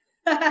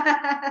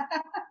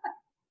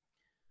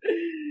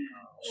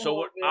 So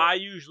what I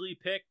usually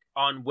pick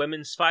on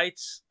women's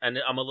fights, and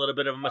I'm a little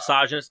bit of a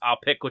misogynist, I'll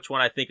pick which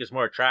one I think is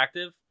more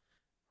attractive.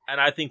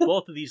 And I think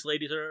both of these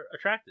ladies are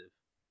attractive.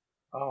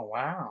 Oh,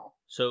 wow.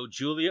 So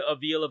Julia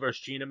Avila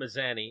versus Gina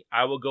Mazzani.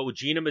 I will go with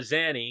Gina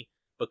Mazzani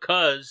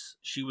because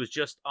she was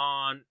just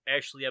on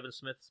Ashley Evan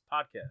Smith's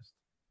podcast.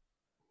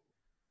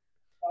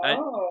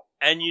 Oh.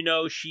 And you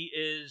know she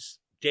is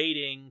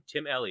dating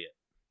Tim Elliott.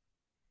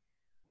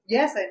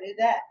 Yes, I knew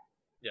that.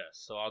 Yes,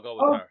 so I'll go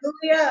with her.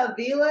 Julia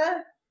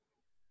Avila?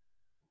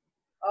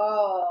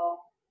 Oh.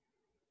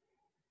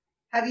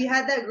 Have you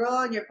had that girl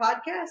on your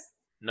podcast?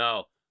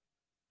 No.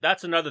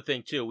 That's another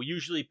thing, too. We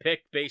usually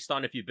pick based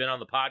on if you've been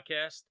on the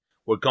podcast.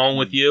 We're going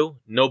with you.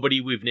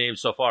 Nobody we've named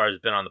so far has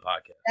been on the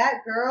podcast.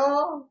 That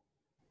girl,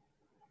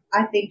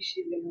 I think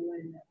she's going to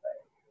win that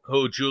fight.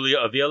 Who, Julia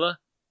Avila?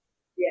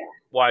 Yeah.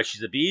 Why,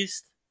 she's a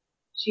beast?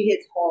 She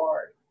hits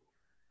hard.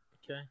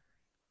 Okay.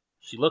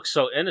 She looks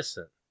so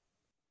innocent.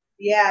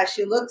 Yeah,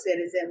 she looks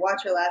innocent.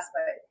 Watch her last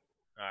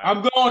fight. Right.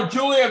 I'm going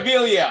Julia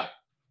Velia.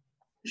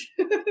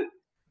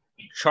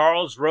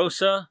 Charles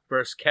Rosa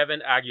versus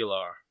Kevin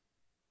Aguilar.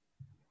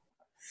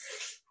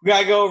 We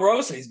gotta go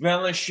Rosa. He's been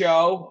on the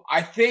show.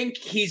 I think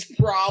he's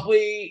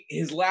probably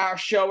his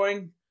last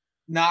showing,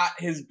 not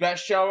his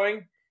best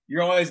showing.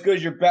 You're only as good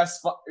as your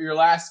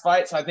last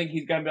fight. So I think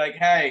he's gonna be like,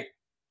 "Hey,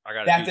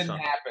 that didn't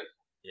happen."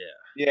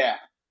 Yeah.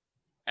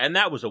 And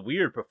that was a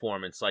weird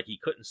performance. Like, he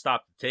couldn't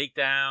stop the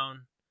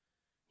takedown.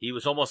 He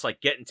was almost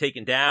like getting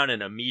taken down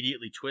and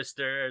immediately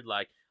twisted.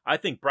 Like, I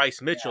think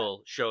Bryce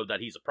Mitchell showed that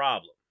he's a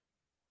problem.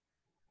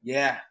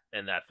 Yeah.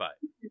 In that fight.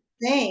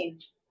 Insane.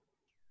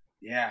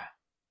 Yeah.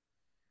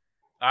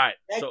 All right.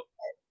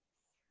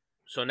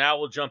 So now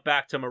we'll jump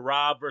back to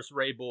Merab versus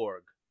Ray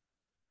Borg.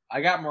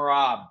 I got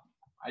Merab.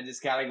 I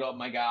just gotta go with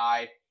my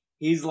guy.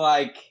 He's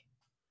like,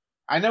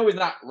 I know he's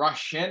not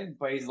Russian,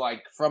 but he's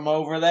like from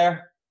over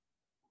there.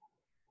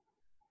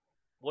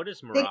 What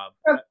is Merab?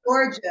 From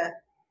Georgia.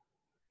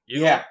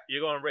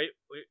 You're going Ray.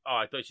 Oh,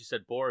 I thought you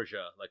said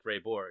Borgia, like Ray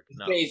Borg.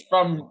 No. He's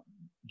from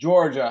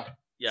Georgia.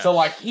 Yes. So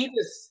like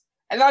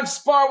and I've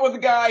sparred with a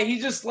guy.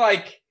 He's just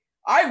like,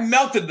 I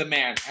melted the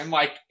man, and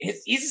like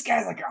he's this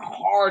guy's like a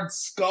hard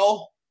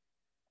skull.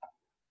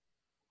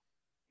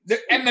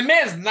 And the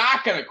man's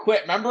not gonna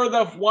quit. Remember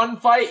the one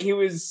fight he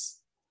was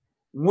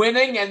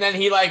winning, and then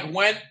he like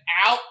went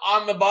out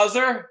on the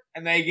buzzer,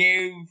 and they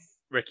gave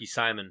Ricky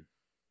Simon.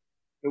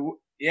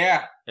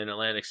 Yeah. In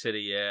Atlantic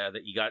City,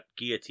 that he got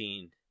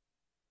guillotined.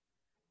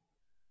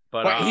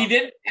 But he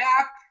didn't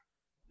tap.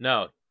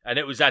 No, and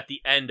it was at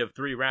the end of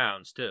 3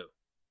 rounds too.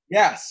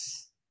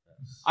 Yes.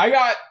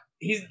 The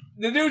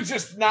dude's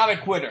just not a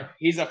quitter.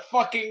 He's a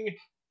fucking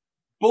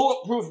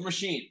bulletproof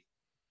machine.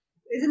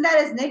 Isn't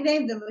that his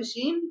nickname, the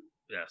Machine?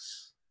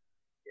 Yes.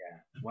 Yeah.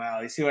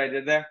 Wow, you see what I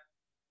did there?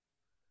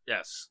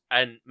 Yes.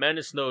 And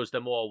Menace knows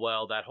them all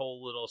well. That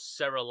whole little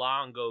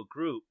Serra-Longo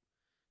group.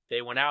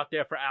 They went out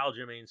there for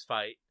Aljamain's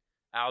fight.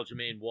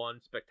 Aljamain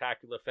won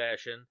spectacular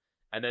fashion.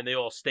 And then they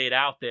all stayed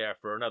out there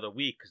for another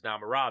week because now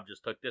Merab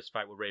just took this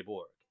fight with Ray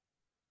Borg.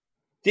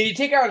 Did he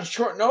take out a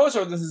short notice,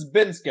 or this has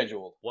been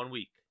scheduled? 1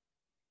 week.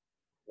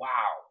 Wow.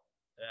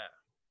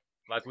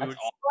 Yeah. Like we were.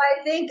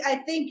 I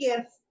think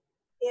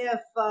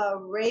if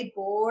Ray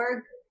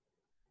Borg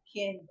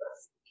can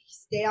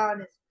stay on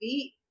his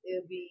feet, it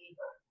would be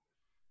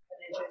an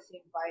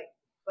interesting fight.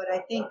 But I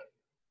think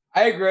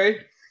I agree.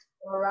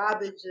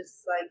 Merab is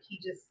just like, he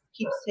just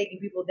keeps taking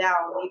people down,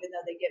 even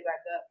though they get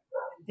back up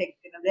and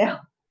taking them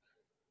down.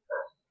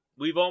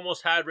 We've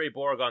almost had Ray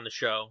Borg on the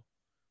show.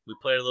 We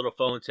played a little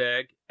phone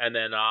tag, and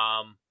then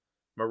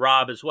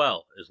Merab as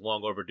well is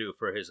long overdue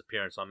for his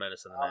appearance on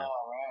Menace and the Man.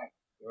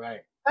 Oh,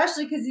 right.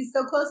 Especially because he's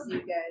so close to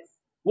you guys.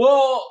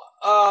 Well,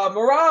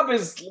 Merab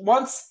is,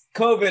 once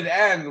COVID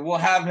ends, we'll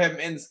have him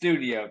in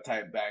studio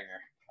type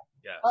banger.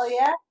 Yes. Oh,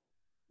 yeah?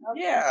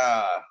 Okay.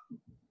 Yeah.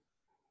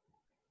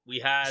 We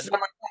had,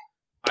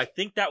 I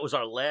think that was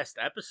our last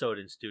episode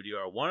in studio,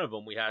 or one of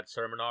them. We had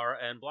Sermonara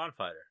and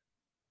Blondfighter.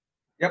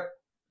 Yep.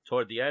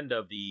 Toward the end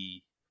of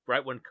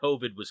right when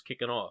COVID was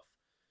kicking off.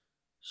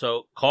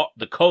 So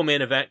the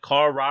co-main event,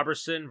 Carl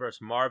Robertson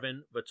versus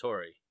Marvin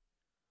Vettori.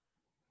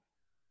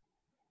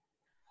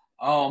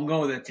 Oh, I'm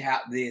going with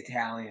the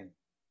Italian.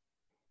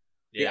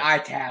 Yeah.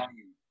 The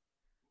Italian.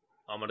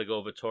 I'm going to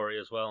go Vettori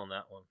as well on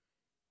that one.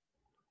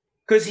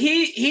 Because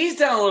he's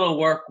done a little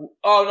work.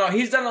 Oh, no,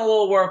 he's done a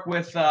little work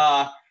with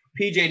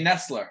PJ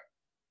Nestler.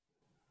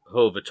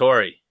 Oh,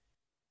 Vettori.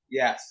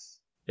 Yes.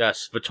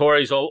 Yes,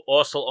 Vettori's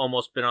also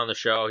almost been on the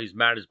show. He's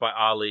managed by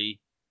Ali.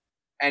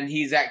 And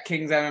he's at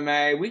King's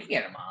MMA. We can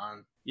get him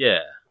on. Yeah.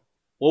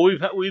 Well,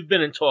 we've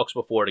been in talks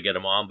before to get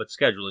him on, but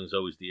scheduling is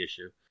always the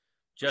issue.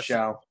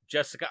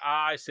 Jessica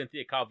I,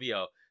 Cynthia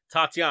Calvillo.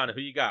 Tatiana,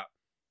 who you got?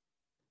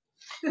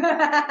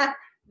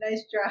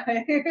 Nice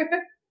try.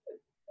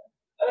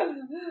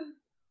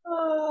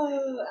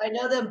 Oh, I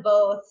know them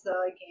both, so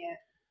I can't.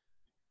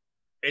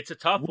 It's a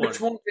tough one.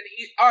 Which one?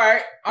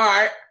 All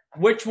right.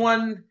 Which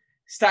one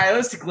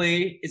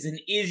stylistically is an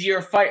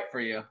easier fight for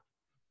you?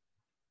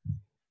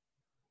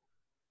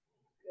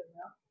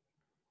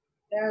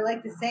 They're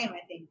like the same, I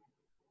think.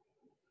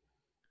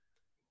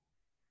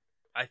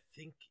 I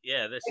think,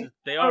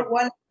 they are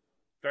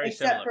very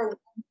similar. Except for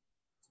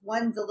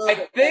one's a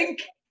little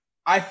bit.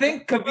 I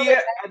think Kavia.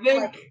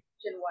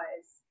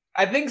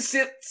 I think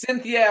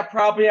Cynthia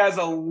probably has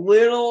a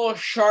little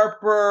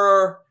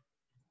sharper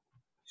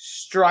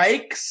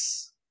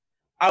strikes.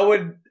 I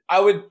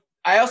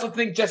also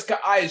think Jessica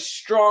I is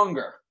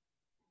stronger.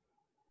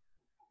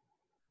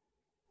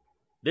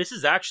 This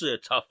is actually a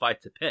tough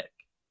fight to pick.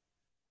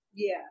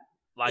 Yeah.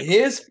 It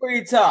is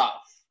pretty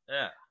tough.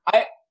 Yeah.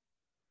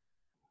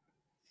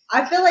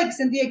 I feel like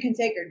Cynthia can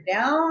take her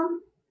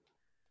down.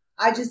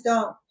 I just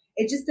don't.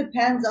 It just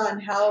depends on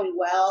how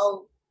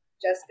well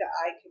Jessica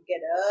I can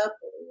get up,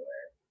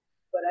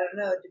 but I don't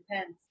know. It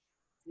depends.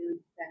 It really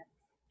depends.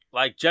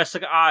 Like,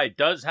 Jessica I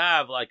does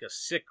have like a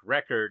sick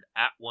record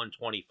at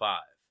 125.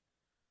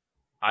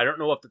 I don't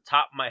know off the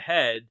top of my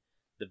head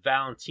the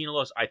Valentina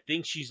loss, I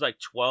think she's like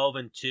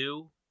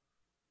 12-2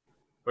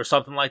 or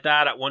something like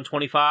that at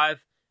 125.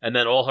 And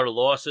then all her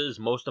losses,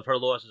 most of her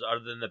losses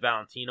other than the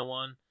Valentina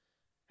one,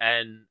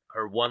 and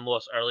her one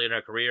loss early in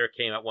her career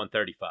came at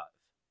 135.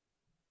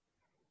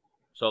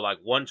 So like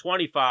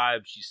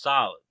 125, she's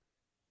solid.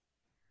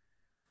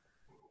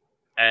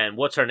 And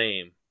what's her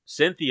name?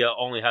 Cynthia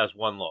only has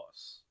one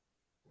loss.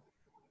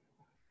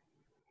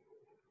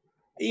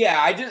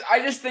 Yeah, I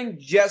just think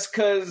just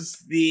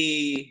because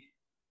the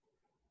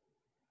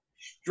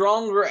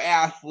stronger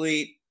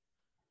athlete,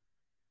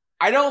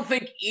 I don't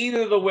think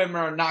either of the women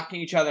are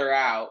knocking each other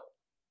out.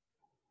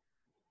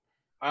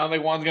 I don't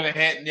think one's gonna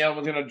hit and the other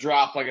one's gonna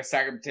drop like a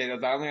sack of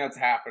potatoes. I don't think that's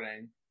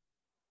happening.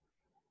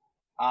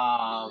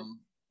 I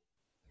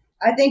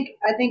think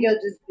it'll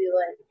just be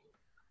like,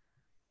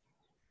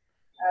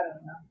 I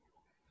don't know.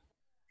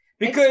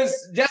 Because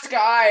Jessica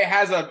Ai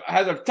has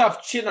a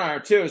tough chin on her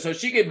too, so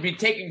she could be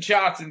taking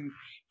shots and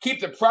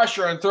keep the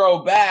pressure and throw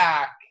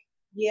back.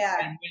 Yeah,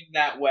 and win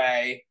that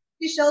way.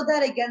 She showed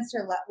that against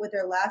her with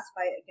her last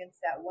fight against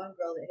that one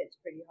girl that hits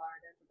pretty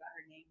hard. I forgot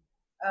her name.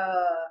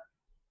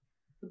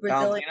 The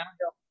Brazilian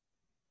girl.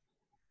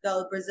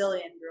 The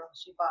Brazilian girl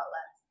she fought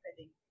last, I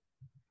think.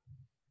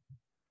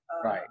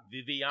 Right.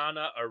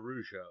 Viviana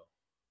Araújo.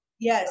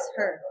 Yes,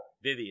 her.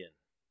 Vivian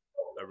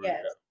Araújo.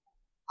 Yes.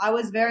 I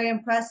was very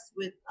impressed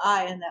with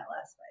Ai in that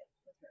last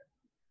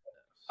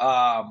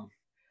fight.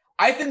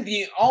 I think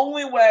the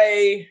only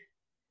way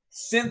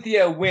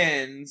Cynthia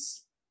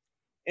wins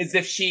is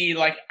if she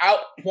like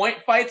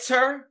outpoint fights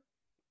her,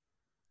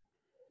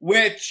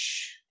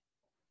 which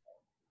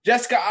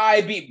Jessica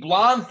Ai beat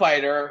Blonde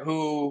Fighter,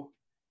 who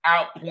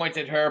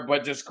outpointed her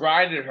but just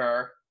grinded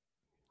her.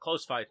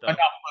 Close fight though. Enough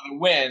for the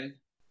win.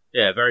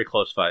 Yeah, very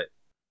close fight.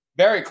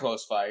 Very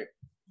close fight.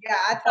 Yeah,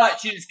 I thought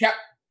she just kept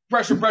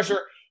pressure.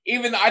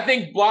 Even I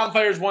think Blonde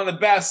Fighter is one of the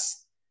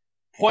best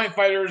point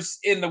fighters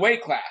in the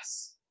weight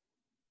class.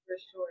 For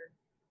sure.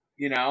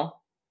 You know?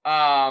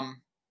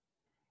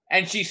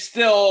 And she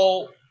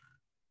still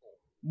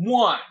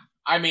won.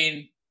 I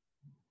mean,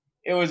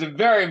 it was a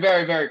very,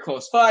 very, very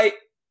close fight.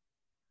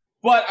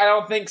 But I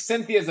don't think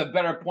Cynthia is a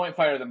better point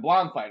fighter than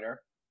Blonde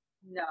Fighter.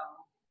 No.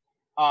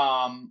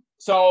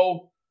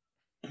 So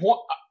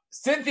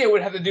Cynthia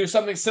would have to do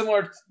something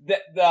similar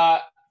that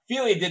the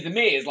Fili did to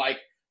me. Is like,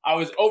 I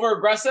was over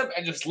aggressive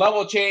and just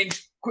level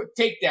change, quick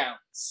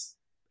takedowns.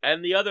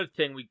 And the other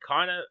thing we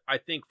kind of, I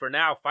think for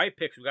now, fight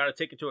picks we got to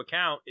take into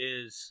account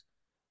is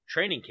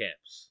training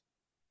camps.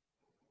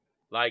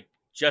 Like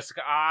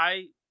Jessica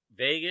Ai,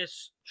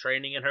 Vegas,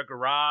 training in her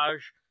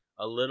garage,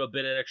 a little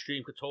bit at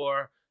Extreme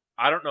Couture.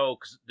 I don't know,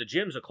 because the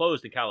gyms are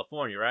closed in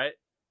California, right?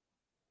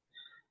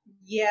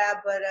 Yeah,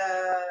 but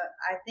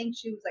I think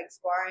she was like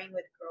sparring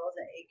with girls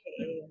at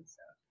AKA and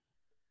stuff.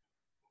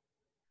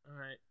 All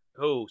right.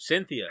 Who?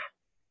 Cynthia?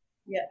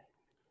 Yeah.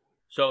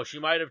 So she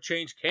might have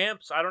changed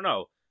camps? I don't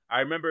know. I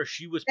remember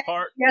she was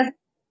part...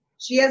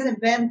 She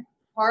hasn't been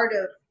part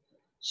of...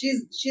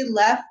 She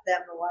left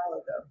them a while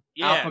ago.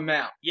 Yeah. Alpha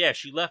Male. Yeah,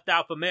 she left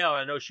Alpha Male.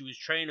 I know she was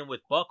training with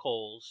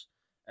Buckholes,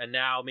 and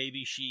now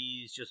maybe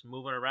she's just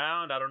moving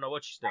around. I don't know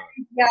what she's doing.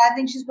 Yeah, I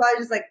think she's probably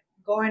just like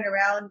going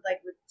around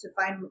like to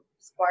find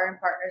sparring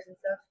partners and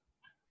stuff.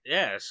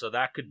 Yeah, so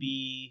that could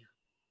be...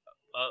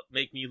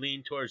 make me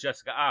lean towards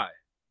Jessica Ai.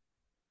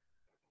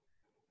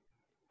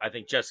 I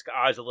think Jessica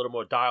Ai is a little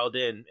more dialed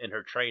in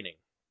her training.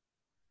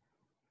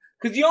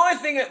 Because the only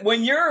thing that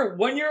when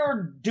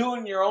you're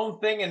doing your own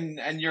thing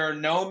and you're a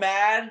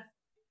nomad,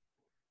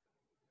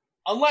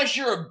 unless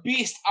you're a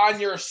beast on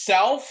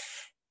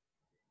yourself,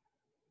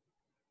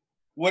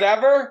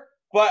 whatever.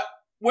 But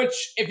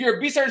if you're a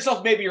beast on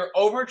yourself, maybe you're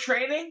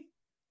overtraining.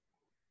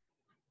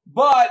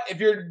 But if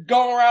you're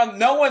going around,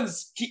 no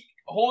one's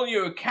holding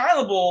you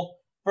accountable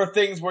for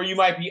things where you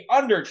might be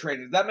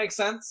undertraining. Does that make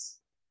sense?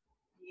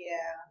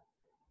 Yeah.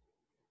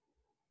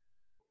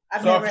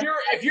 So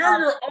if you're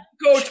your own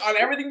coach on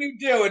everything you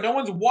do and no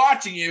one's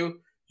watching you,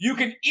 you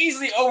can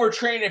easily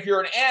overtrain if you're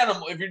an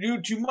animal, if you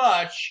do too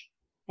much.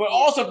 But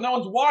also if no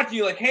one's watching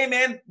you, like, hey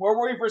man, where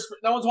were you for?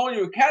 No one's holding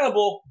you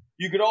accountable.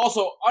 You could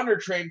also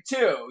undertrain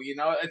too. You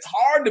know, it's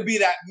hard to be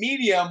that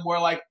medium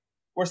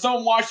where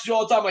someone watches you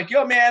all the time, like,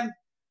 yo man,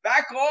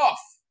 back off.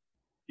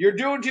 You're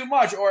doing too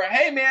much. Or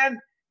hey man,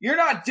 you're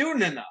not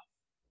doing enough.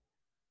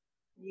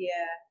 Yeah.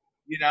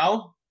 You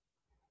know?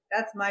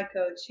 That's my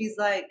coach. He's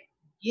like,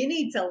 you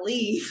need to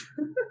leave.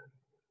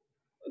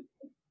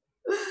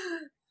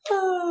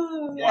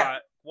 Why?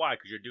 Why?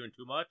 Because you're doing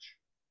too much?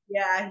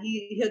 Yeah,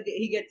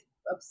 he gets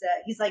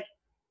upset. He's like,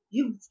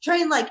 you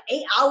trained like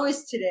 8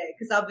 hours today.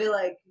 Because I'll be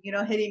like,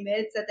 hitting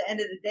mids at the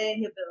end of the day. And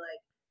he'll be like,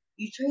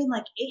 you trained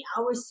like 8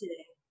 hours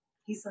today.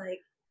 He's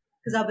like,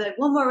 because I'll be like,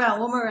 one more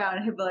round.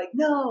 And he'll be like,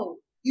 no,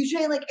 you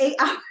trained like 8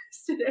 hours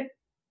today.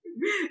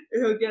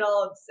 And he'll get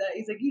all upset.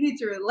 He's like, you need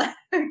to relax.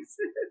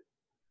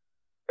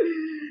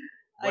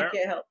 I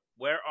can't help.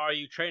 Where are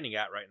you training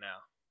at right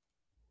now?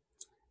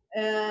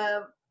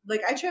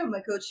 I train with my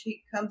coach.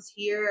 He comes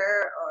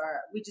here, or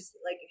we just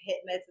like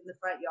hit mitts in the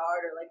front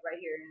yard, or like right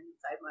here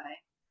inside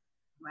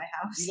my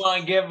house. You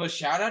want to give a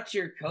shout out to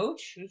your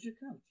coach? Who's your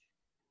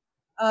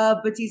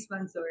coach? Batiste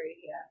Mansouri,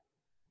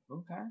 yeah.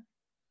 Okay.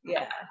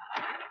 Yeah.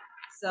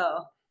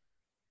 So,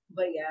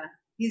 but yeah,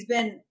 he's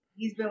been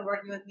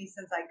working with me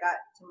since I got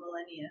to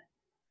Millennia.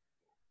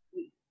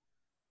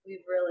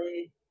 We've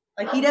really,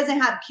 like, he doesn't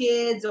have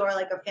kids or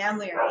like a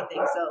family or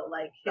anything, so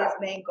like his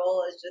main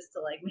goal is just to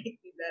like make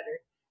me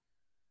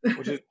better.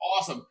 Which is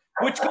awesome.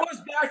 Which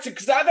goes back to,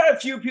 because I've had a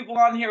few people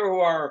on here who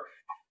are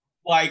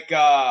like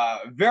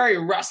very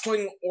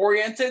wrestling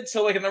oriented.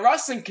 So like in the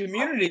wrestling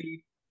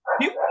community,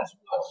 people just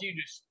want you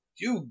to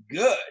do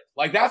good.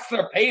 Like that's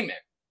their payment.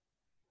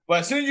 But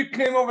as soon as you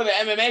came over the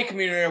MMA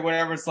community or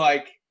whatever, it's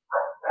like,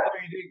 oh,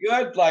 you did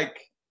good? Like,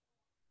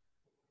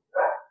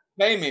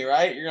 pay me,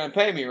 right? You're going to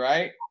pay me,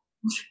 right?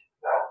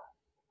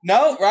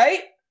 No,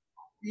 right?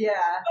 Yeah.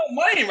 No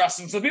money in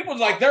wrestling. So people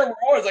like, their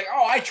rewards like,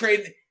 oh, I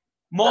trained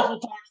multiple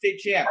time state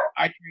champ.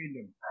 I trained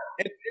him.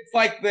 It's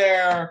like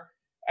their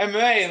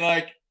MMA,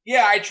 like,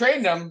 yeah, I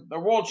trained them, the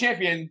world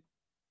champion,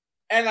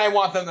 and I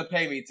want them to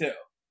pay me too.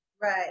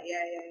 Right.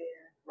 Yeah.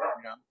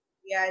 You know?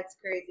 Yeah, it's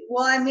crazy.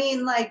 Well, I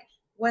mean, like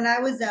when I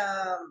was,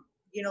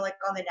 like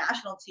on the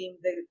national team,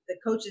 the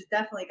coaches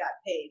definitely got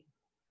paid.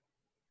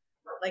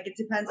 Like it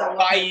depends on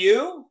by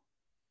you.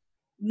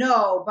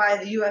 No, by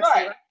the UFC.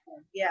 Right.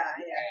 Yeah.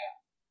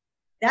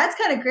 That's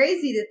kind of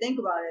crazy to think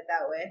about it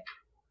that way.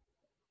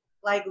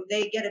 Like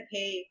they get a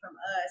pay from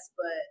us,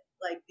 but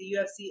like the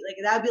UFC, like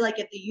that would be like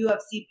if the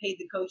UFC paid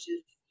the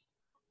coaches.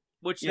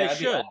 Which they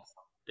should.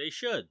 Awesome. They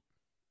should.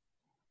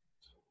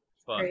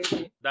 But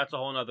crazy. That's a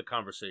whole nother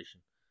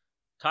conversation.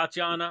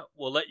 Tatiana,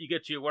 we'll let you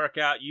get to your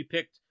workout.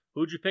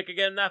 Who'd you pick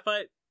again in that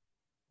fight?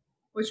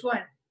 Which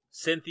one?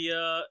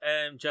 Cynthia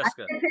and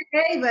Jessica. I didn't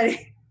pick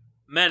anybody.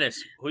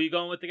 Menace, who are you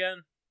going with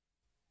again?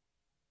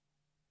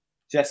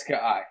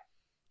 Jessica I.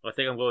 I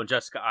think I'm going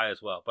Jessica I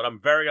as well, but I'm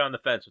very on the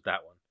fence with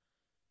that one.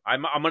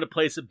 I'm going to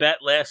place a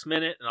bet last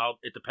minute, and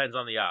it depends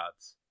on the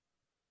odds.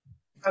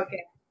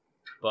 Okay.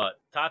 But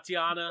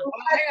Tatiana,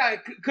 hang on,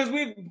 because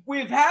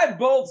we've had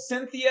both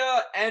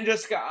Cynthia and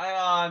Jessica I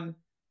on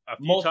a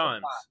few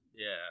times.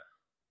 Yeah.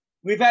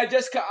 We've had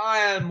Jessica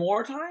I on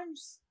more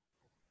times?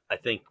 I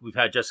think we've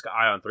had Jessica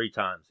I on 3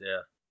 times,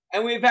 yeah.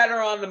 And we've had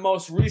her on the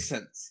most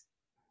recent.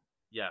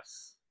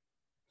 Yes.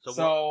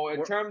 So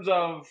in terms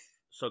of...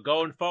 So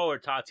going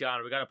forward,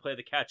 Tatiana, we got to play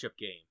the catch-up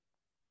game.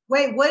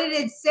 Wait, what did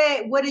it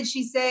say? What did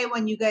she say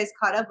when you guys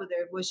caught up with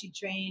her? Was she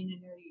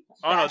trained?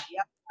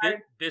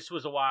 This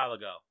was a while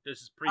ago.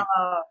 This is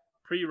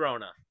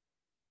pre-Rona.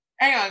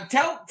 Hang on.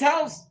 Tell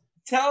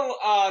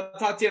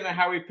Tatiana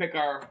how we pick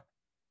our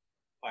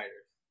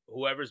fighters.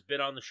 Whoever's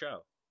been on the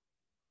show.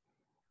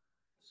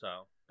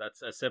 So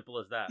that's as simple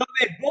as that. So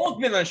they've both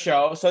been on the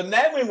show. So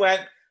then we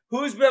went,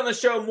 who's been on the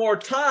show more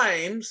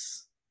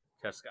times?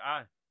 Jessica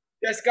I.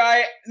 Jessica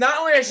I. Not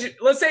only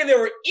let's say they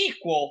were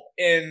equal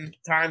in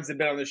times they've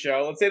been on the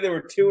show. Let's say they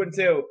were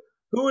 2-2.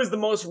 Who is the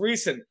most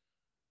recent?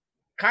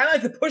 Kind of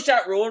like the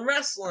push-out rule in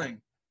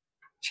wrestling.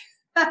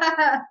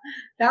 That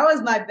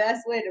was my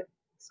best way to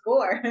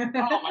score. Oh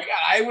my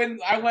god,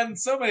 I win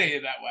so many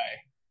that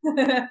way.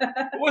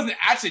 It wasn't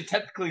actually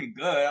technically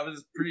good. I was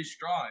just pretty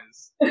strong.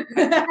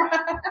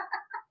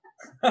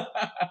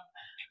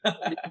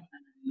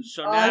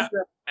 So now,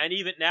 and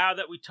even now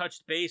that we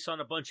touched base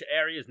on a bunch of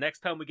areas, next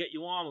time we get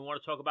you on, we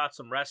want to talk about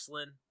some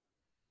wrestling.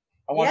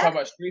 I want to talk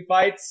about street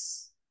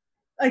fights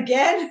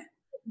again.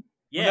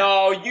 Yeah.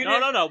 No.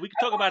 We can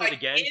talk about it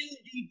again in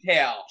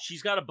detail.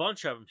 She's got a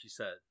bunch of them. She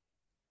said.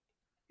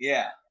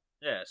 Yeah.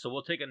 Yeah. So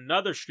we'll take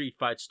another street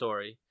fight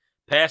story.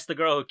 Past the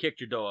girl who kicked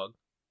your dog.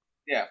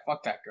 Yeah,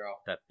 fuck that girl.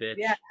 That bitch.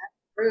 Yeah,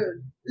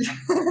 rude.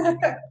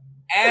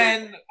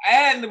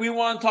 and we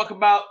want to talk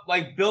about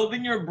like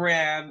building your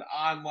brand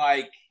on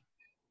like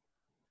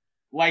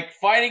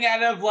fighting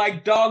out of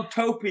like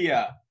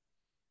Dogtopia.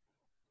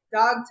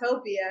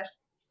 Dogtopia.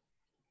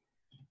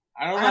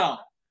 I don't know.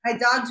 My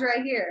dog's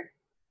right here.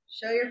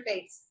 Show your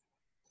face.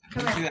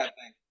 Come on. See that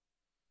thing.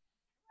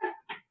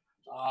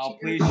 Oh,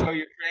 please show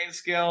your training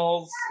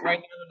skills. Right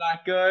now they're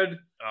not good.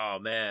 Oh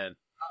man.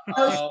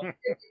 She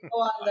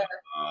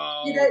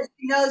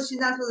knows she's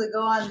not supposed to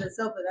go on the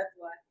sofa. That's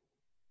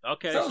why.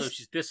 Okay, so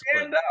she's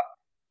disciplined. Stand up.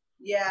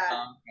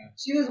 Yeah, okay.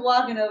 She was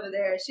walking over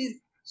there. She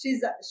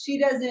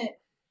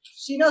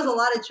knows a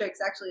lot of tricks.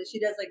 Actually, she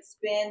does like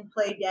spin,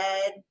 play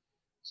dead.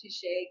 She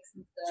shakes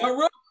and stuff. So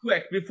real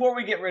quick, before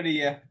we get rid of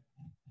you,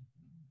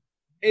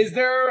 is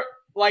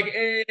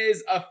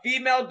a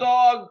female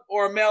dog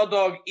or a male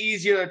dog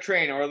easier to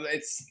train, or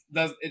it's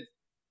not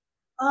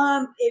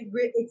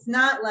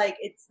like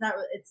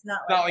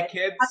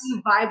kids. How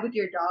you vibe with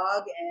your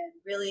dog and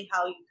really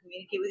how you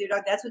communicate with your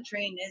dog. That's what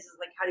training is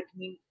like how to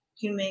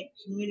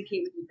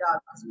communicate with your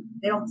dog.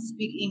 They don't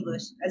speak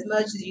English as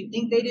much as you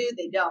think they do.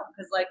 They don't,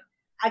 because like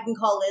I can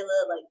call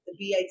Layla like the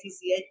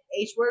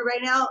bitch word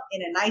right now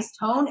in a nice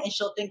tone, and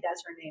she'll think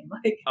that's her name.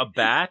 Like a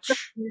batch.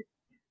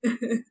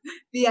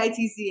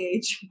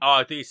 bitch. Oh,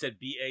 I thought you said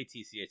batch.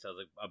 I was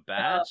like a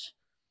batch.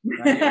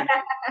 Yeah.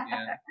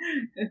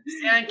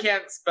 Stan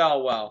can't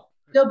spell well.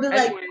 They'll be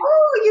like, Anyway.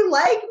 "Oh, you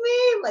like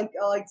me?" Like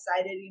all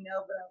excited,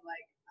 but I'm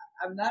like,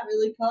 I'm not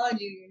really calling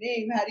you your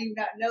name. How do you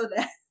not know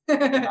that?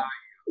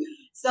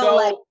 So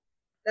like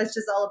that's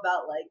just all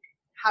about like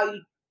how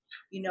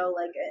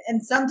like,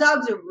 and some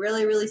dogs are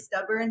really, really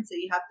stubborn. So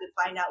you have to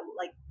find out,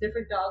 like,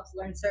 different dogs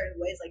learn certain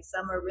ways. Like,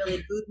 some are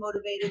really food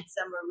motivated,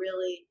 some are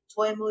really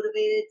toy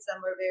motivated,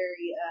 some are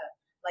very,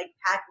 like,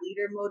 pack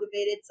leader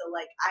motivated. So,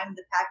 like, I'm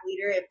the pack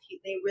leader. If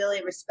they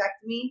really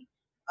respect me,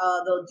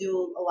 they'll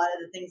do a lot of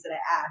the things that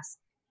I ask.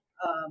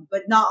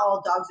 But not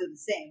all dogs are the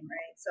same,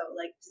 right? So,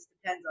 like, just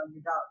depends on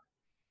your dog.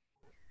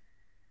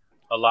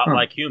 A lot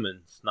like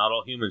humans. Not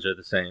all humans are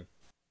the same.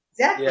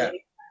 Exactly. Yeah.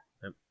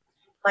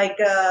 Like,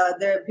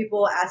 there are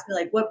people ask me,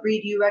 like, what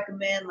breed do you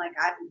recommend? Like,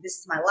 this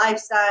is my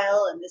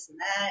lifestyle and this and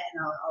that, and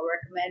I'll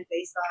recommend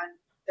based on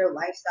their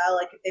lifestyle.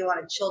 Like, if they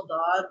want a chill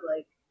dog,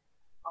 like,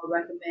 I'll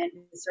recommend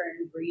a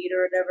certain breed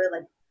or whatever.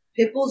 Like,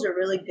 pit bulls are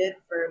really good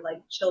for,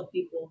 like, chill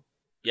people.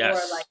 Yes.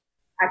 Or, like,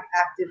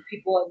 active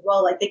people as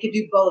well. Like, they could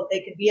do both. They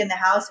could be in the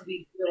house and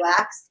be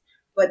relaxed,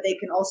 but they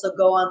can also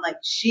go on,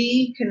 like,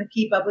 she can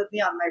keep up with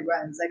me on my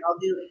runs. Like,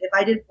 if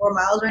I did 4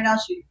 miles right now,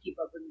 she would keep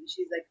up with me.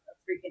 She's, like, a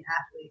freaking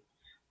athlete.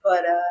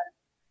 But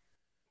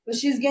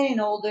she's getting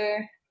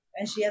older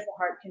and she has a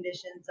heart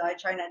condition, so I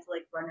try not to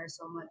like run her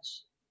so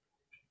much.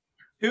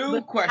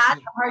 Two questions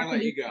before I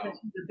let you go.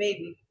 She's a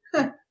baby.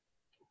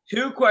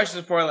 2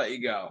 questions before I let you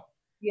go.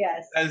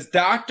 Yes. Does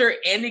Dr.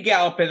 Andy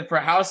Gallopin, for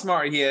how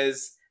smart he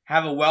is,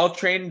 have a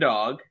well-trained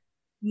dog?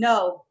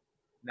 No.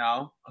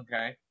 No?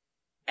 Okay.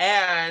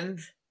 And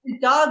the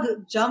dog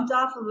jumped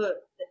off of a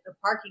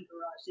parking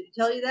garage. Did he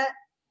tell you that?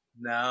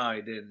 No,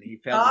 he didn't. He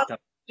failed to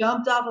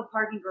jumped off a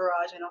parking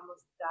garage and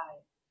almost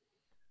died.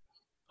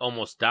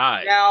 Almost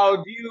died.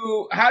 Now,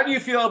 how do you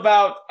feel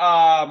about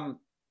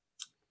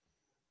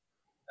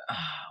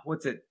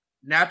what's it?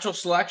 Natural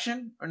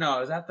selection? Or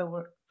no, is that the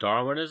word?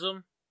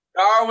 Darwinism?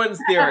 Darwin's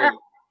theory.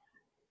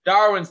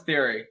 Darwin's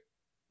theory.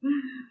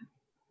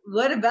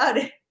 What about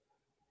it?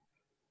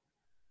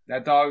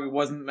 That dog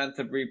wasn't meant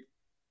to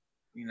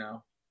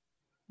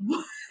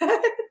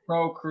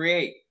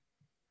procreate.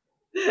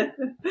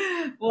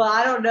 Well,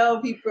 I don't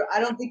know if I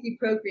don't think he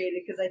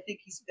procreated because I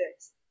think he's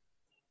fixed.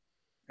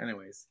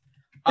 Anyways,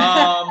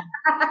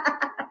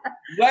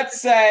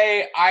 let's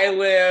say I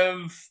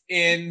live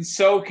in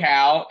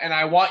SoCal and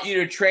I want you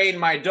to train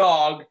my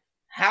dog.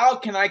 How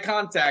can I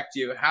contact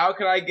you? How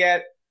can I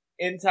get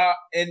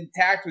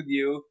intact with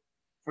you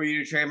for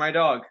you to train my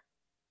dog?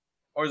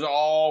 Or is it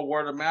all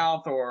word of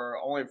mouth or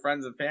only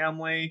friends and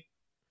family?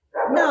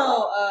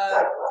 No,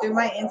 through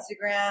my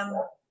Instagram,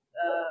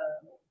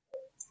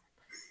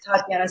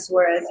 Tatiana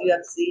Suarez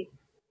UFC.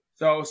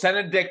 So send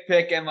a dick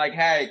pic and like,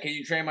 hey, can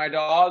you train my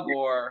dog?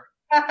 Or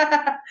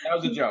that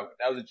was a joke.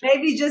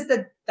 Maybe just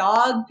a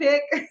dog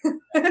pic.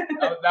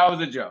 that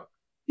was a joke.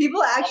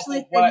 People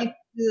actually send me to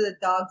the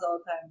dogs all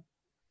the time.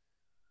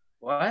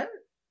 What?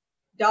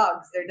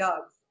 Dogs. They're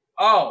dogs.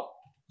 Oh,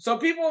 so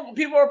people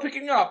are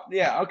picking up.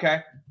 Yeah.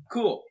 Okay.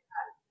 Cool.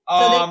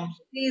 So they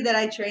see that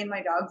I train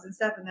my dogs and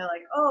stuff, and they're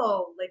like,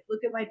 "Oh, like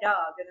look at my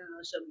dog," and then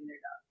they'll show me their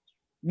dog.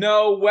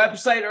 No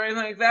website or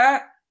anything like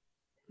that.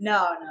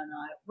 No.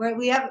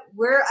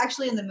 We're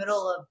actually in the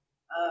middle of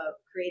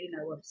creating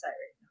our website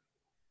right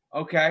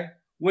now. Okay.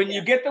 When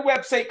you get the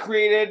website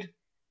created,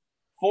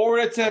 forward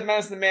it to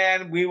Menace the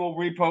Man. We will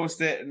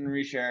repost it and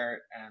reshare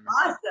it.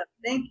 Awesome.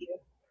 Thank you.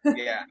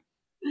 Yeah.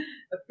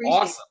 Appreciate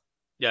awesome.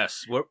 It.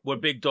 Yes, we're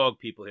big dog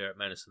people here at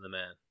Menace and the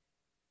Man.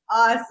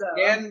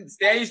 Awesome.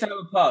 Stan used to have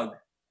a pug.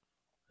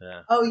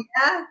 Yeah. Oh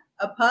yeah,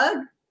 a pug.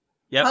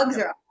 Yep. Pugs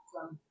are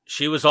awesome.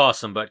 She was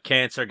awesome, but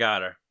cancer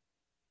got her.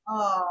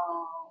 Oh.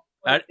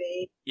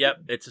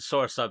 Yep, it's a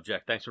sore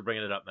subject. Thanks for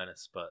bringing it up,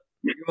 Menace. But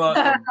you're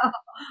welcome.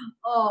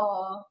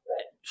 Oh.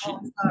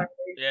 Sorry.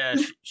 Yeah,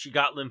 she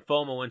got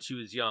lymphoma when she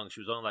was young.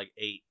 She was only like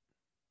 8.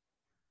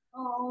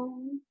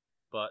 Oh.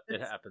 But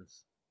it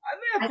happens. I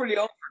think I'm pretty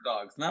old for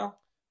dogs. No.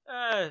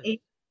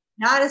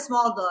 Not a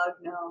small dog,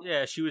 no.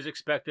 Yeah, she was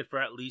expected for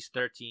at least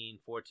 13,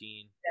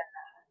 14. Yeah.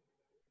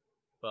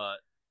 But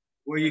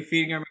were you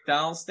feeding her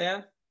McDonald's,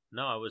 Stan?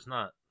 No, I was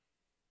not.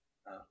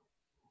 Oh.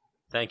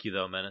 Thank you,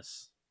 though,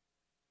 Menace.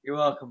 You're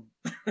welcome.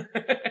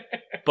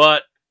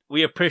 But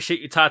we appreciate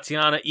you,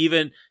 Tatiana.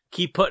 Even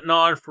keep putting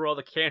on for all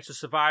the cancer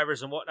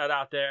survivors and whatnot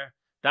out there.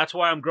 That's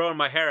why I'm growing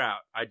my hair out.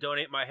 I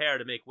donate my hair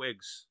to make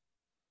wigs.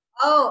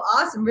 Oh,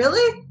 awesome.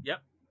 Really?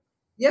 Yep.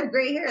 You have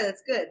great hair.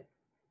 That's good.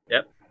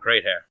 Yep.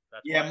 Great hair.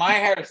 That's my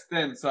hair is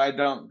thin, so I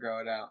don't grow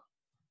it out.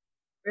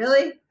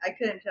 Really? I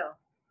couldn't tell.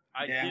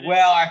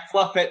 I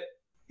fluff it,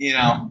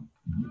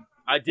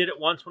 I did it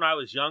once when I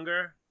was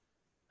younger,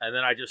 and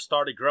then I just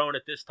started growing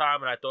it this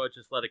time, and I thought I'd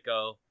just let it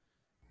go.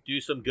 Do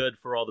some good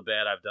for all the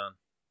bad I've done.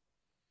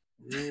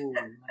 Ooh,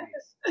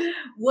 nice.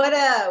 What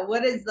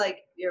is like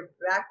your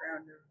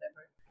background or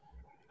whatever?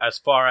 As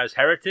far as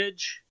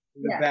heritage?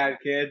 The bad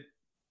kid.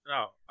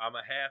 No, I'm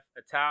a half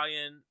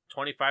Italian,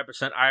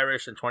 25%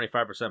 Irish, and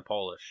 25%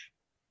 Polish.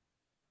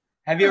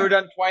 Have you ever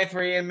done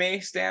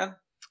 23andMe, Stan?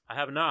 I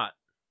have not.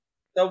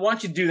 So why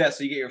don't you do that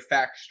so you get your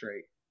facts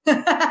straight?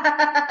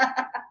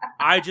 I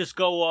I just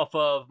go off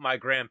of my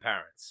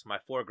grandparents, my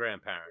 4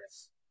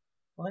 grandparents.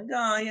 Like,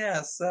 oh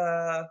yes,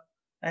 I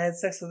had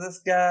sex with this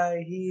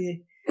guy.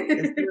 He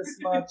is this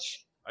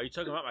much. Are you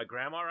talking about my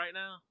grandma right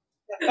now?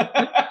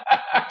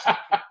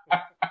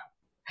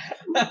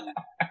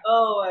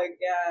 Oh my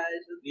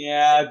gosh.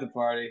 Yeah, at the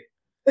party.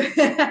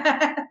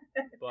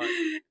 But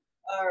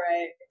All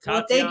right.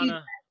 Tatiana, Well, thank you.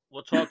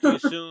 we'll talk to you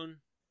soon.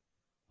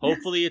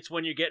 Hopefully it's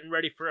when you're getting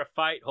ready for a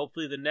fight.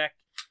 Hopefully the neck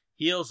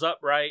heals up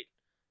right.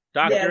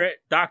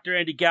 Dr.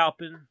 Andy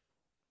Galpin.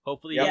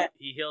 Hopefully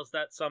he heals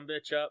that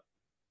sumbitch up.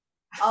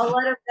 I'll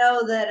let him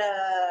know that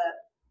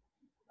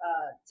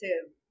to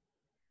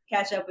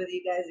catch up with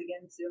you guys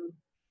again soon.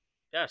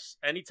 Yes,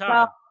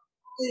 anytime.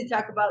 To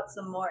talk about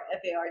some more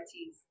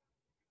FARTs.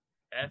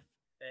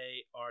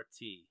 FART.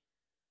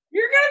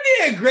 You're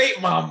gonna be a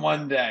great mom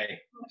one day.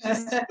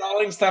 Just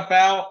stalling stuff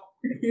out.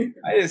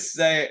 I just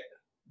say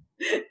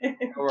it.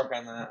 I'll work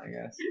on that, I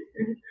guess.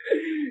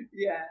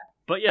 Yeah.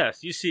 But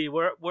yes, you see,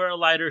 we're a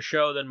lighter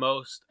show than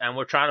most, and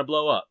we're trying to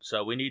blow up.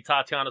 So we need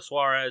Tatiana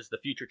Suarez, the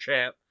future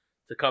champ,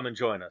 to come and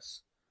join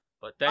us.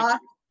 But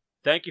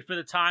thank you for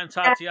the time,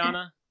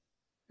 Tatiana.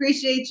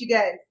 Appreciate you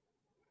guys.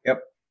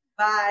 Yep.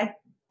 Bye.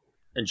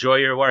 Enjoy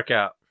your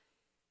workout.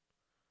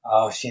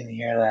 Oh, she didn't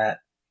hear that.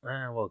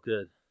 Well,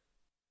 good.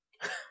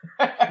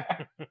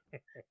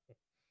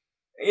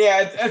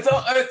 Yeah,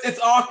 it's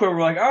awkward.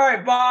 We're like, all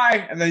right,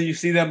 bye, and then you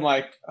see them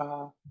like,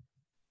 how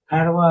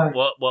do I?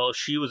 Well,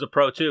 she was a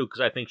pro too because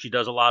I think she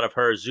does a lot of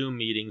her Zoom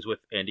meetings with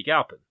Andy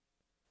Galpin.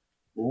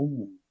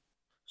 Ooh.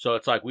 So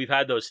it's like we've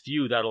had those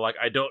few that are like,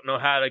 I don't know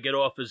how to get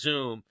off of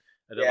Zoom.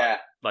 And then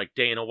like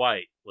Dana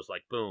White was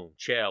like, boom.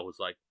 Chael was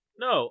like,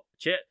 no.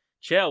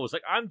 Chael was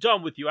like, I'm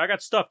done with you. I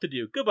got stuff to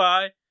do.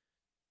 Goodbye.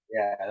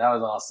 Yeah, that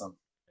was awesome.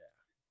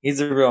 Yeah. He's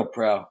a real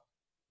pro.